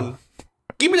on.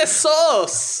 Give me the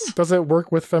sauce. Does it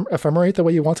work with Ephemerate the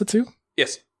way you want it to?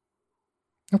 Yes.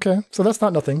 Okay, so that's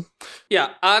not nothing.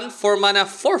 Yeah, and 4 mana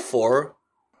 4/4.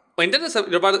 When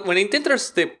it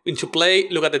enters into play,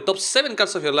 look at the top 7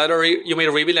 cards of your library. You may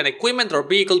reveal an equipment or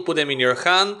vehicle, put them in your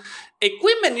hand.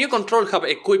 Equipment you control have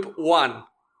equip 1.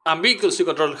 And vehicles you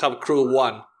control have crew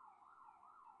 1.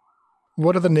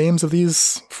 What are the names of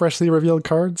these freshly revealed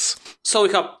cards? So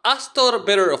we have Astor,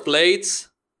 Bearer of Blades,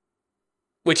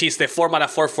 which is the 4 mana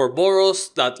 4/4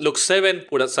 Boros that looks 7,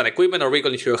 put as an equipment or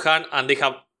vehicle into your hand, and they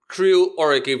have crew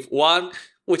or equip 1,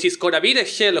 which is gonna be the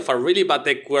shell of a really bad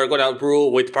deck we're gonna brew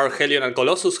with Parhelion and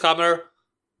Colossus Hammer,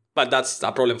 but that's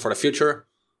a problem for the future.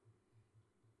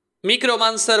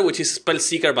 Micromancer, which is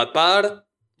Spellseeker but bad.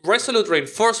 Resolute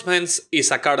Reinforcements is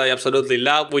a card I absolutely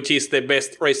love, which is the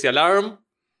best Racy Alarm.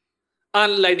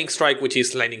 And Lightning Strike, which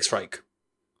is Lightning Strike.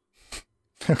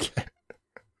 Okay.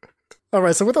 All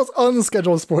right, so with those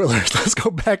unscheduled spoilers, let's go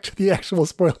back to the actual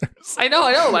spoilers. I know,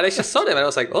 but I just saw them and I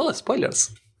was like, oh,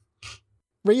 spoilers.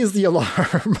 Raise the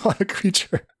alarm on a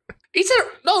creature. That's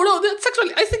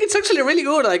actually, I think it's actually really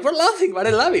good. Like, we're laughing, but I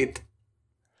love it.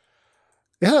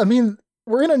 Yeah, I mean,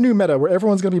 we're in a new meta where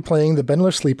everyone's going to be playing the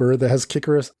Benlish Sleeper that has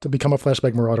Kickers to become a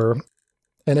Flashback Marauder.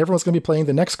 And everyone's going to be playing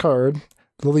the next card,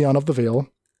 Liliana of the Veil,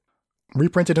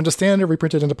 reprinted into Standard,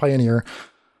 reprinted into Pioneer.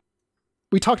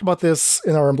 We talked about this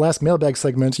in our last mailbag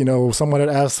segment. Someone had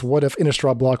asked, what if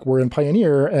Innistrad block were in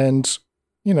Pioneer? And,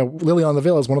 Liliana of the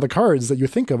Veil is one of the cards that you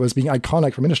think of as being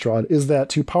iconic from Innistrad. Is that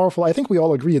too powerful? I think we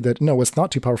all agreed that, no, it's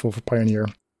not too powerful for Pioneer.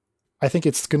 I think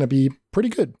it's going to be pretty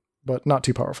good, but not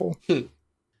too powerful.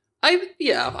 I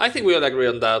think we all agree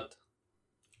on that.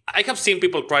 I have seen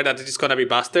people cry that it's going to be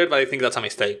busted, but I think that's a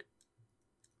mistake.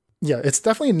 Yeah, it's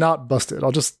definitely not busted.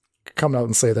 I'll just come out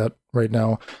and say that right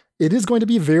now. It is going to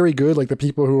be very good, like the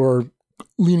people who are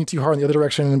leaning too hard in the other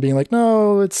direction and being like,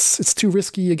 no, it's too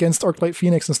risky against Arclight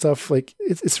Phoenix and stuff. Like,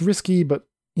 it's risky, but,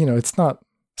 it's not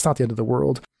the end of the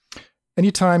world.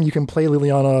 Anytime you can play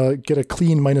Liliana, get a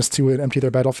clean -2 and empty their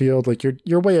battlefield, like,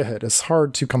 you're way ahead. It's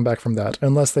hard to come back from that,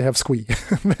 unless they have Squee.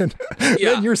 then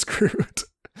you're screwed.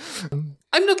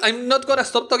 I'm not gonna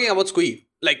stop talking about Squee.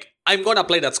 Like, I'm gonna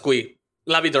play that Squee,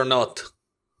 love it or not.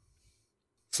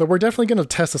 So we're definitely going to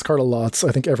test this card a lot. So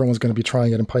I think everyone's going to be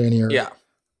trying it in Pioneer. Yeah.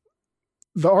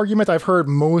 The argument I've heard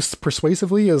most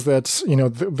persuasively is that,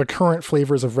 the current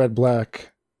flavors of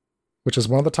Red-Black, which is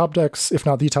one of the top decks, if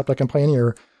not the top deck in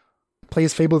Pioneer,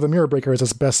 plays Fable of the Mirror Breaker as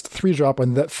its best 3-drop,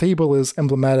 and that Fable is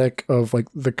emblematic of like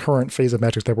the current phase of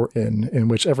Magic that we're in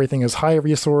which everything is high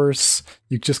resource.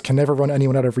 You just can never run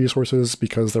anyone out of resources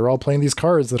because they're all playing these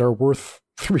cards that are worth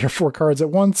 3 or 4 cards at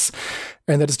once,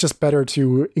 and that it's just better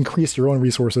to increase your own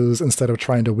resources instead of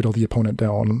trying to whittle the opponent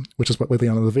down, which is what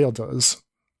Liliana of the Veil does.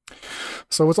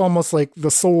 So it's almost like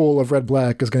the soul of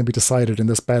Red-Black is going to be decided in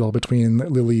this battle between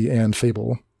Lily and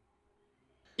Fable.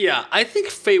 Yeah, I think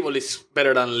Fable is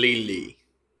better than Lily.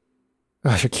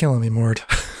 You're killing me, Mort.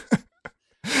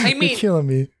 I mean, you're killing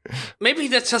me. Maybe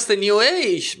that's just the new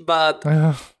age, but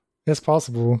it's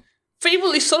possible.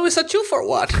 Fable is always a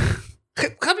 2-for-1.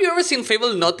 Have you ever seen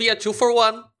Fable not be a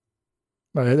 2-for-1?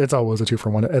 It's always a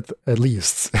 2-for-1, at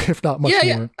least, if not much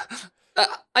more.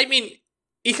 I mean,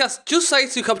 it has 2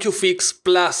 sides you have to fix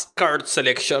plus card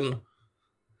selection.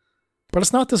 But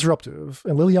it's not disruptive,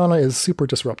 and Liliana is super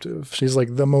disruptive. She's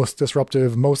like the most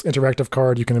disruptive, most interactive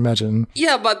card you can imagine.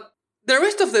 Yeah, but the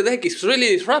rest of the deck is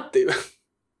really disruptive.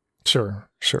 Sure.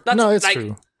 No, it's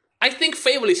true. I think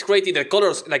Fable is great in the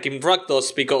colors, like in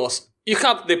Rakdos, because you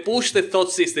have the push, the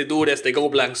Thoughtseize, the Dures, the Go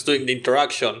Blanks doing the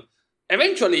interaction.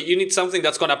 Eventually, you need something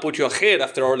that's going to put you ahead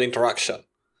after all the interaction.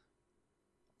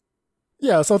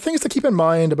 Yeah, so things to keep in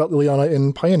mind about Liliana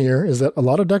in Pioneer is that a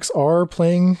lot of decks are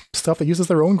playing stuff that uses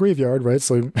their own graveyard, right?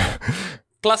 So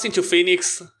plus into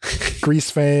Phoenix.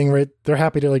 Greasefang, right? They're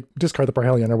happy to like discard the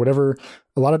Parhelion or whatever.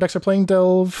 A lot of decks are playing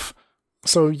Delve.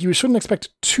 So you shouldn't expect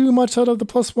too much out of the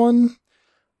 +1.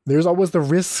 There's always the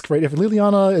risk, right? If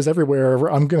Liliana is everywhere,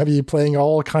 I'm going to be playing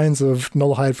all kinds of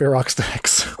Nullhide Ferox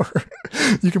decks.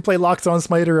 You can play Locked On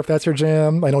Smiter if that's your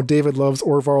jam. I know David loves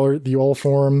Orvar, the All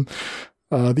form.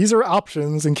 These are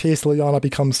options in case Liliana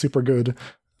becomes super good.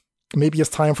 Maybe it's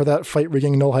time for that fight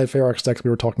rigging Nullhide Ferox decks we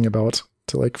were talking about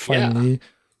to like finally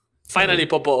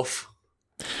pop off.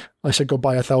 I should go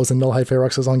buy 1,000 Nullhide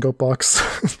Feroxes on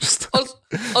GoatBox. Just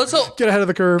also get ahead of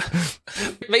the curve.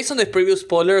 Based on the previous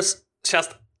spoilers,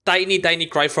 just tiny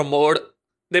cry from Mord.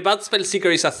 The Bad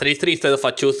Spellseeker is a 3/3 instead of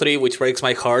a 2/3, which breaks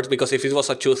my heart because if it was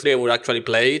a 2/3, I would actually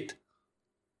play it.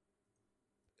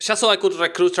 Just so I could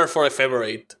recruit her for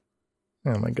Ephemerate.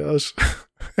 Oh my gosh.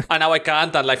 And now I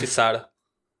can't, and life is sad.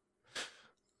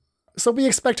 So we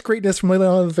expect greatness from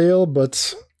Liliana of the Veil,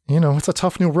 but, it's a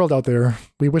tough new world out there.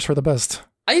 We wish her the best.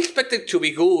 I expect it to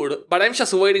be good, but I'm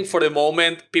just waiting for the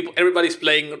moment everybody's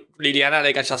playing Liliana, and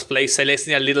I can just play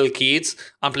Celestial Little Kids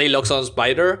and play Loxodon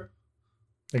Spider.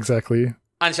 Exactly.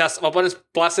 And just my opponent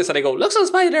passes and I go, Loxodon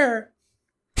Spider!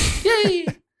 Yay!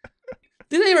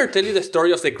 Did I ever tell you the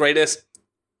story of the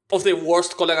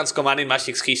worst Kolaghan's Command in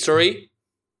Magic's history?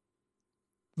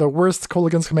 The worst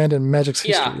Kolaghan's Command in Magic's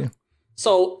history. Yeah.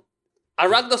 So, a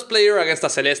Rakdos player against a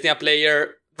Celestia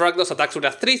player. Rakdos attacks with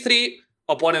a 3/3,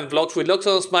 opponent blocks with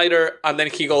Loxodon Spider, and then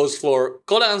he goes for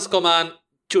Kolaghan's Command,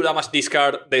 2 damage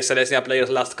discard the Celestia player's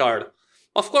last card.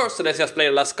 Of course, Celestia's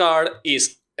player's last card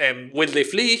is Wildly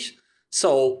Fleece,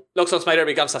 so Loxodon Spider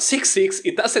becomes a 6/6,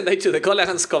 it doesn't die to the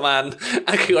Kolaghan's Command,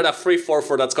 and he got a free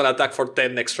 4/4 that's gonna attack for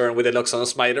 10 next turn with the Loxodon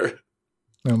Spider.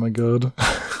 Oh my god.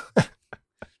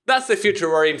 That's the future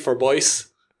we're in for, boys.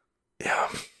 Yeah.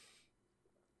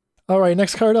 All right,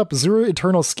 next card up, Zura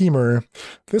Eternal Schemer.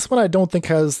 This one I don't think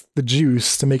has the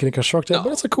juice to make it constructed,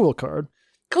 but it's a cool card.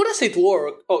 How does it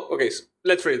work? Oh, okay. So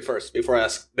let's read it first before I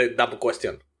ask the double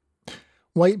question.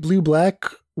 White, blue, black,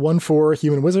 1/4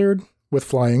 human wizard with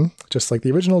flying, just like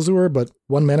the original Zur, but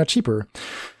 1 mana cheaper.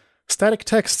 Static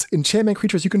text, enchantment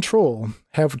creatures you control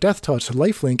have Death Touch,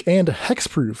 Lifelink, and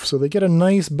Hexproof, so they get a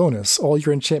nice bonus, all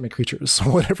your enchantment creatures,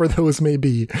 whatever those may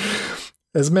be.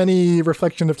 As many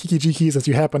Reflection of Kiki-Jikis as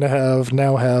you happen to have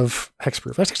now have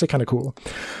Hexproof. That's actually kind of cool.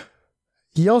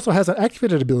 He also has an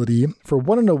activated ability for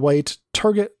 1 and a white,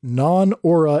 target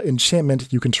non-aura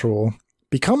enchantment you control,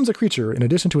 becomes a creature in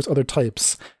addition to its other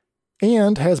types,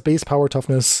 and has base power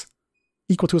toughness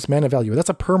equal to its mana value. That's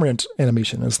a permanent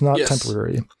animation. It's not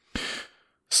temporary.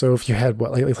 So if you had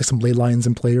like some ley lines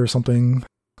in play or something,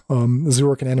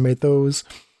 Zur can animate those.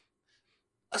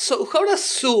 So how does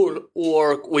Zur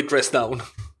work with Dress Down?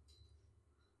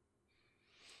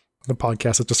 The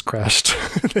podcast has just crashed.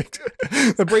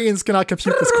 The brains cannot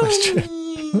compute this question.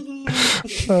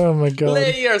 Oh my god.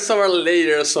 Layers over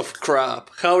layers of crap.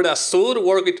 How does Zur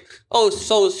work with... Oh,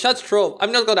 so Chatstrom,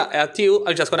 I'm not gonna add you.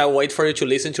 I'm just gonna wait for you to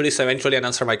listen to this eventually and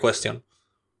answer my question.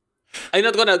 I'm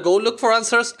not gonna go look for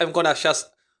answers. I'm gonna just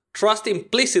trust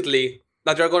implicitly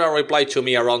that you're gonna reply to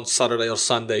me around Saturday or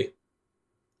Sunday.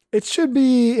 It should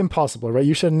be impossible, right?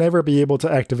 You should never be able to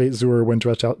activate Zur when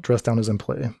Dress Down is in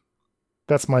play.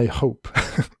 That's my hope.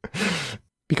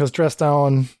 Because Dress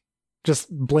Down just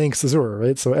blanks Zur,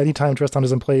 right? So anytime Dress Down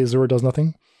is in play, Zur does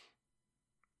nothing?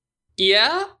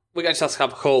 Yeah, we can just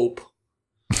have hope.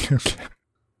 Okay.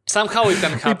 Somehow it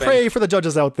can happen. We pray for the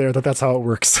judges out there that that's how it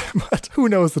works. But who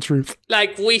knows the truth?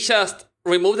 Like, we just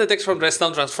remove the text from Dress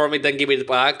Down, transform it, then give it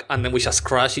back, and then we just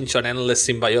crash into an endless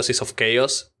symbiosis of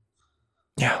chaos.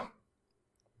 Yeah.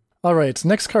 All right,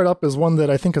 next card up is one that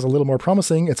I think is a little more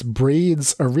promising. It's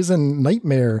Braid's Arisen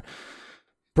Nightmare.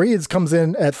 Braids comes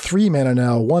in at 3 mana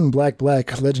now, 1 black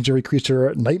legendary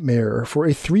creature Nightmare for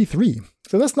a 3/3.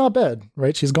 So that's not bad,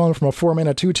 right? She's gone from a 4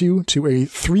 mana 2/2 to a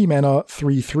 3 mana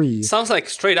 3/3. Sounds like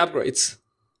straight upgrades.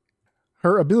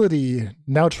 Her ability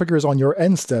now triggers on your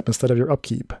end step instead of your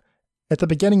upkeep. At the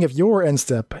beginning of your end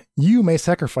step, you may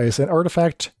sacrifice an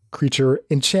artifact, creature,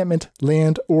 enchantment,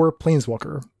 land, or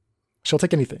planeswalker. She'll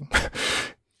take anything.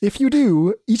 If you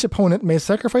do, each opponent may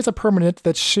sacrifice a permanent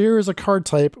that shares a card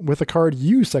type with a card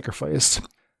you sacrificed.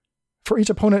 For each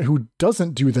opponent who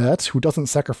doesn't do that, who doesn't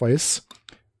sacrifice,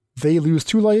 they lose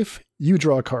 2 life, you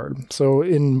draw a card. So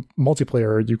in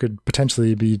multiplayer, you could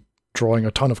potentially be drawing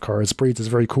a ton of cards. Braids is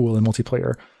very cool in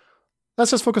multiplayer.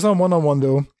 Let's just focus on one-on-one,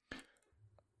 though.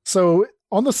 So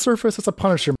on the surface, it's a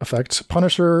Punisher effect.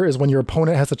 Punisher is when your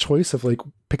opponent has a choice of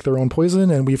pick their own poison,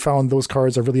 and we found those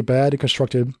cards are really bad and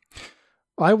constructed.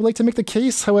 I would like to make the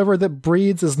case, however, that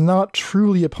Braids is not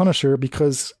truly a Punisher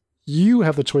because you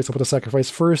have the choice of what to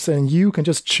sacrifice first, and you can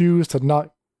just choose to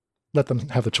not let them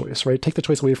have the choice, right? Take the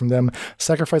choice away from them,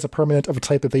 sacrifice a permanent of a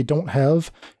type that they don't have,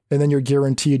 and then you're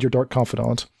guaranteed your Dark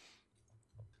Confidant.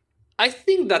 I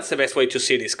think that's the best way to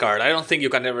see this card. I don't think you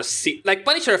can ever see...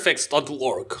 Punisher effects don't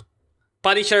work.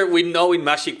 Punisher, we know in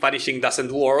Magic, punishing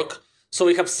doesn't work. So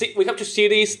we have to see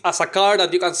this as a card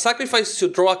that you can sacrifice to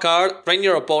draw a card, train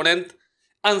your opponent,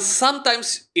 and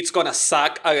sometimes it's gonna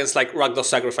suck against Rakdos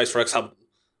Sacrifice, for example.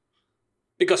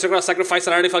 Because you're gonna sacrifice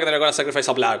an artifact and you're gonna sacrifice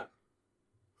a black.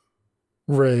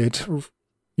 Right.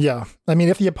 Yeah. I mean,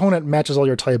 if the opponent matches all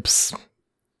your types,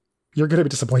 you're gonna be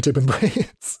disappointed in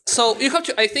Braids. So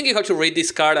I think you have to read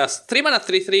this card as 3 mana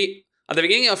 3/3. At the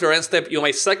beginning of your end step, you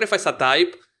may sacrifice a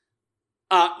type.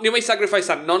 You may sacrifice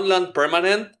a non-land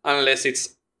permanent, unless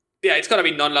it's gonna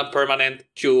be non-land permanent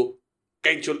to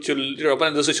your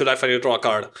opponent loses your life and you draw a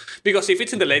card. Because if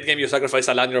it's in the late game, you sacrifice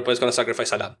a land, your opponent's gonna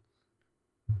sacrifice a land.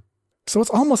 So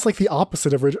it's almost like the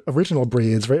opposite of original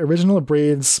Braids, right? Original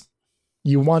Braids,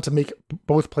 you want to make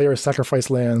both players sacrifice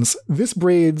lands. This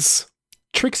Braids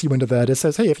tricks you into that. It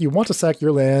says, hey, if you want to sack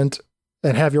your land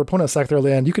and have your opponent sack their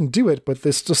land, you can do it, but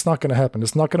this is just not going to happen.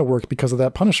 It's not going to work because of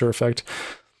that Punisher effect.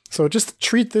 So just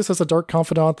treat this as a Dark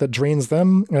Confidant that drains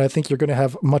them, and I think you're going to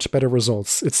have much better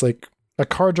results. It's like a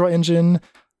card draw engine,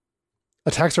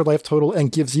 attacks their life total,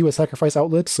 and gives you a sacrifice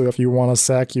outlet. So if you want to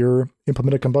sack your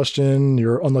Implemented Combustion,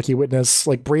 your Unlucky Witness,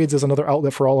 Braids is another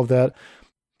outlet for all of that.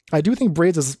 I do think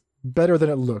Braids is better than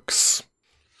it looks.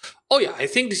 Oh yeah, I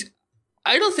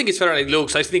don't think it's better than it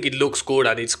looks. I think it looks good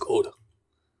and it's good.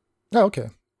 Oh, okay.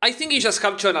 I think you just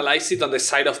have to analyze it on the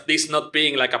side of this not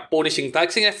being like a punishing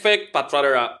taxing effect, but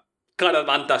rather a card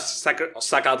advantage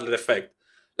sack outlet effect.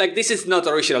 This is not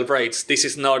original Braids. This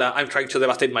is not I'm trying to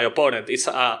devastate my opponent. It's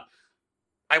I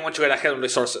want to get ahead on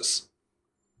resources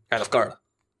kind of card.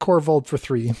 Core Vault for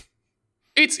 3.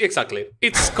 It's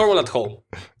Corval at home.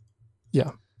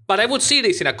 Yeah. But I would see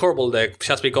this in a Corval deck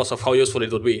just because of how useful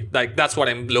it would be. Like, that's what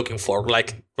I'm looking for,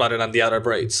 like, rather than the other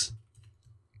braids.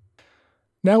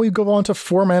 Now we go on to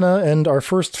 4 mana, and our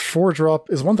first 4-drop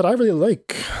is one that I really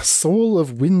like. Soul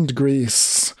of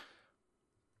Windgrace.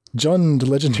 Jund,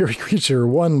 legendary creature,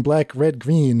 1 black, red,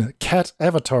 green, cat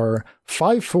avatar,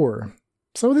 5/4.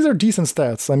 So these are decent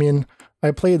stats. I mean,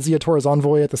 I played Ziatora's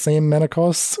Envoy at the same mana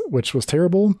cost, which was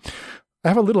terrible. I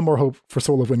have a little more hope for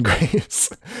Soul of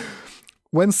Windgrace.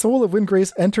 When Soul of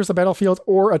Windgrace enters the battlefield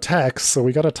or attacks, so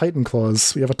we got a Titan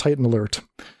clause, we have a Titan alert.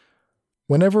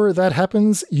 Whenever that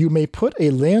happens, you may put a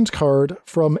land card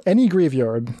from any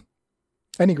graveyard,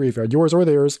 yours or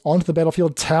theirs, onto the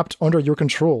battlefield tapped under your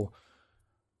control.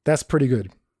 That's pretty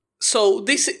good. So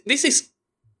this is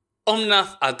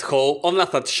Omnath at home,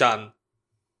 Omnath at Shan.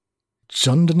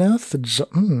 Jundnath?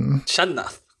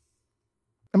 Shannath.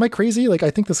 Am I crazy? Like,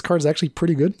 I think this card is actually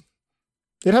pretty good.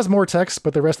 It has more text,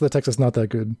 but the rest of the text is not that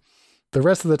good. The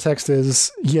rest of the text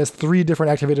is, he has 3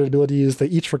 different activated abilities. They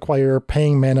each require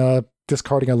paying mana,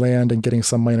 discarding a land, and getting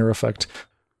some minor effect.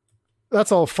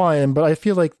 That's all fine, but I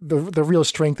feel like the real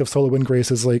strength of Soul of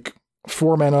Windgrace is like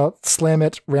 4 mana, slam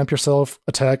it, ramp yourself,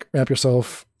 attack, ramp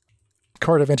yourself.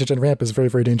 Card advantage and ramp is very,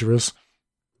 very dangerous.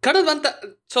 Card advantage.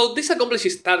 So this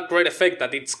accomplishes that great effect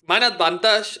that it's mana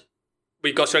advantage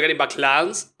because you're getting back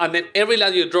lands, and then every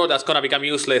land you draw that's gonna become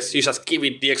useless, you just give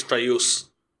it the extra use.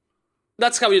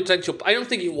 That's how you tend to. I don't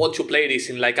think you want to play this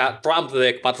in like a ramp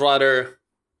deck, but rather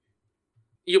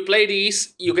you play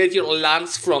these, you get your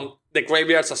lands from the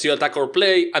graveyards as you attack or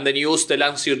play, and then you use the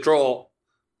lands you draw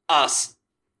as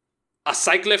a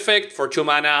cycle effect for 2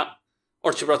 mana,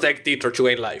 or to protect it, or to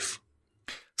gain life.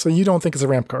 So you don't think it's a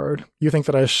ramp card. You think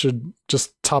that I should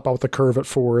just top out the curve at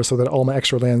 4 so that all my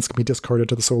extra lands can be discarded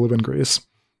to the Soul of Windgrace.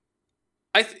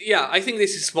 I think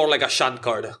this is more like a shunt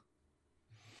card.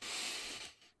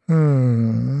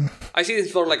 I see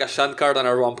this more like a shunt card than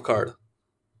a ramp card.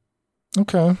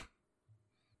 Okay.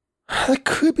 That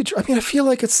could be true. I mean, I feel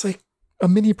like it's like a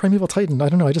mini Primeval Titan. I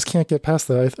don't know. I just can't get past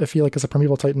that. I feel like it's a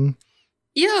Primeval Titan.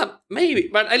 Yeah, maybe.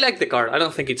 But I like the card. I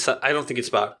don't think it's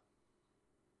bad.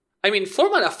 I mean, 4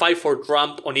 mana 5/4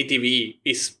 ramp on ETB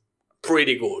is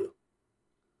pretty good.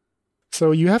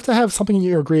 So you have to have something in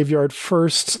your graveyard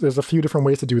first. There's a few different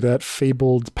ways to do that.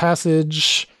 Fabled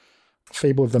Passage,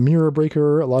 Fable of the Mirror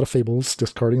Breaker, a lot of fables,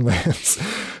 discarding lands.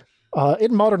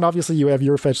 In Modern, obviously, you have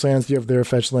your fetch lands, you have their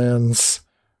fetch lands.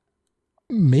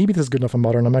 Maybe this is good enough in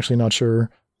Modern, I'm actually not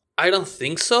sure. I don't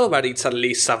think so, but it's at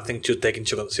least something to take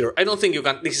into consideration. I don't think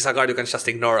this is a card you can just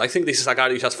ignore. I think this is a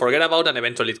card you just forget about and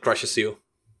eventually it crushes you.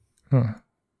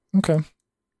 Okay.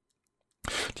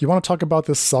 Do you want to talk about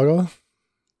this saga?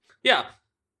 Yeah.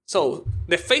 So,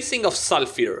 the Facing of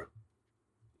Zhalfir.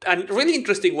 A really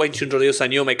interesting way to introduce a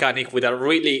new mechanic with a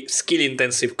really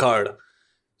skill-intensive card.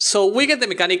 So, we get the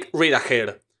mechanic Read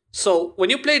Ahead. So, when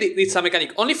you play it, it's a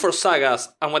mechanic only for sagas,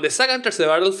 and when the saga enters the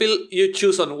battlefield, you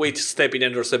choose on which step it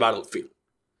enters the battlefield.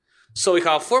 So, we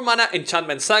have 4 mana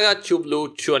Enchantment Saga, 2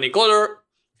 blue, 2 any color.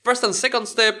 First and second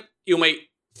step, you may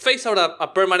face out a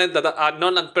permanent, a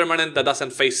non-land permanent that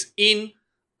doesn't face in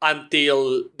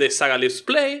until the saga leaves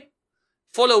play.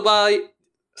 Followed by,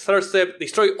 third step,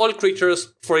 destroy all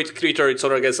creatures. For each creature, its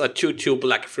owner gets a 2/2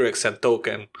 black Phyrexian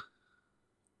token.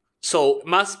 So,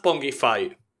 Mass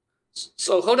Pongify.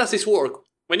 So, how does this work?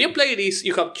 When you play this,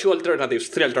 you have 3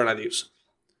 alternatives.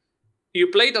 You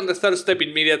play it on the third step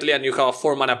immediately and you have a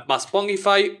 4 mana Mass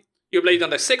Pongify. You play it on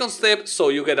the second step, so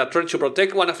you get a turn to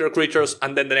protect one of your creatures,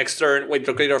 and then the next turn, when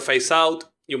your creature face out,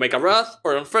 you make a Wrath,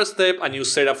 or on first step, and you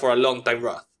set up for a long time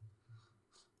Wrath.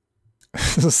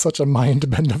 This is such a mind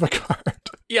bend of a card.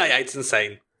 Yeah, it's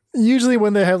insane. Usually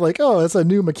when they have like, oh, it's a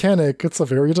new mechanic, it's a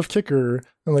variant of Kicker.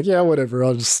 I'm like, yeah, whatever,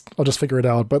 I'll just figure it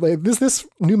out. But like this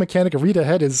new mechanic of Read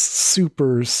Ahead is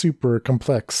super, super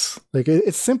complex. Like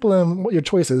it's simple in what your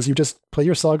choice is. You just play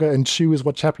your saga and choose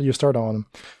what chapter you start on.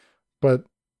 But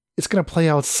it's going to play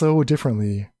out so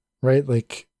differently, right?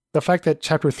 Like, the fact that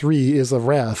chapter 3 is a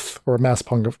Wrath, or what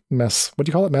do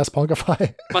you call it? Mass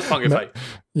Pongify? Mass Pongify.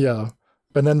 Yeah.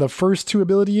 And then the first 2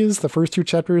 abilities, the first 2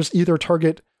 chapters, either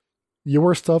target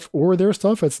your stuff or their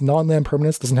stuff. It's non-land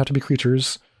permanents, doesn't have to be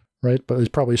creatures, right? But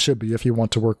it probably should be if you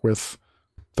want to work with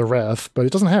the Wrath, but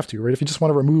it doesn't have to, right? If you just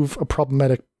want to remove a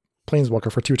problematic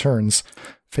Planeswalker for 2 turns,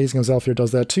 Phasing of Zhalfir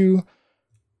does that too.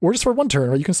 Or just for 1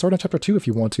 turn, right? You can start on chapter 2 if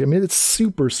you want to. I mean, it's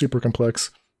super, super complex.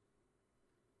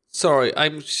 Sorry,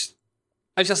 I'm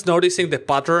just noticing the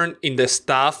pattern in the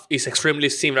staff is extremely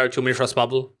similar to Mishra's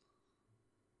Bubble.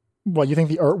 What, you think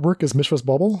the artwork is Mishra's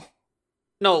Bubble?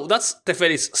 No, that's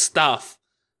Teferi's staff.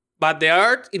 But the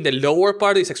art in the lower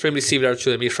part is extremely similar to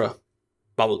the Mishra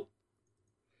bubble.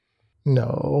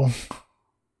 No.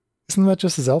 Isn't that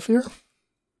just Zhalfir?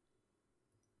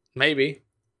 Maybe.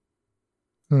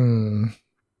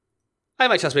 I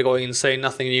might just be going insane,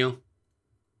 nothing new.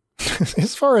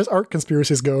 As far as art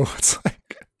conspiracies go, it's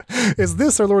like, is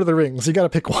this or Lord of the Rings? You gotta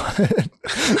pick one.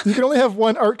 You can only have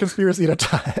one art conspiracy at a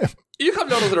time. You have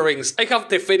Lord of the Rings. I have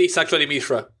the Fate is actually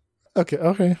Mishra.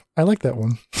 Okay. I like that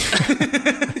one.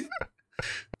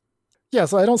 Yeah,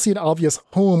 so I don't see an obvious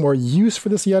home or use for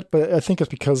this yet, but I think it's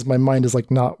because my mind is like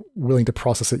not willing to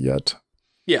process it yet.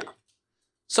 Yeah.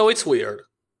 So it's weird.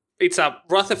 It's a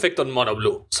Wrath effect on mono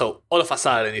blue, so all of a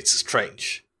sudden it's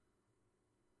strange.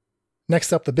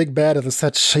 Next up, the big bad of the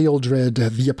set, Sheoldred,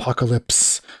 the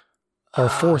Apocalypse. Our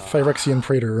fourth Phyrexian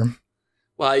Praetor.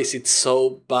 Why is it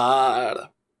so bad?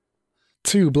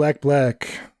 2 black.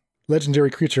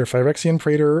 Legendary creature, Phyrexian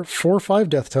Praetor, 4/5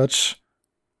 Death Touch.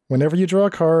 Whenever you draw a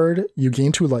card, you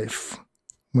gain 2 life.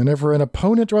 Whenever an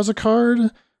opponent draws a card,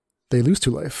 they lose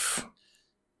 2 life.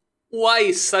 Why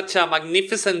is such a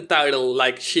magnificent title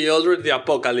like Sheoldred the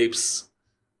Apocalypse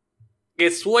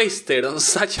gets wasted on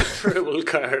such a terrible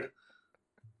card?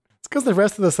 It's because the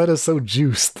rest of the set is so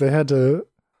juiced. They had to...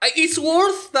 It's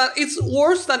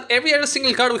worse than every other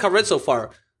single card we have read so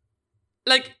far.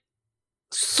 Like,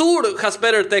 Sur has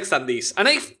better text than this. And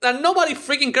nobody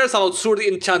freaking cares about Sur the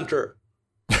Enchanter.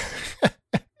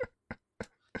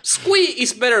 Squee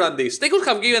is better than this. They could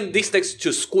have given this text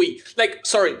to Squee. Like,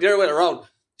 sorry, the other way around.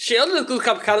 Sheoldred could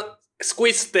have had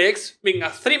Squee's text being a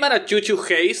 3-mana 2/2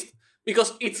 haste,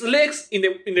 because its legs, in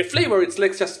the flavor, its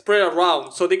legs just spread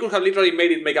around, so they could have literally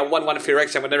made it make a 1/1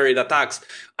 Phyrexian whenever it attacks,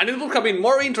 and it would have been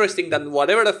more interesting than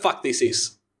whatever the fuck this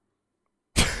is.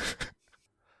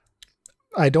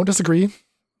 I don't disagree.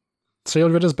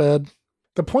 Sheoldred is bad.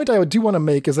 The point I do want to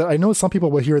make is that I know some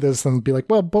people will hear this and be like,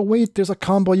 well, but wait, there's a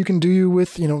combo you can do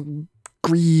with,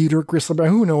 Greed or Gristle,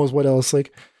 who knows what else.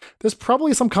 Like, there's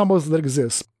probably some combos that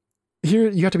exist. Here,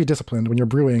 you have to be disciplined when you're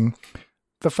brewing.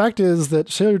 The fact is that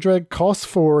Sheoldred costs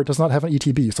 4, does not have an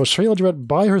ETB, so Sheoldred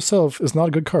by herself is not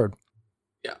a good card.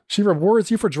 Yeah. She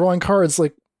rewards you for drawing cards.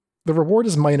 Like, the reward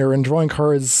is minor, and drawing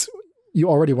cards, you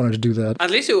already wanted to do that.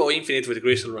 At least you go infinite with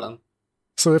Griselbrand.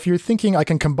 So if you're thinking I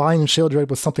can combine Sheoldred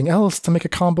with something else to make a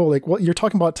combo, like, well, you're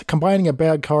talking about combining a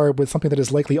bad card with something that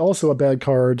is likely also a bad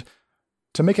card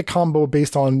to make a combo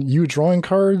based on you drawing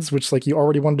cards, which, like, you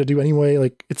already wanted to do anyway.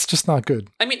 Like, it's just not good.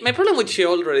 I mean, my problem with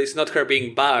Sheoldred is not her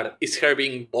being bad, it's her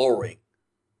being boring.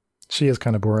 She is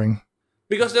kind of boring.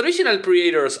 Because the original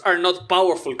Predators are not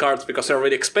powerful cards because they're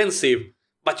really expensive,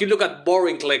 but you look at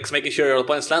boring clicks, making sure your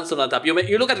opponent's lands on the top. You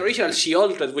look at the original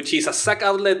Sheoldred, which is a sack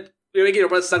outlet, you're making your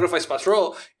opponent's sacrifice plus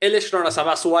draw, Elishnorn as a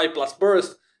mass Y plus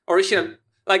burst, original...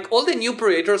 Like, all the new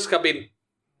Predators have been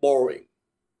boring.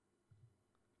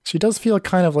 She does feel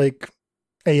kind of like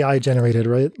AI generated,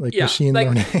 right? Like, yeah, machine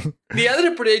learning. The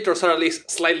other Predators are at least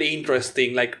slightly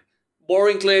interesting, like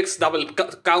boring clicks, double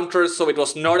counters, so it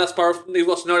was not as powerful, it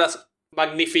was not as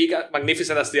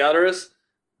magnificent as the others,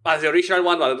 as the original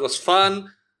one, but it was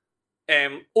fun.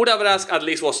 Urabrask at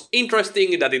least was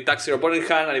interesting in that it attacks your opponent's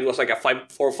hand, and it was like a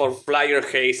 5/4/4 flyer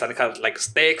haste, and it had like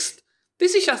text.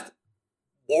 This is just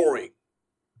boring.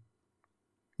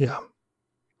 Yeah.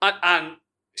 And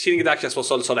Shrinking Daxxas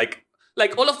was also like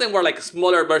all of them were like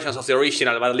smaller versions of the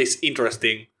original, but at least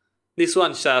interesting. This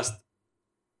one just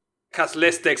has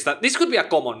less text. This could be a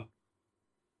common.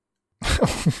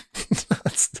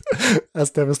 That's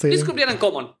devastating. This could be an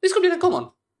uncommon.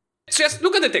 Just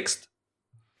look at the text.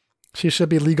 She should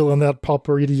be legal in that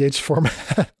Pauper EDH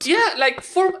format. Yeah, like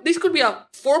this could be a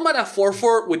 4-mana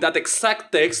 4/4 with that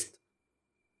exact text,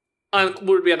 and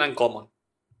would be an uncommon.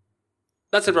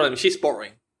 That's the problem. She's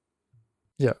boring.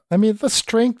 Yeah, I mean, the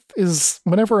strength is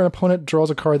whenever an opponent draws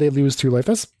a card, they lose 2 life.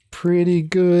 That's pretty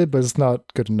good, but it's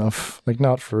not good enough. Like,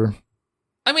 not for...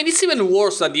 I mean, it's even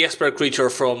worse than the Esper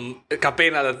creature from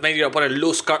Capenna that made your opponent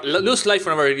lose life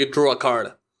whenever you drew a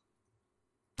card.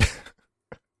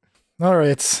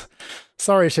 Alright.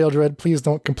 Sorry, Sheoldred, please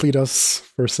don't complete us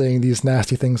for saying these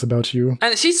nasty things about you.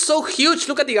 And she's so huge,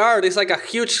 look at the art. It's like a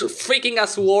huge freaking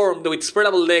ass worm with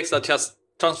spreadable legs that just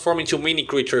transform into mini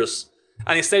creatures.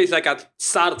 And instead it's like a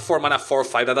sad 4-mana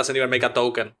 4/5 that doesn't even make a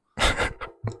token.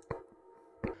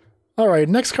 Alright,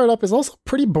 next card up is also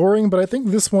pretty boring, but I think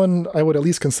this one I would at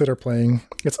least consider playing.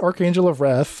 It's Archangel of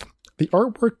Wrath. The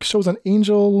artwork shows an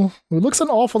angel who looks an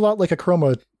awful lot like a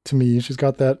Chroma to me. She's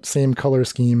got that same color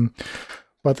scheme.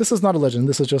 But this is not a legend,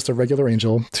 this is just a regular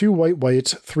angel. 2 white,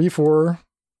 3/4,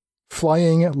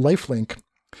 flying, lifelink.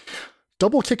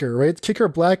 Double kicker, right? Kicker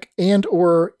black and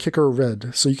or kicker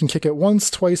red. So you can kick it once,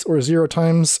 twice, or 0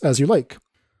 times as you like.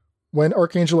 When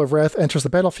Archangel of Wrath enters the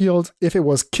battlefield, if it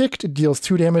was kicked, it deals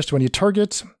 2 damage to any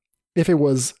target. If it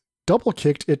was double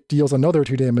kicked, it deals another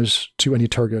 2 damage to any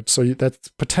target. So that's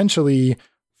potentially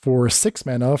for 6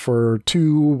 mana, for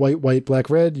 2 white, black,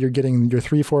 red, you're getting your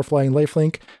 3/4 flying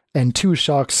lifelink, and 2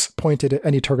 shocks pointed at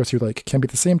any targets you like. Can be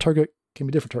the same target, can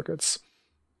be different targets.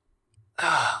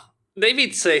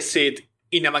 David says it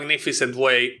in a magnificent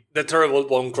way, the terrible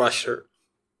Bone Crusher.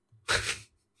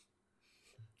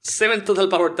 7 total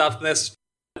power toughness,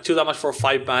 2 damage for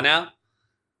 5 mana.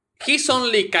 He's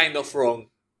only kind of wrong.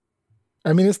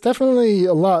 I mean, it's definitely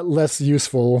a lot less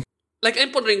useful. Like,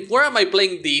 I'm wondering, where am I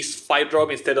playing these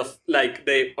 5-drop instead of, like,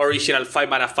 the original 5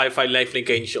 mana 5/5 lifelink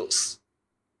Angels?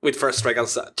 With first strike and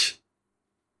such.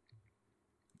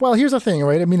 Well, here's the thing,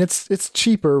 right? I mean, it's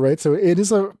cheaper, right? So it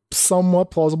is a somewhat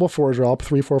plausible 4-drop,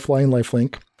 3/4 flying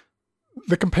lifelink.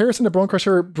 The comparison to Bone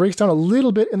Crusher breaks down a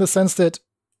little bit in the sense that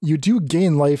you do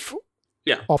gain life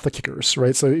off the kickers,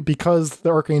 right? So because the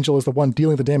Archangel is the one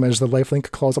dealing the damage, the lifelink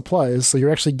clause applies. So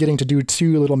you're actually getting to do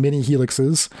 2 little mini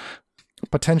helixes,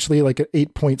 potentially like an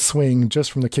 8-point swing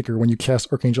just from the kicker when you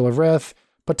cast Archangel of Wrath,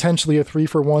 potentially a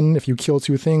 3-for-1 if you kill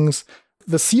 2 things.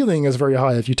 The ceiling is very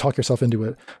high if you talk yourself into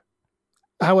it.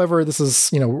 However, this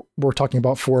is, we're talking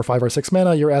about 4, 5, or 6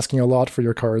 mana. You're asking a lot for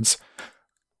your cards.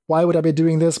 Why would I be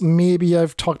doing this? Maybe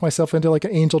I've talked myself into like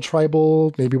an Angel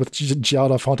Tribal, maybe with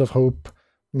Giada, Font of Hope.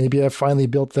 Maybe I've finally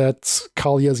built that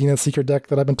Kalia Zenith Seeker deck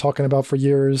that I've been talking about for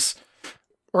years.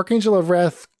 Archangel of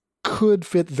Wrath could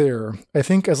fit there. I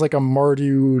think as like a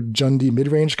Mardu Jundi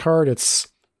mid-range card, it's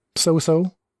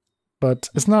so-so. But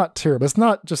it's not terrible. It's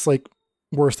not just like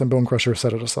worse than Bone Crusher,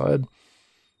 set it aside.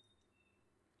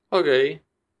 Okay.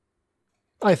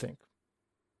 I think.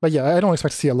 But yeah, I don't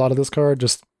expect to see a lot of this card.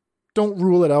 Just don't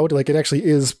rule it out. Like, it actually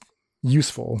is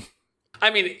useful. I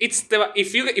mean,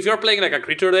 if you're playing like a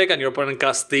creature deck and your opponent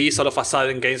casts this, all of a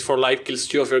sudden gains 4 life, kills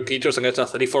 2 of your creatures and gets a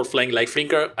 3/4 flying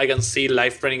lifelinker, I can see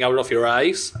life running out of your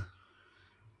eyes.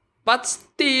 But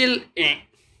still,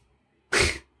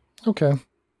 Okay.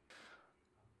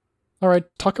 Alright,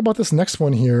 talk about this next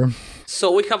one here.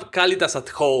 So we have Kalitas at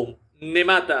home.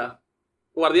 Nemata.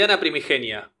 Guardiana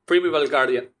Primigenia. Primeval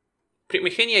Guardian.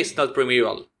 Primigenia is not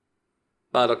primeval.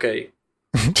 But okay.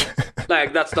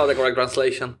 Like, that's not the correct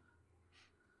translation.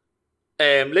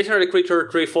 Legendary creature,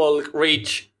 3-fold,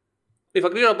 reach. If a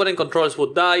creature opponent controls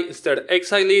would die, instead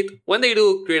exile it. When they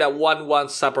do, create a 1/1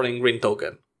 Saproling green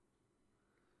token.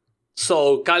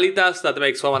 So Kalitas that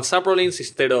makes 1/1 Saprolings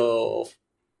instead of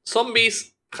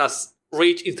zombies has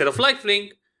reach instead of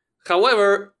lifelink.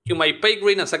 However, you may pay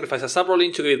green and sacrifice a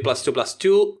Saproling to give it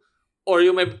 +2/+2, or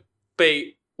you may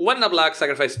pay 1 and a black,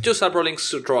 sacrifice 2 Saprolings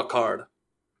to draw a card.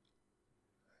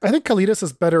 I think Kalitas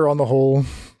is better on the whole.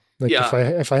 Like,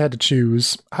 if I had to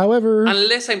choose. However,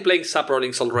 unless I'm playing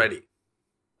Saprolings already,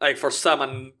 like for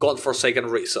some godforsaken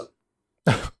reason.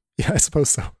 Yeah, I suppose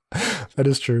so. That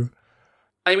is true.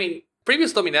 I mean,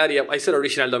 previous Dominaria, I said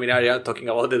original Dominaria, talking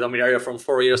about the Dominaria from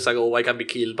 4 years ago, why can't be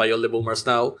killed by all the boomers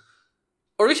now.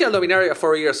 Original Dominaria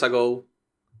 4 years ago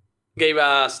gave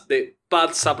us the bad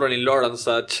Saproling Lord and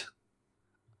such.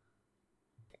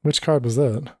 Which card was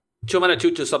that? 2 mana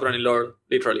 2/2 Saproling Lord,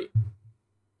 literally.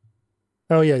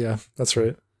 Oh, yeah, that's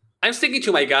right. I'm sticking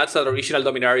to my guts that original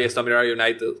Dominaria is Dominaria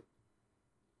United.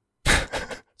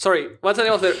 Sorry, what's the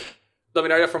name of the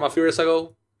Dominaria from a few years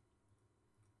ago?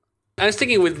 I'm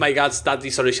sticking with my guts that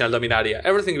is original Dominaria.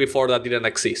 Everything before that didn't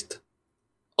exist.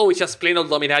 Oh, it's just plain old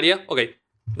Dominaria? Okay,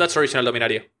 that's original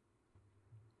Dominaria.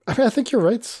 I mean, I think you're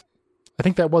right. I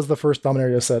think that was the first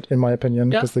Dominaria set, in my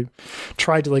opinion, because they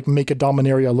tried to like make a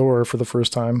Dominaria lore for the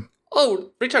first time.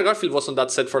 Oh, Richard Garfield was on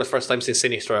that set for the first time since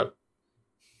Sinistral.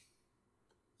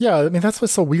 Yeah, I mean, that's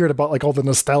what's so weird about like all the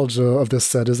nostalgia of this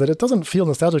set, is that it doesn't feel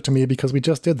nostalgic to me because we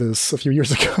just did this a few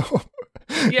years ago.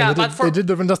 Yeah, they did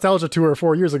the nostalgia tour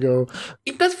 4 years ago.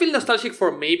 It does feel nostalgic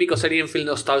for me because I didn't feel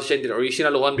nostalgia in the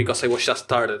original one because I was just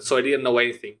started, so I didn't know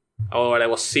anything about what I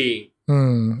was seeing.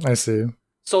 I see.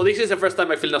 So this is the first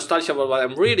time I feel nostalgia about what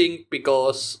I'm reading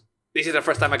because this is the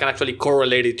first time I can actually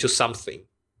correlate it to something.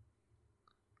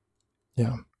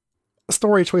 Yeah.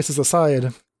 Story choices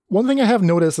aside, one thing I have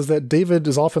noticed is that David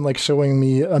is often like showing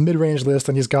me a mid-range list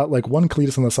and he's got like 1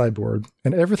 Kalitas on the sideboard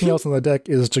and everything else on the deck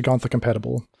is Jegantha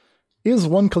compatible. Is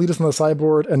 1 Kalitas on the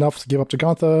sideboard enough to give up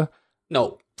Jegantha?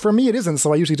 No. For me, it isn't,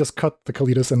 so I usually just cut the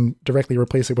Kalitas and directly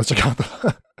replace it with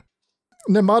Jegantha.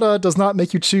 Nemata does not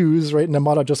make you choose, right?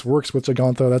 Nemata just works with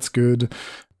Jegantha, that's good.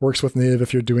 Works with Niv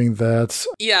if you're doing that.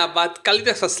 Yeah, but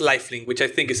Kalitas has Lifelink, which I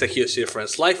think is a huge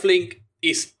difference. Lifelink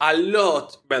is a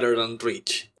lot better than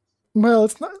Reach. Well,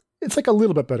 it's not. it's like a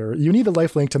little bit better. You need the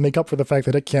lifelink to make up for the fact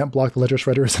that it can't block the Ledger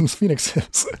Shredders and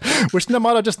Phoenixes, which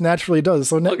Namada just naturally does.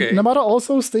 So Namada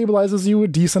also stabilizes you a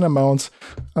decent amount.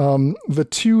 The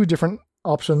two different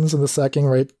options in the sacking,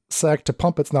 right? Sack to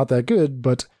pump, it's not that good,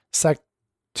 but sack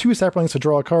 2 saplings to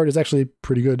draw a card is actually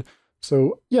pretty good.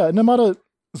 So yeah, Namada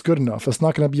is good enough. It's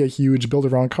not going to be a huge build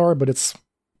around card, but it's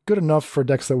good enough for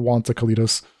decks that want to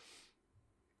Kalitas.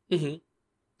 Mm-hmm.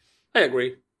 I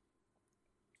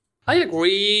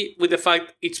agree with the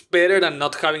fact it's better than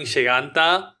not having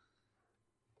Giganta,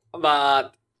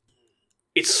 but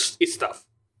it's tough.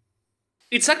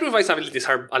 Its sacrifice abilities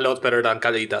are a lot better than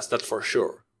Kalitas, that's for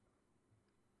sure.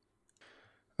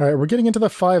 Alright, we're getting into the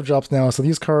 5 drops now, so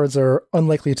these cards are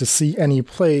unlikely to see any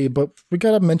play, but we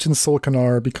gotta mention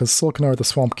Solkanar, because Solkanar the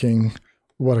Swamp King,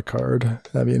 what a card.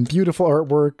 I mean, beautiful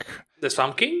artwork. The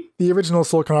Swamp King? The original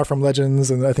Solkanar from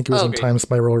Legends, and I think it was in Time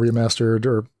Spiral Remastered,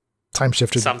 or Time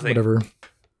Shifted, whatever.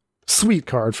 Sweet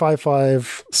card,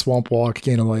 5/5, Swamp Walk,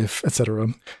 Gain a Life,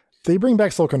 etc. They bring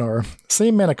back Solkanar.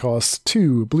 Same mana cost,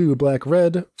 2, blue, black,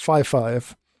 red,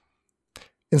 5/5.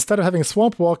 Instead of having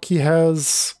Swamp Walk, he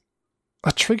has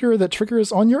a trigger that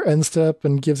triggers on your end step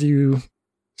and gives you...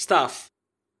 stuff.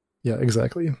 Yeah,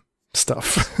 exactly.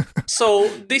 Stuff. So,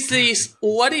 this is...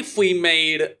 What if we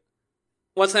made...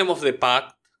 What's the name of the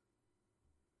pact?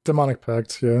 Demonic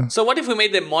Pact, yeah. So what if we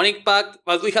made Demonic Pact,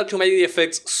 but we have to make the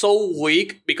effects so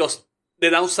weak because the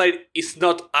downside is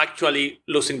not actually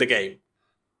losing the game?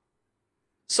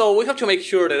 So we have to make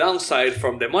sure the downside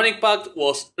from Demonic Pact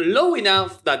was low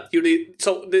enough that you did...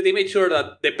 So they made sure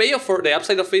that the payoff for the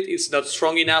upside of it is not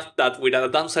strong enough that with a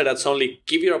downside that's only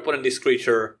give your opponent this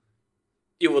creature,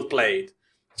 you would play it.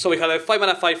 So we have a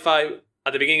 5-mana 5/5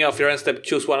 at the beginning of your end step,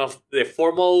 choose one of the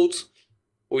 4 modes,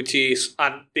 which is,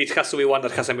 and it has to be one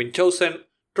that hasn't been chosen.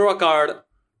 Draw a card,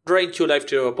 drain 2 life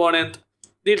to your opponent,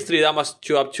 deal 3 damage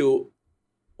to up to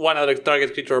one other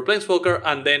target creature or planeswalker,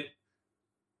 and then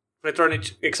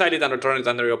exile it and return it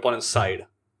under your opponent's side.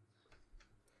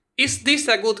 Is this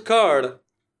a good card?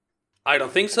 I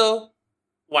don't think so.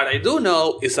 What I do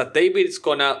know is that David is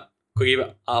gonna give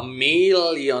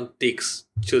 1,000,000 ticks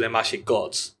to the Magic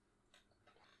Gods.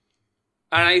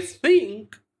 And I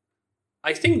think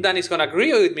Danny's gonna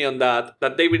agree with me on that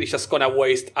David is just gonna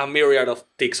waste a myriad of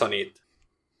ticks on it.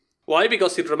 Why?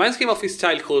 Because it reminds him of his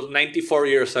childhood 94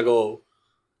 years ago.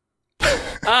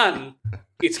 And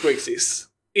it's Grixis.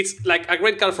 It's like a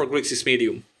great card for Grixis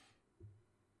Medium.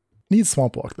 Needs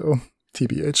Swamp Walk, though.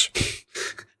 TBH.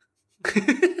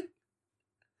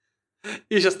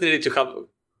 You just needed to have...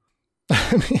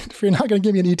 I mean, if you're not going to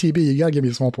give me an ETB, you got to give me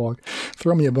a Swamp Walk.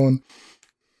 Throw me a bone.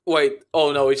 Wait,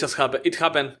 oh no, it just happened. It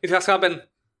happened. It has happened.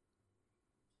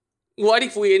 What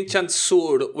if we enchant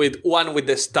Sur with One with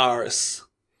the Stars?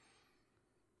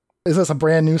 Is this a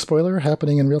brand new spoiler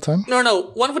happening in real time? No.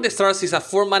 One with the Stars is a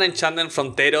 4-mana enchantment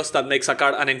from Theros that makes a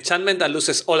card an enchantment that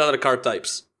loses all other card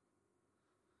types.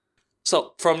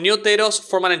 So, from new Theros,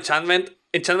 4-mana enchantment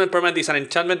permanent is an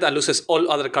enchantment that loses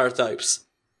all other card types.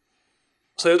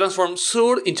 So you transform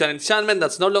Sur into an enchantment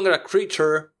that's no longer a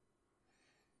creature.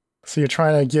 So you're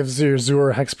trying to give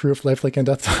Zur hexproof, lifelink, and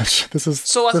death touch. This is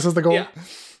the goal. Yeah.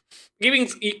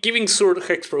 Giving Sur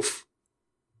hexproof.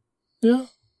 Yeah.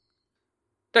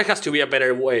 There has to be a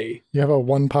better way. You have a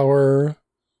 1-power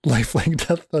lifelink,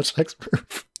 death touch,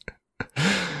 hexproof.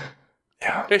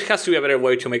 Yeah. There has to be a better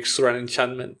way to make Sur an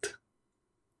enchantment.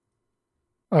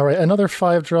 All right, another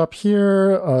 5-drop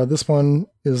here. This one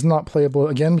is not playable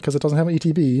again because it doesn't have an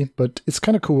ETB, but it's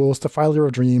kind of cool. It's Defiler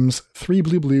of Dreams, 3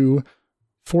 blue,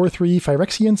 4/3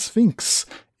 Phyrexian Sphinx.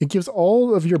 It gives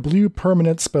all of your blue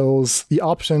permanent spells the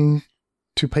option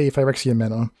to pay Phyrexian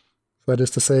mana. That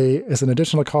is to say, as an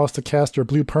additional cost to cast your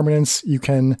blue permanents, you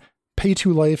can pay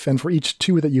 2 life, and for each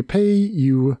 2 that you pay,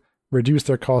 you reduce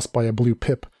their cost by a blue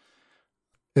pip.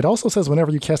 It also says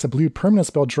whenever you cast a blue permanent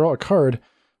spell, draw a card.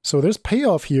 So there's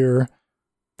payoff here.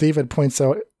 David points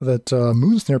out that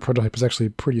Moonsnare prototype is actually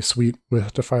pretty sweet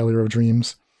with Defiler of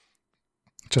Dreams.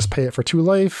 Just pay it for 2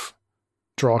 life,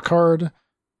 draw a card.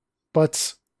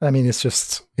 But, I mean, it's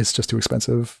just too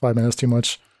expensive. 5 mana is too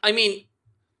much. I mean,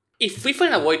 if we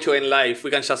find a way to end life, we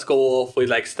can just go off with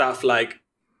like stuff like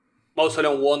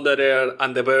Mausoleum Wanderer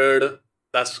and the Bird.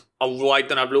 That's a white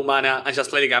and a blue mana, and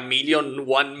just play like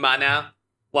 1,000,000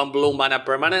 1 blue mana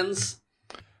permanents.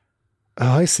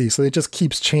 Oh, I see. So it just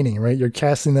keeps chaining, right? You're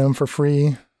casting them for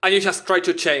free. And you just try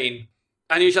to chain.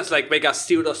 And you just like make a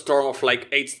pseudo storm of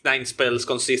like 8-9 spells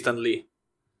consistently.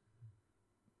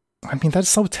 I mean, that's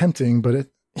so tempting, but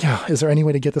is there any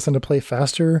way to get this into play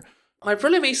faster? My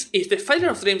problem is, if the Defiler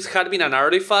of Dreams had been an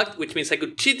artifact, which means I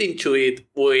could cheat into it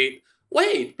with...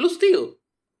 Wait, blue steel.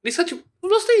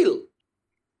 Blue Steel.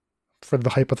 For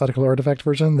the hypothetical artifact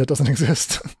version that doesn't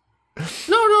exist.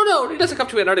 No. It doesn't have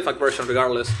to be an artifact version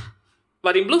regardless.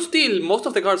 But in Blue Steel, a lot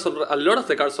of the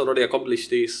cards already accomplish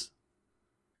this.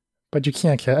 But you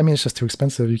can't. I mean, it's just too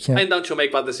expensive. You can't. I'm down to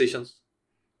make bad decisions.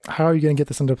 How are you going to get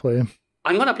this into play?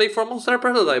 I'm going to play for Monster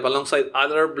Prototype alongside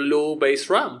other blue base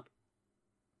ramp.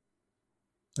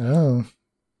 Oh.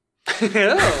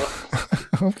 Oh.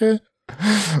 Okay.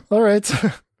 All right.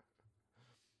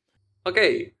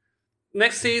 Okay.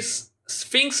 Next is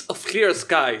Sphinx of Clear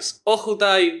Skies.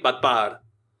 Ojutai Batbar.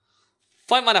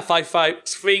 5 mana 5/5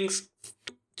 Sphinx,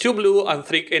 2 blue and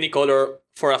 3 any color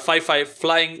for a 5/5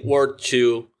 flying ward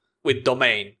 2 with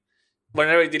domain.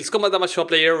 Whenever it deals combat damage to a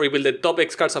player, reveal the top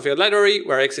X cards of your library,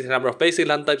 where X is the number of basic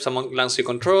land types among lands you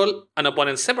control. An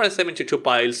opponent separates them into 2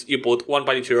 piles. You put 1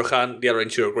 pile into your hand, the other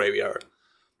into your graveyard.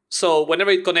 So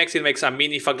whenever it connects, it makes a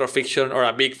mini Factor Fiction or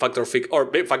a big Factor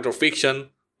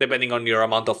Fiction, depending on your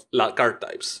amount of card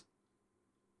types.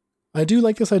 I do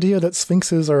like this idea that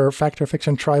Sphinxes are Factor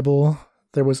Fiction tribal.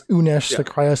 There was Unesh, the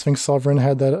Cryosphinx Sovereign,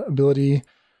 had that ability.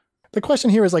 The question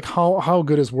here is like how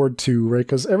good is Ward 2, right?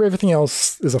 Because everything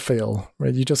else is a fail,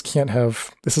 right? You just can't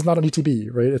have... This is not an ETB,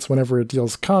 right? It's whenever it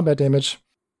deals combat damage.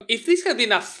 If this had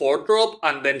been a 4-drop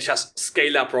and then just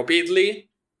scale appropriately,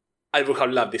 I would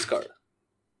have loved this card.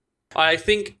 I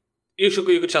think you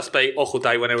could just play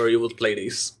Ojutai whenever you would play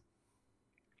this.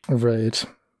 Right.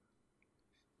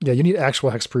 Yeah, you need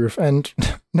actual hexproof. And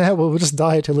now we'll just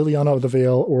die to Liliana of the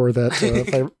Veil or that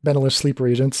Benelish Sleeper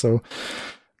Agent, so...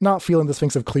 Not feeling the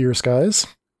Sphinx of Clear Skies.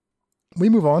 We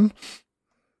move on.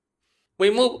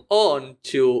 We move on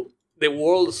to the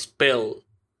World Spell.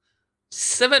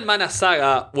 7 mana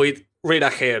saga with Read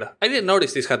Ahead. I didn't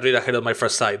notice this had Read Ahead on my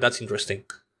first sight. That's interesting.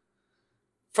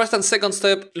 First and second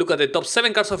step, look at the top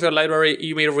 7 cards of your library.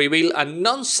 You may reveal a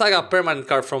non-saga permanent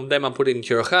card from them and put it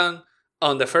into your hand.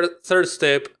 On the third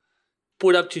step,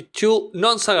 put up to 2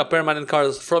 non-saga permanent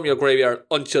cards from your graveyard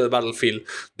onto the battlefield.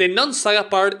 The non-saga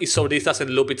part is so this doesn't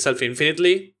loop itself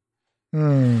infinitely.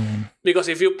 Because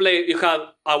if you have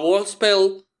a World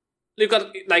Spell, you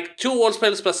got like 2 World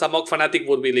Spells plus a Mock Fanatic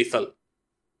would be lethal.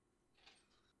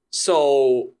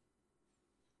 So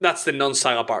that's the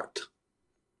non-saga part.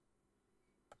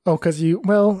 Oh, because you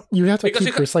have to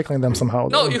keep recycling them somehow.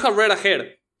 No, you have Read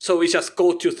Ahead. So we just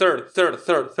go to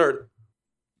third.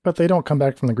 But they don't come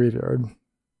back from the graveyard.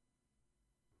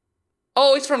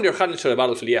 Oh, it's from your hand into the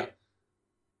battlefield, yeah.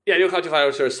 Yeah, you have to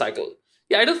fire your cycle.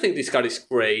 Yeah, I don't think this card is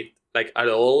great, like, at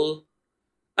all.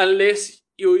 Unless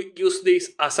you use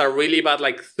this as a really bad,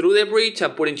 like, Through the Breach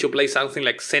and put into play something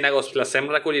like Xenagos plus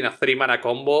Emrakul in a 3-mana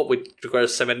combo, which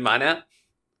requires 7 mana.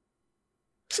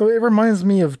 So it reminds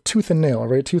me of Tooth and Nail,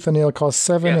 right? Tooth and Nail costs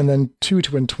 7 and then 2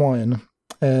 to entwine.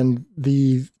 And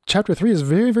the Chapter 3 is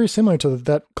very, very similar to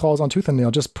that clause on Tooth and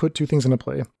Nail. Just put 2 things into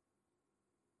play.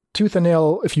 Tooth and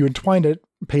Nail, if you entwined it,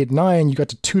 paid 9, you got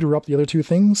to tutor up the other 2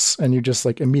 things, and you just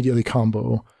like immediately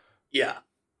combo. Yeah.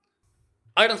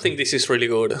 I don't think this is really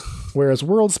good. Whereas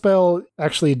World Spell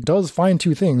actually does find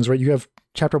 2 things, right? You have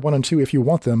Chapter 1 and 2 if you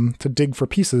want them to dig for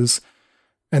pieces,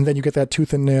 and then you get that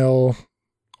Tooth and Nail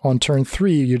on turn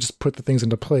 3, you just put the things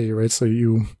into play, right? So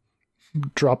you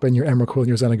drop in your Emrakul and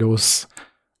your Xenagos.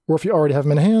 Or if you already have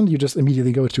them in hand, you just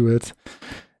immediately go to it.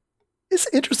 It's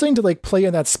interesting to like play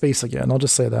in that space again, I'll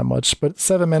just say that much. But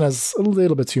 7 mana is a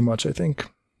little bit too much, I think.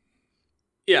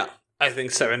 Yeah, I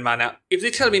think 7 mana. If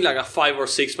this had been like a 5 or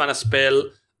 6 mana spell,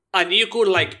 and you could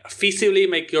like feasibly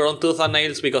make your own Tooth and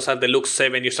Nails because at the look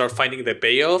 7 you start finding the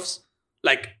payoffs,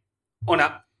 like on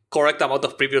a correct amount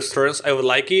of previous turns, I would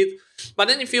like it. But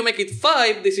then if you make it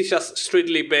 5, this is just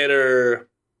strictly better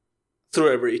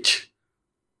Through a Breach.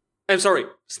 I'm sorry,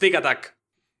 Sneak Attack.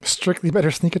 Strictly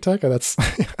better Sneak Attack? That's...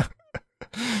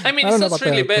 I mean, it's not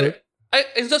strictly better.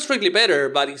 It's not strictly better,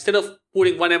 but instead of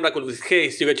putting 1 Emrakul with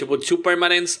haste, you get to put 2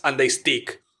 permanents and they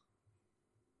stick.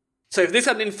 So if this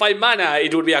had been 5 mana,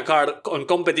 it would be a card on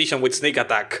competition with Sneak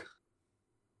Attack.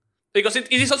 Because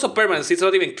it is also permanents, it's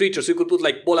not even creatures. You could put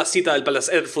like Bola Citadel plus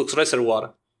Earthflux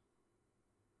Reservoir.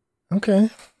 Okay.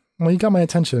 Well, you got my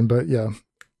attention, but yeah.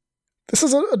 This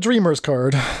is a Dreamer's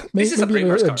card. This is a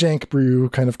Dreamer's card. Jank Brew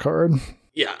kind of card.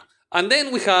 Yeah. And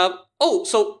then we have... Oh,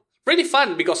 so really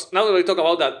fun, because now that we talk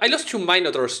about that, I lost 2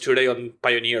 Minotaurs today on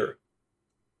Pioneer.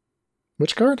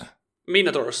 Which card?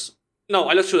 Minotaurs. No,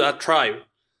 I lost to that tribe.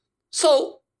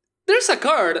 So, there's a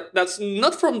card that's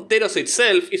not from Teros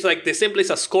itself. It's like the same place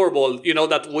as Scorball. You know,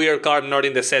 that weird card not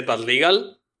in the set but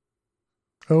legal?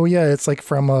 Oh yeah, it's like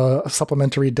from a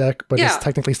supplementary deck, but it's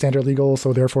technically standard legal,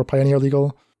 so therefore Pioneer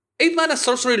legal. 8 mana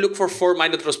sorcery, look for 4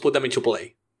 Minotaurs, put them into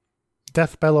play.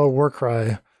 Death Bellow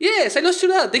Warcry. Yes, I lost to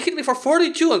that. They hit me for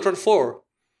 42 on turn 4.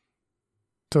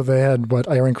 So they had,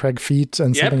 Ironcrag Feet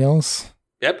and something else?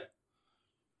 Yep.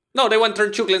 No, they went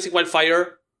turn 2, Cleansing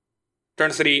Wildfire.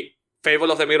 Turn 3, Fable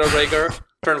of the Mirror Breaker.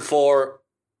 Turn 4,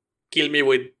 kill me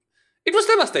with... It was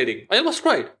devastating. I almost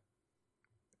cried.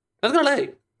 Not gonna lie.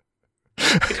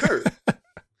 It hurt.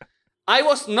 I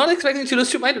was not expecting to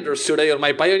lose to Minotaurs today on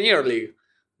my Pioneer League.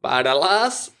 But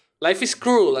alas, life is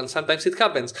cruel and sometimes it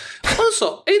happens.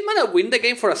 Also, 8 mana win the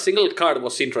game for a single card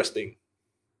was interesting.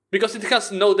 Because it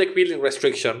has no deck building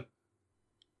restriction.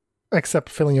 Except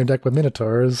filling your deck with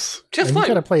Minotaurs. Just fine. You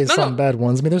gotta play some bad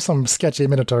ones. I mean, there's some sketchy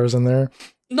Minotaurs in there.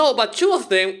 No, but 2 of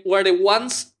them were the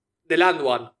ones, the land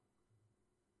one.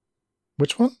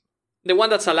 Which one? The one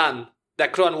that's a land, the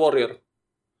Akroan Warrior.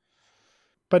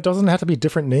 But doesn't it have to be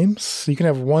different names? You can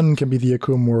have one can be the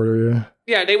Akum Warrior.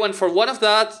 Yeah, they went for one of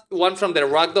that, one from the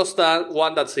Rakdos stand,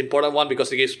 one that's the important one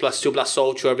because it gives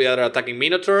 +2/+0 to every other attacking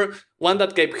Minotaur, one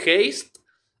that gave haste,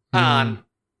 and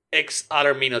X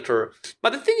other Minotaur.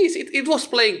 But the thing is, it was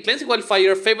playing Cleansing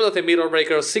Wildfire, Fable of the Mirror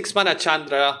Breaker, 6 mana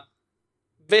Chandra,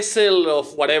 Vessel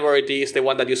of whatever it is, the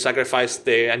one that you sacrifice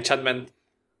the enchantment.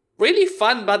 Really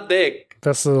fun bad deck.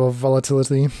 Vessel of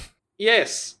Volatility.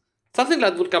 Yes. Something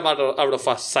that would come out of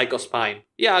a Psycho Spine.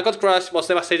 Yeah, I got crushed, was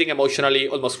devastating emotionally,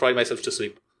 almost cried myself to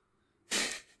sleep.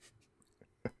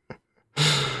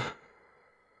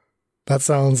 That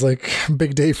sounds like a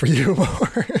big day for you,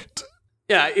 Mort.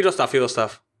 Yeah, it was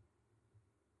tough.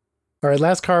 All right,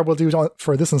 last card we'll do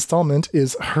for this installment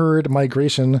is Herd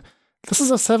Migration. This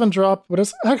is a 7-drop, but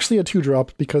it's actually a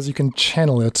 2-drop because you can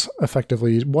channel it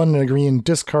effectively. 1 and a green,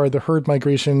 discard the Herd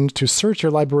Migration to search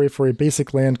your library for a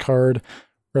basic land card,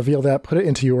 reveal that, put it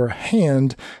into your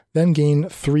hand, then gain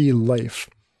 3 life.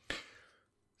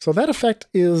 So that effect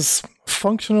is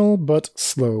functional but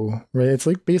slow, right? It's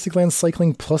like basic land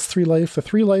cycling plus 3 life. The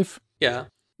 3 life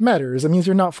matters. It means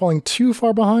you're not falling too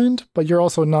far behind, but you're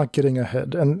also not getting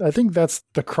ahead. And I think that's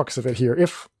the crux of it here.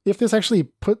 If this actually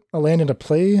put a land into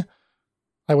play,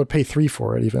 I would pay 3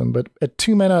 for it even. But at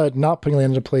 2 mana, not putting a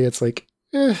land into play, it's like,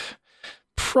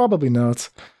 probably not.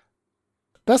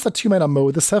 That's the 2 mana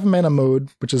mode. The 7 mana mode,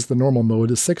 which is the normal mode,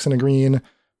 is 6 and a green.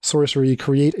 Sorcery,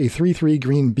 create a 3/3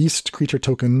 green beast creature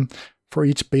token for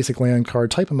each basic land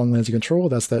card type among lands you control.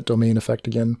 That's that domain effect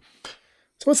again.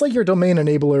 So it's like your domain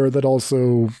enabler that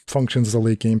also functions as a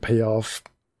late game payoff,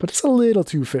 but it's a little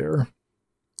too fair.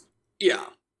 Yeah.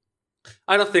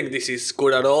 I don't think this is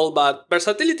good at all, but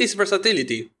versatility is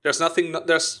versatility. There's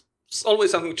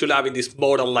always something to love in these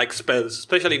mortal-like spells,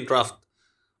 especially in draft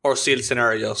or sealed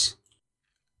scenarios.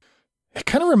 It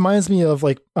kind of reminds me of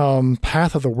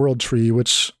Path of the World Tree,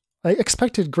 which I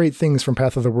expected great things from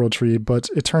Path of the World Tree, but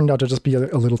it turned out to just be a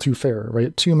little too fair,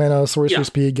 right? 2 mana, sorcery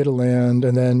speed, get a land,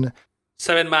 and then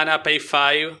 7 mana, pay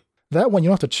 5. That one you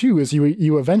don't have to choose.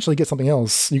 You eventually get something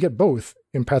else. You get both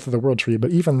in Path of the World Tree,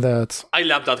 but even that... I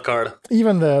love that card.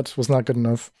 Even that was not good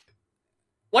enough.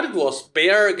 What it was,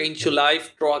 Bear, gain 2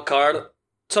 life, draw a card.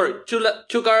 Sorry,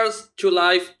 2 cards, 2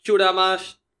 life, 2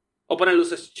 damage. Opponent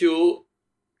loses 2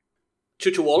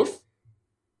 to Wolf.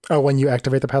 Oh, when you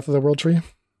activate the Path of the World Tree?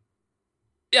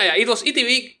 Yeah, it was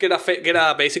ETB, get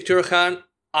a basic to your hand,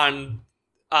 and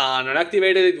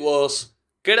unactivated it was...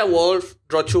 Get a wolf,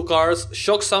 draw 2 cards,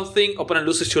 shock something, opponent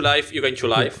loses 2 life, you gain 2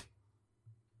 life. Yeah.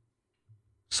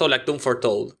 So like Doom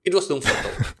Foretold. It was Doom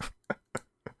Foretold.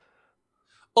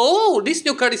 Oh, this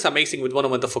new card is amazing with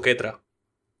Monument of Oketra.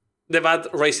 The bad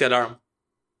Raise the Alarm.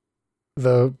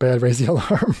 The bad Raise the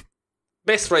Alarm.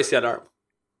 Best Raise the Alarm.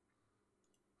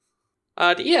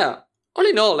 Yeah, all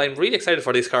in all, I'm really excited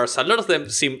for these cards. A lot of them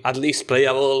seem at least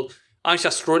playable. I'm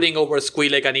just rolling over Squee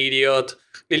like an idiot.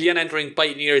 Liliana entering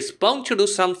Pioneer is bound to do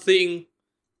something.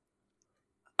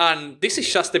 And this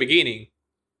is just the beginning.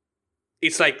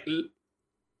 It's like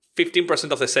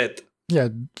 15% of the set. Yeah,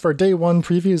 for day 1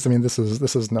 previews, I mean, this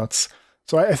is nuts.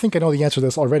 So I think I know the answer to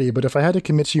this already, but if I had to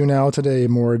commit to you now today,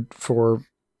 Mord, for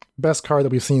best card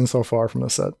that we've seen so far from the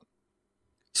set.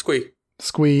 Squee.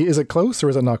 Squee, is it close or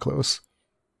is it not close?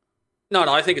 No,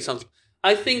 I think it's something.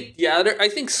 I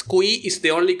think Squee is the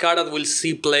only card that will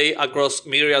see play across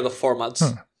myriad of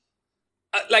formats.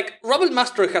 Rubble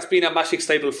Master has been a Magic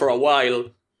staple for a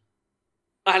while.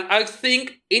 And I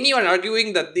think anyone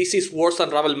arguing that this is worse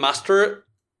than Rubble Master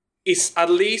is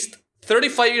at least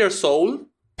 35 years old.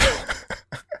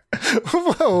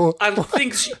 Whoa. And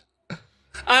think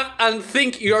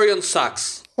Yorion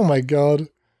sucks. Oh my god.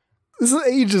 This is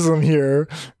ageism here.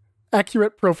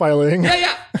 Accurate profiling.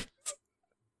 Yeah.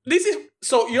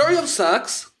 So Yorion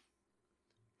sucks,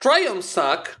 Triumph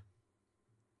suck,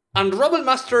 and Rubble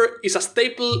Master is a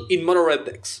staple in mono red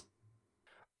decks.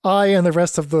 I and the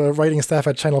rest of the writing staff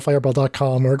at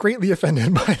channelfireball.com are greatly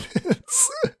offended by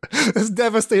this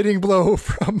devastating blow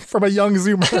from a young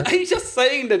Zoomer. I'm just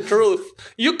saying the truth.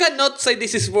 You cannot say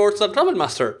this is worse than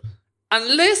Troublemaster.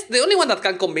 Unless the only one that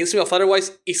can convince me of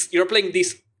otherwise is you're playing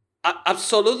this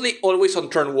absolutely always on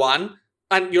turn 1,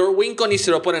 and your win con is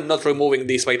your opponent not removing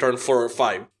this by turn 4 or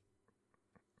 5.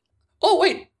 Oh,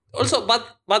 wait. Also,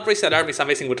 Bad Brazen Arm is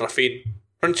amazing with Raffine.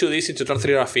 Turn 2 this into turn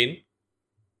 3 Raffine.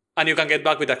 And you can get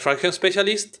back with Attraction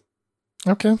Specialist.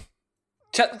 Okay.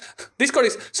 Discord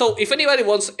is... So, if anybody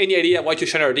wants any idea why to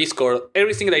share our Discord,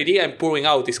 every single idea I'm pouring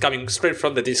out is coming straight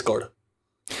from the Discord.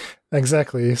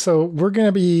 Exactly. So, we're going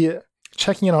to be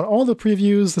checking in on all the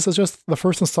previews. This is just the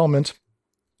first installment.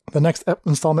 The next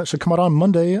installment should come out on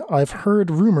Monday. I've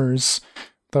heard rumors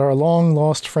that our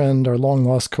long-lost friend, our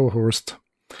long-lost co-host,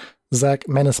 Zach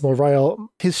Manisable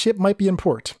Ryle, his ship might be in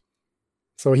port.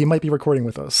 So, he might be recording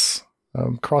with us.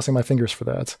 I'm crossing my fingers for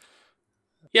that.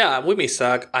 Yeah, we miss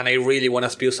Zach, and I really want to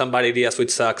spew some bad ideas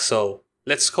with Zach, so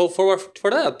let's go forward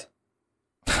for that.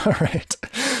 All right.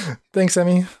 Thanks,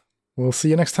 Emmy. We'll see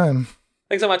you next time.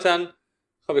 Thanks so much, Dan.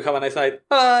 Hope you have a nice night.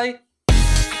 Bye!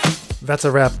 That's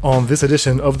a wrap on this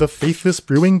edition of the Faithless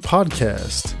Brewing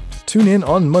Podcast. Tune in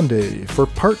on Monday for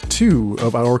part 2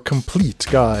 of our complete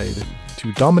guide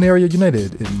to Dominaria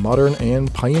United in Modern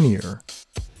and Pioneer.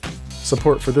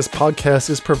 Support for this podcast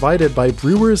is provided by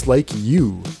brewers like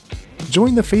you.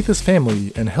 Join the Faithless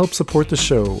family and help support the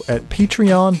show at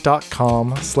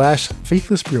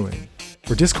patreon.com/faithlessbrewing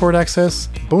for Discord access,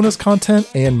 bonus content,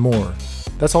 and more.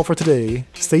 That's all for today.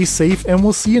 Stay safe and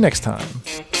we'll see you next time.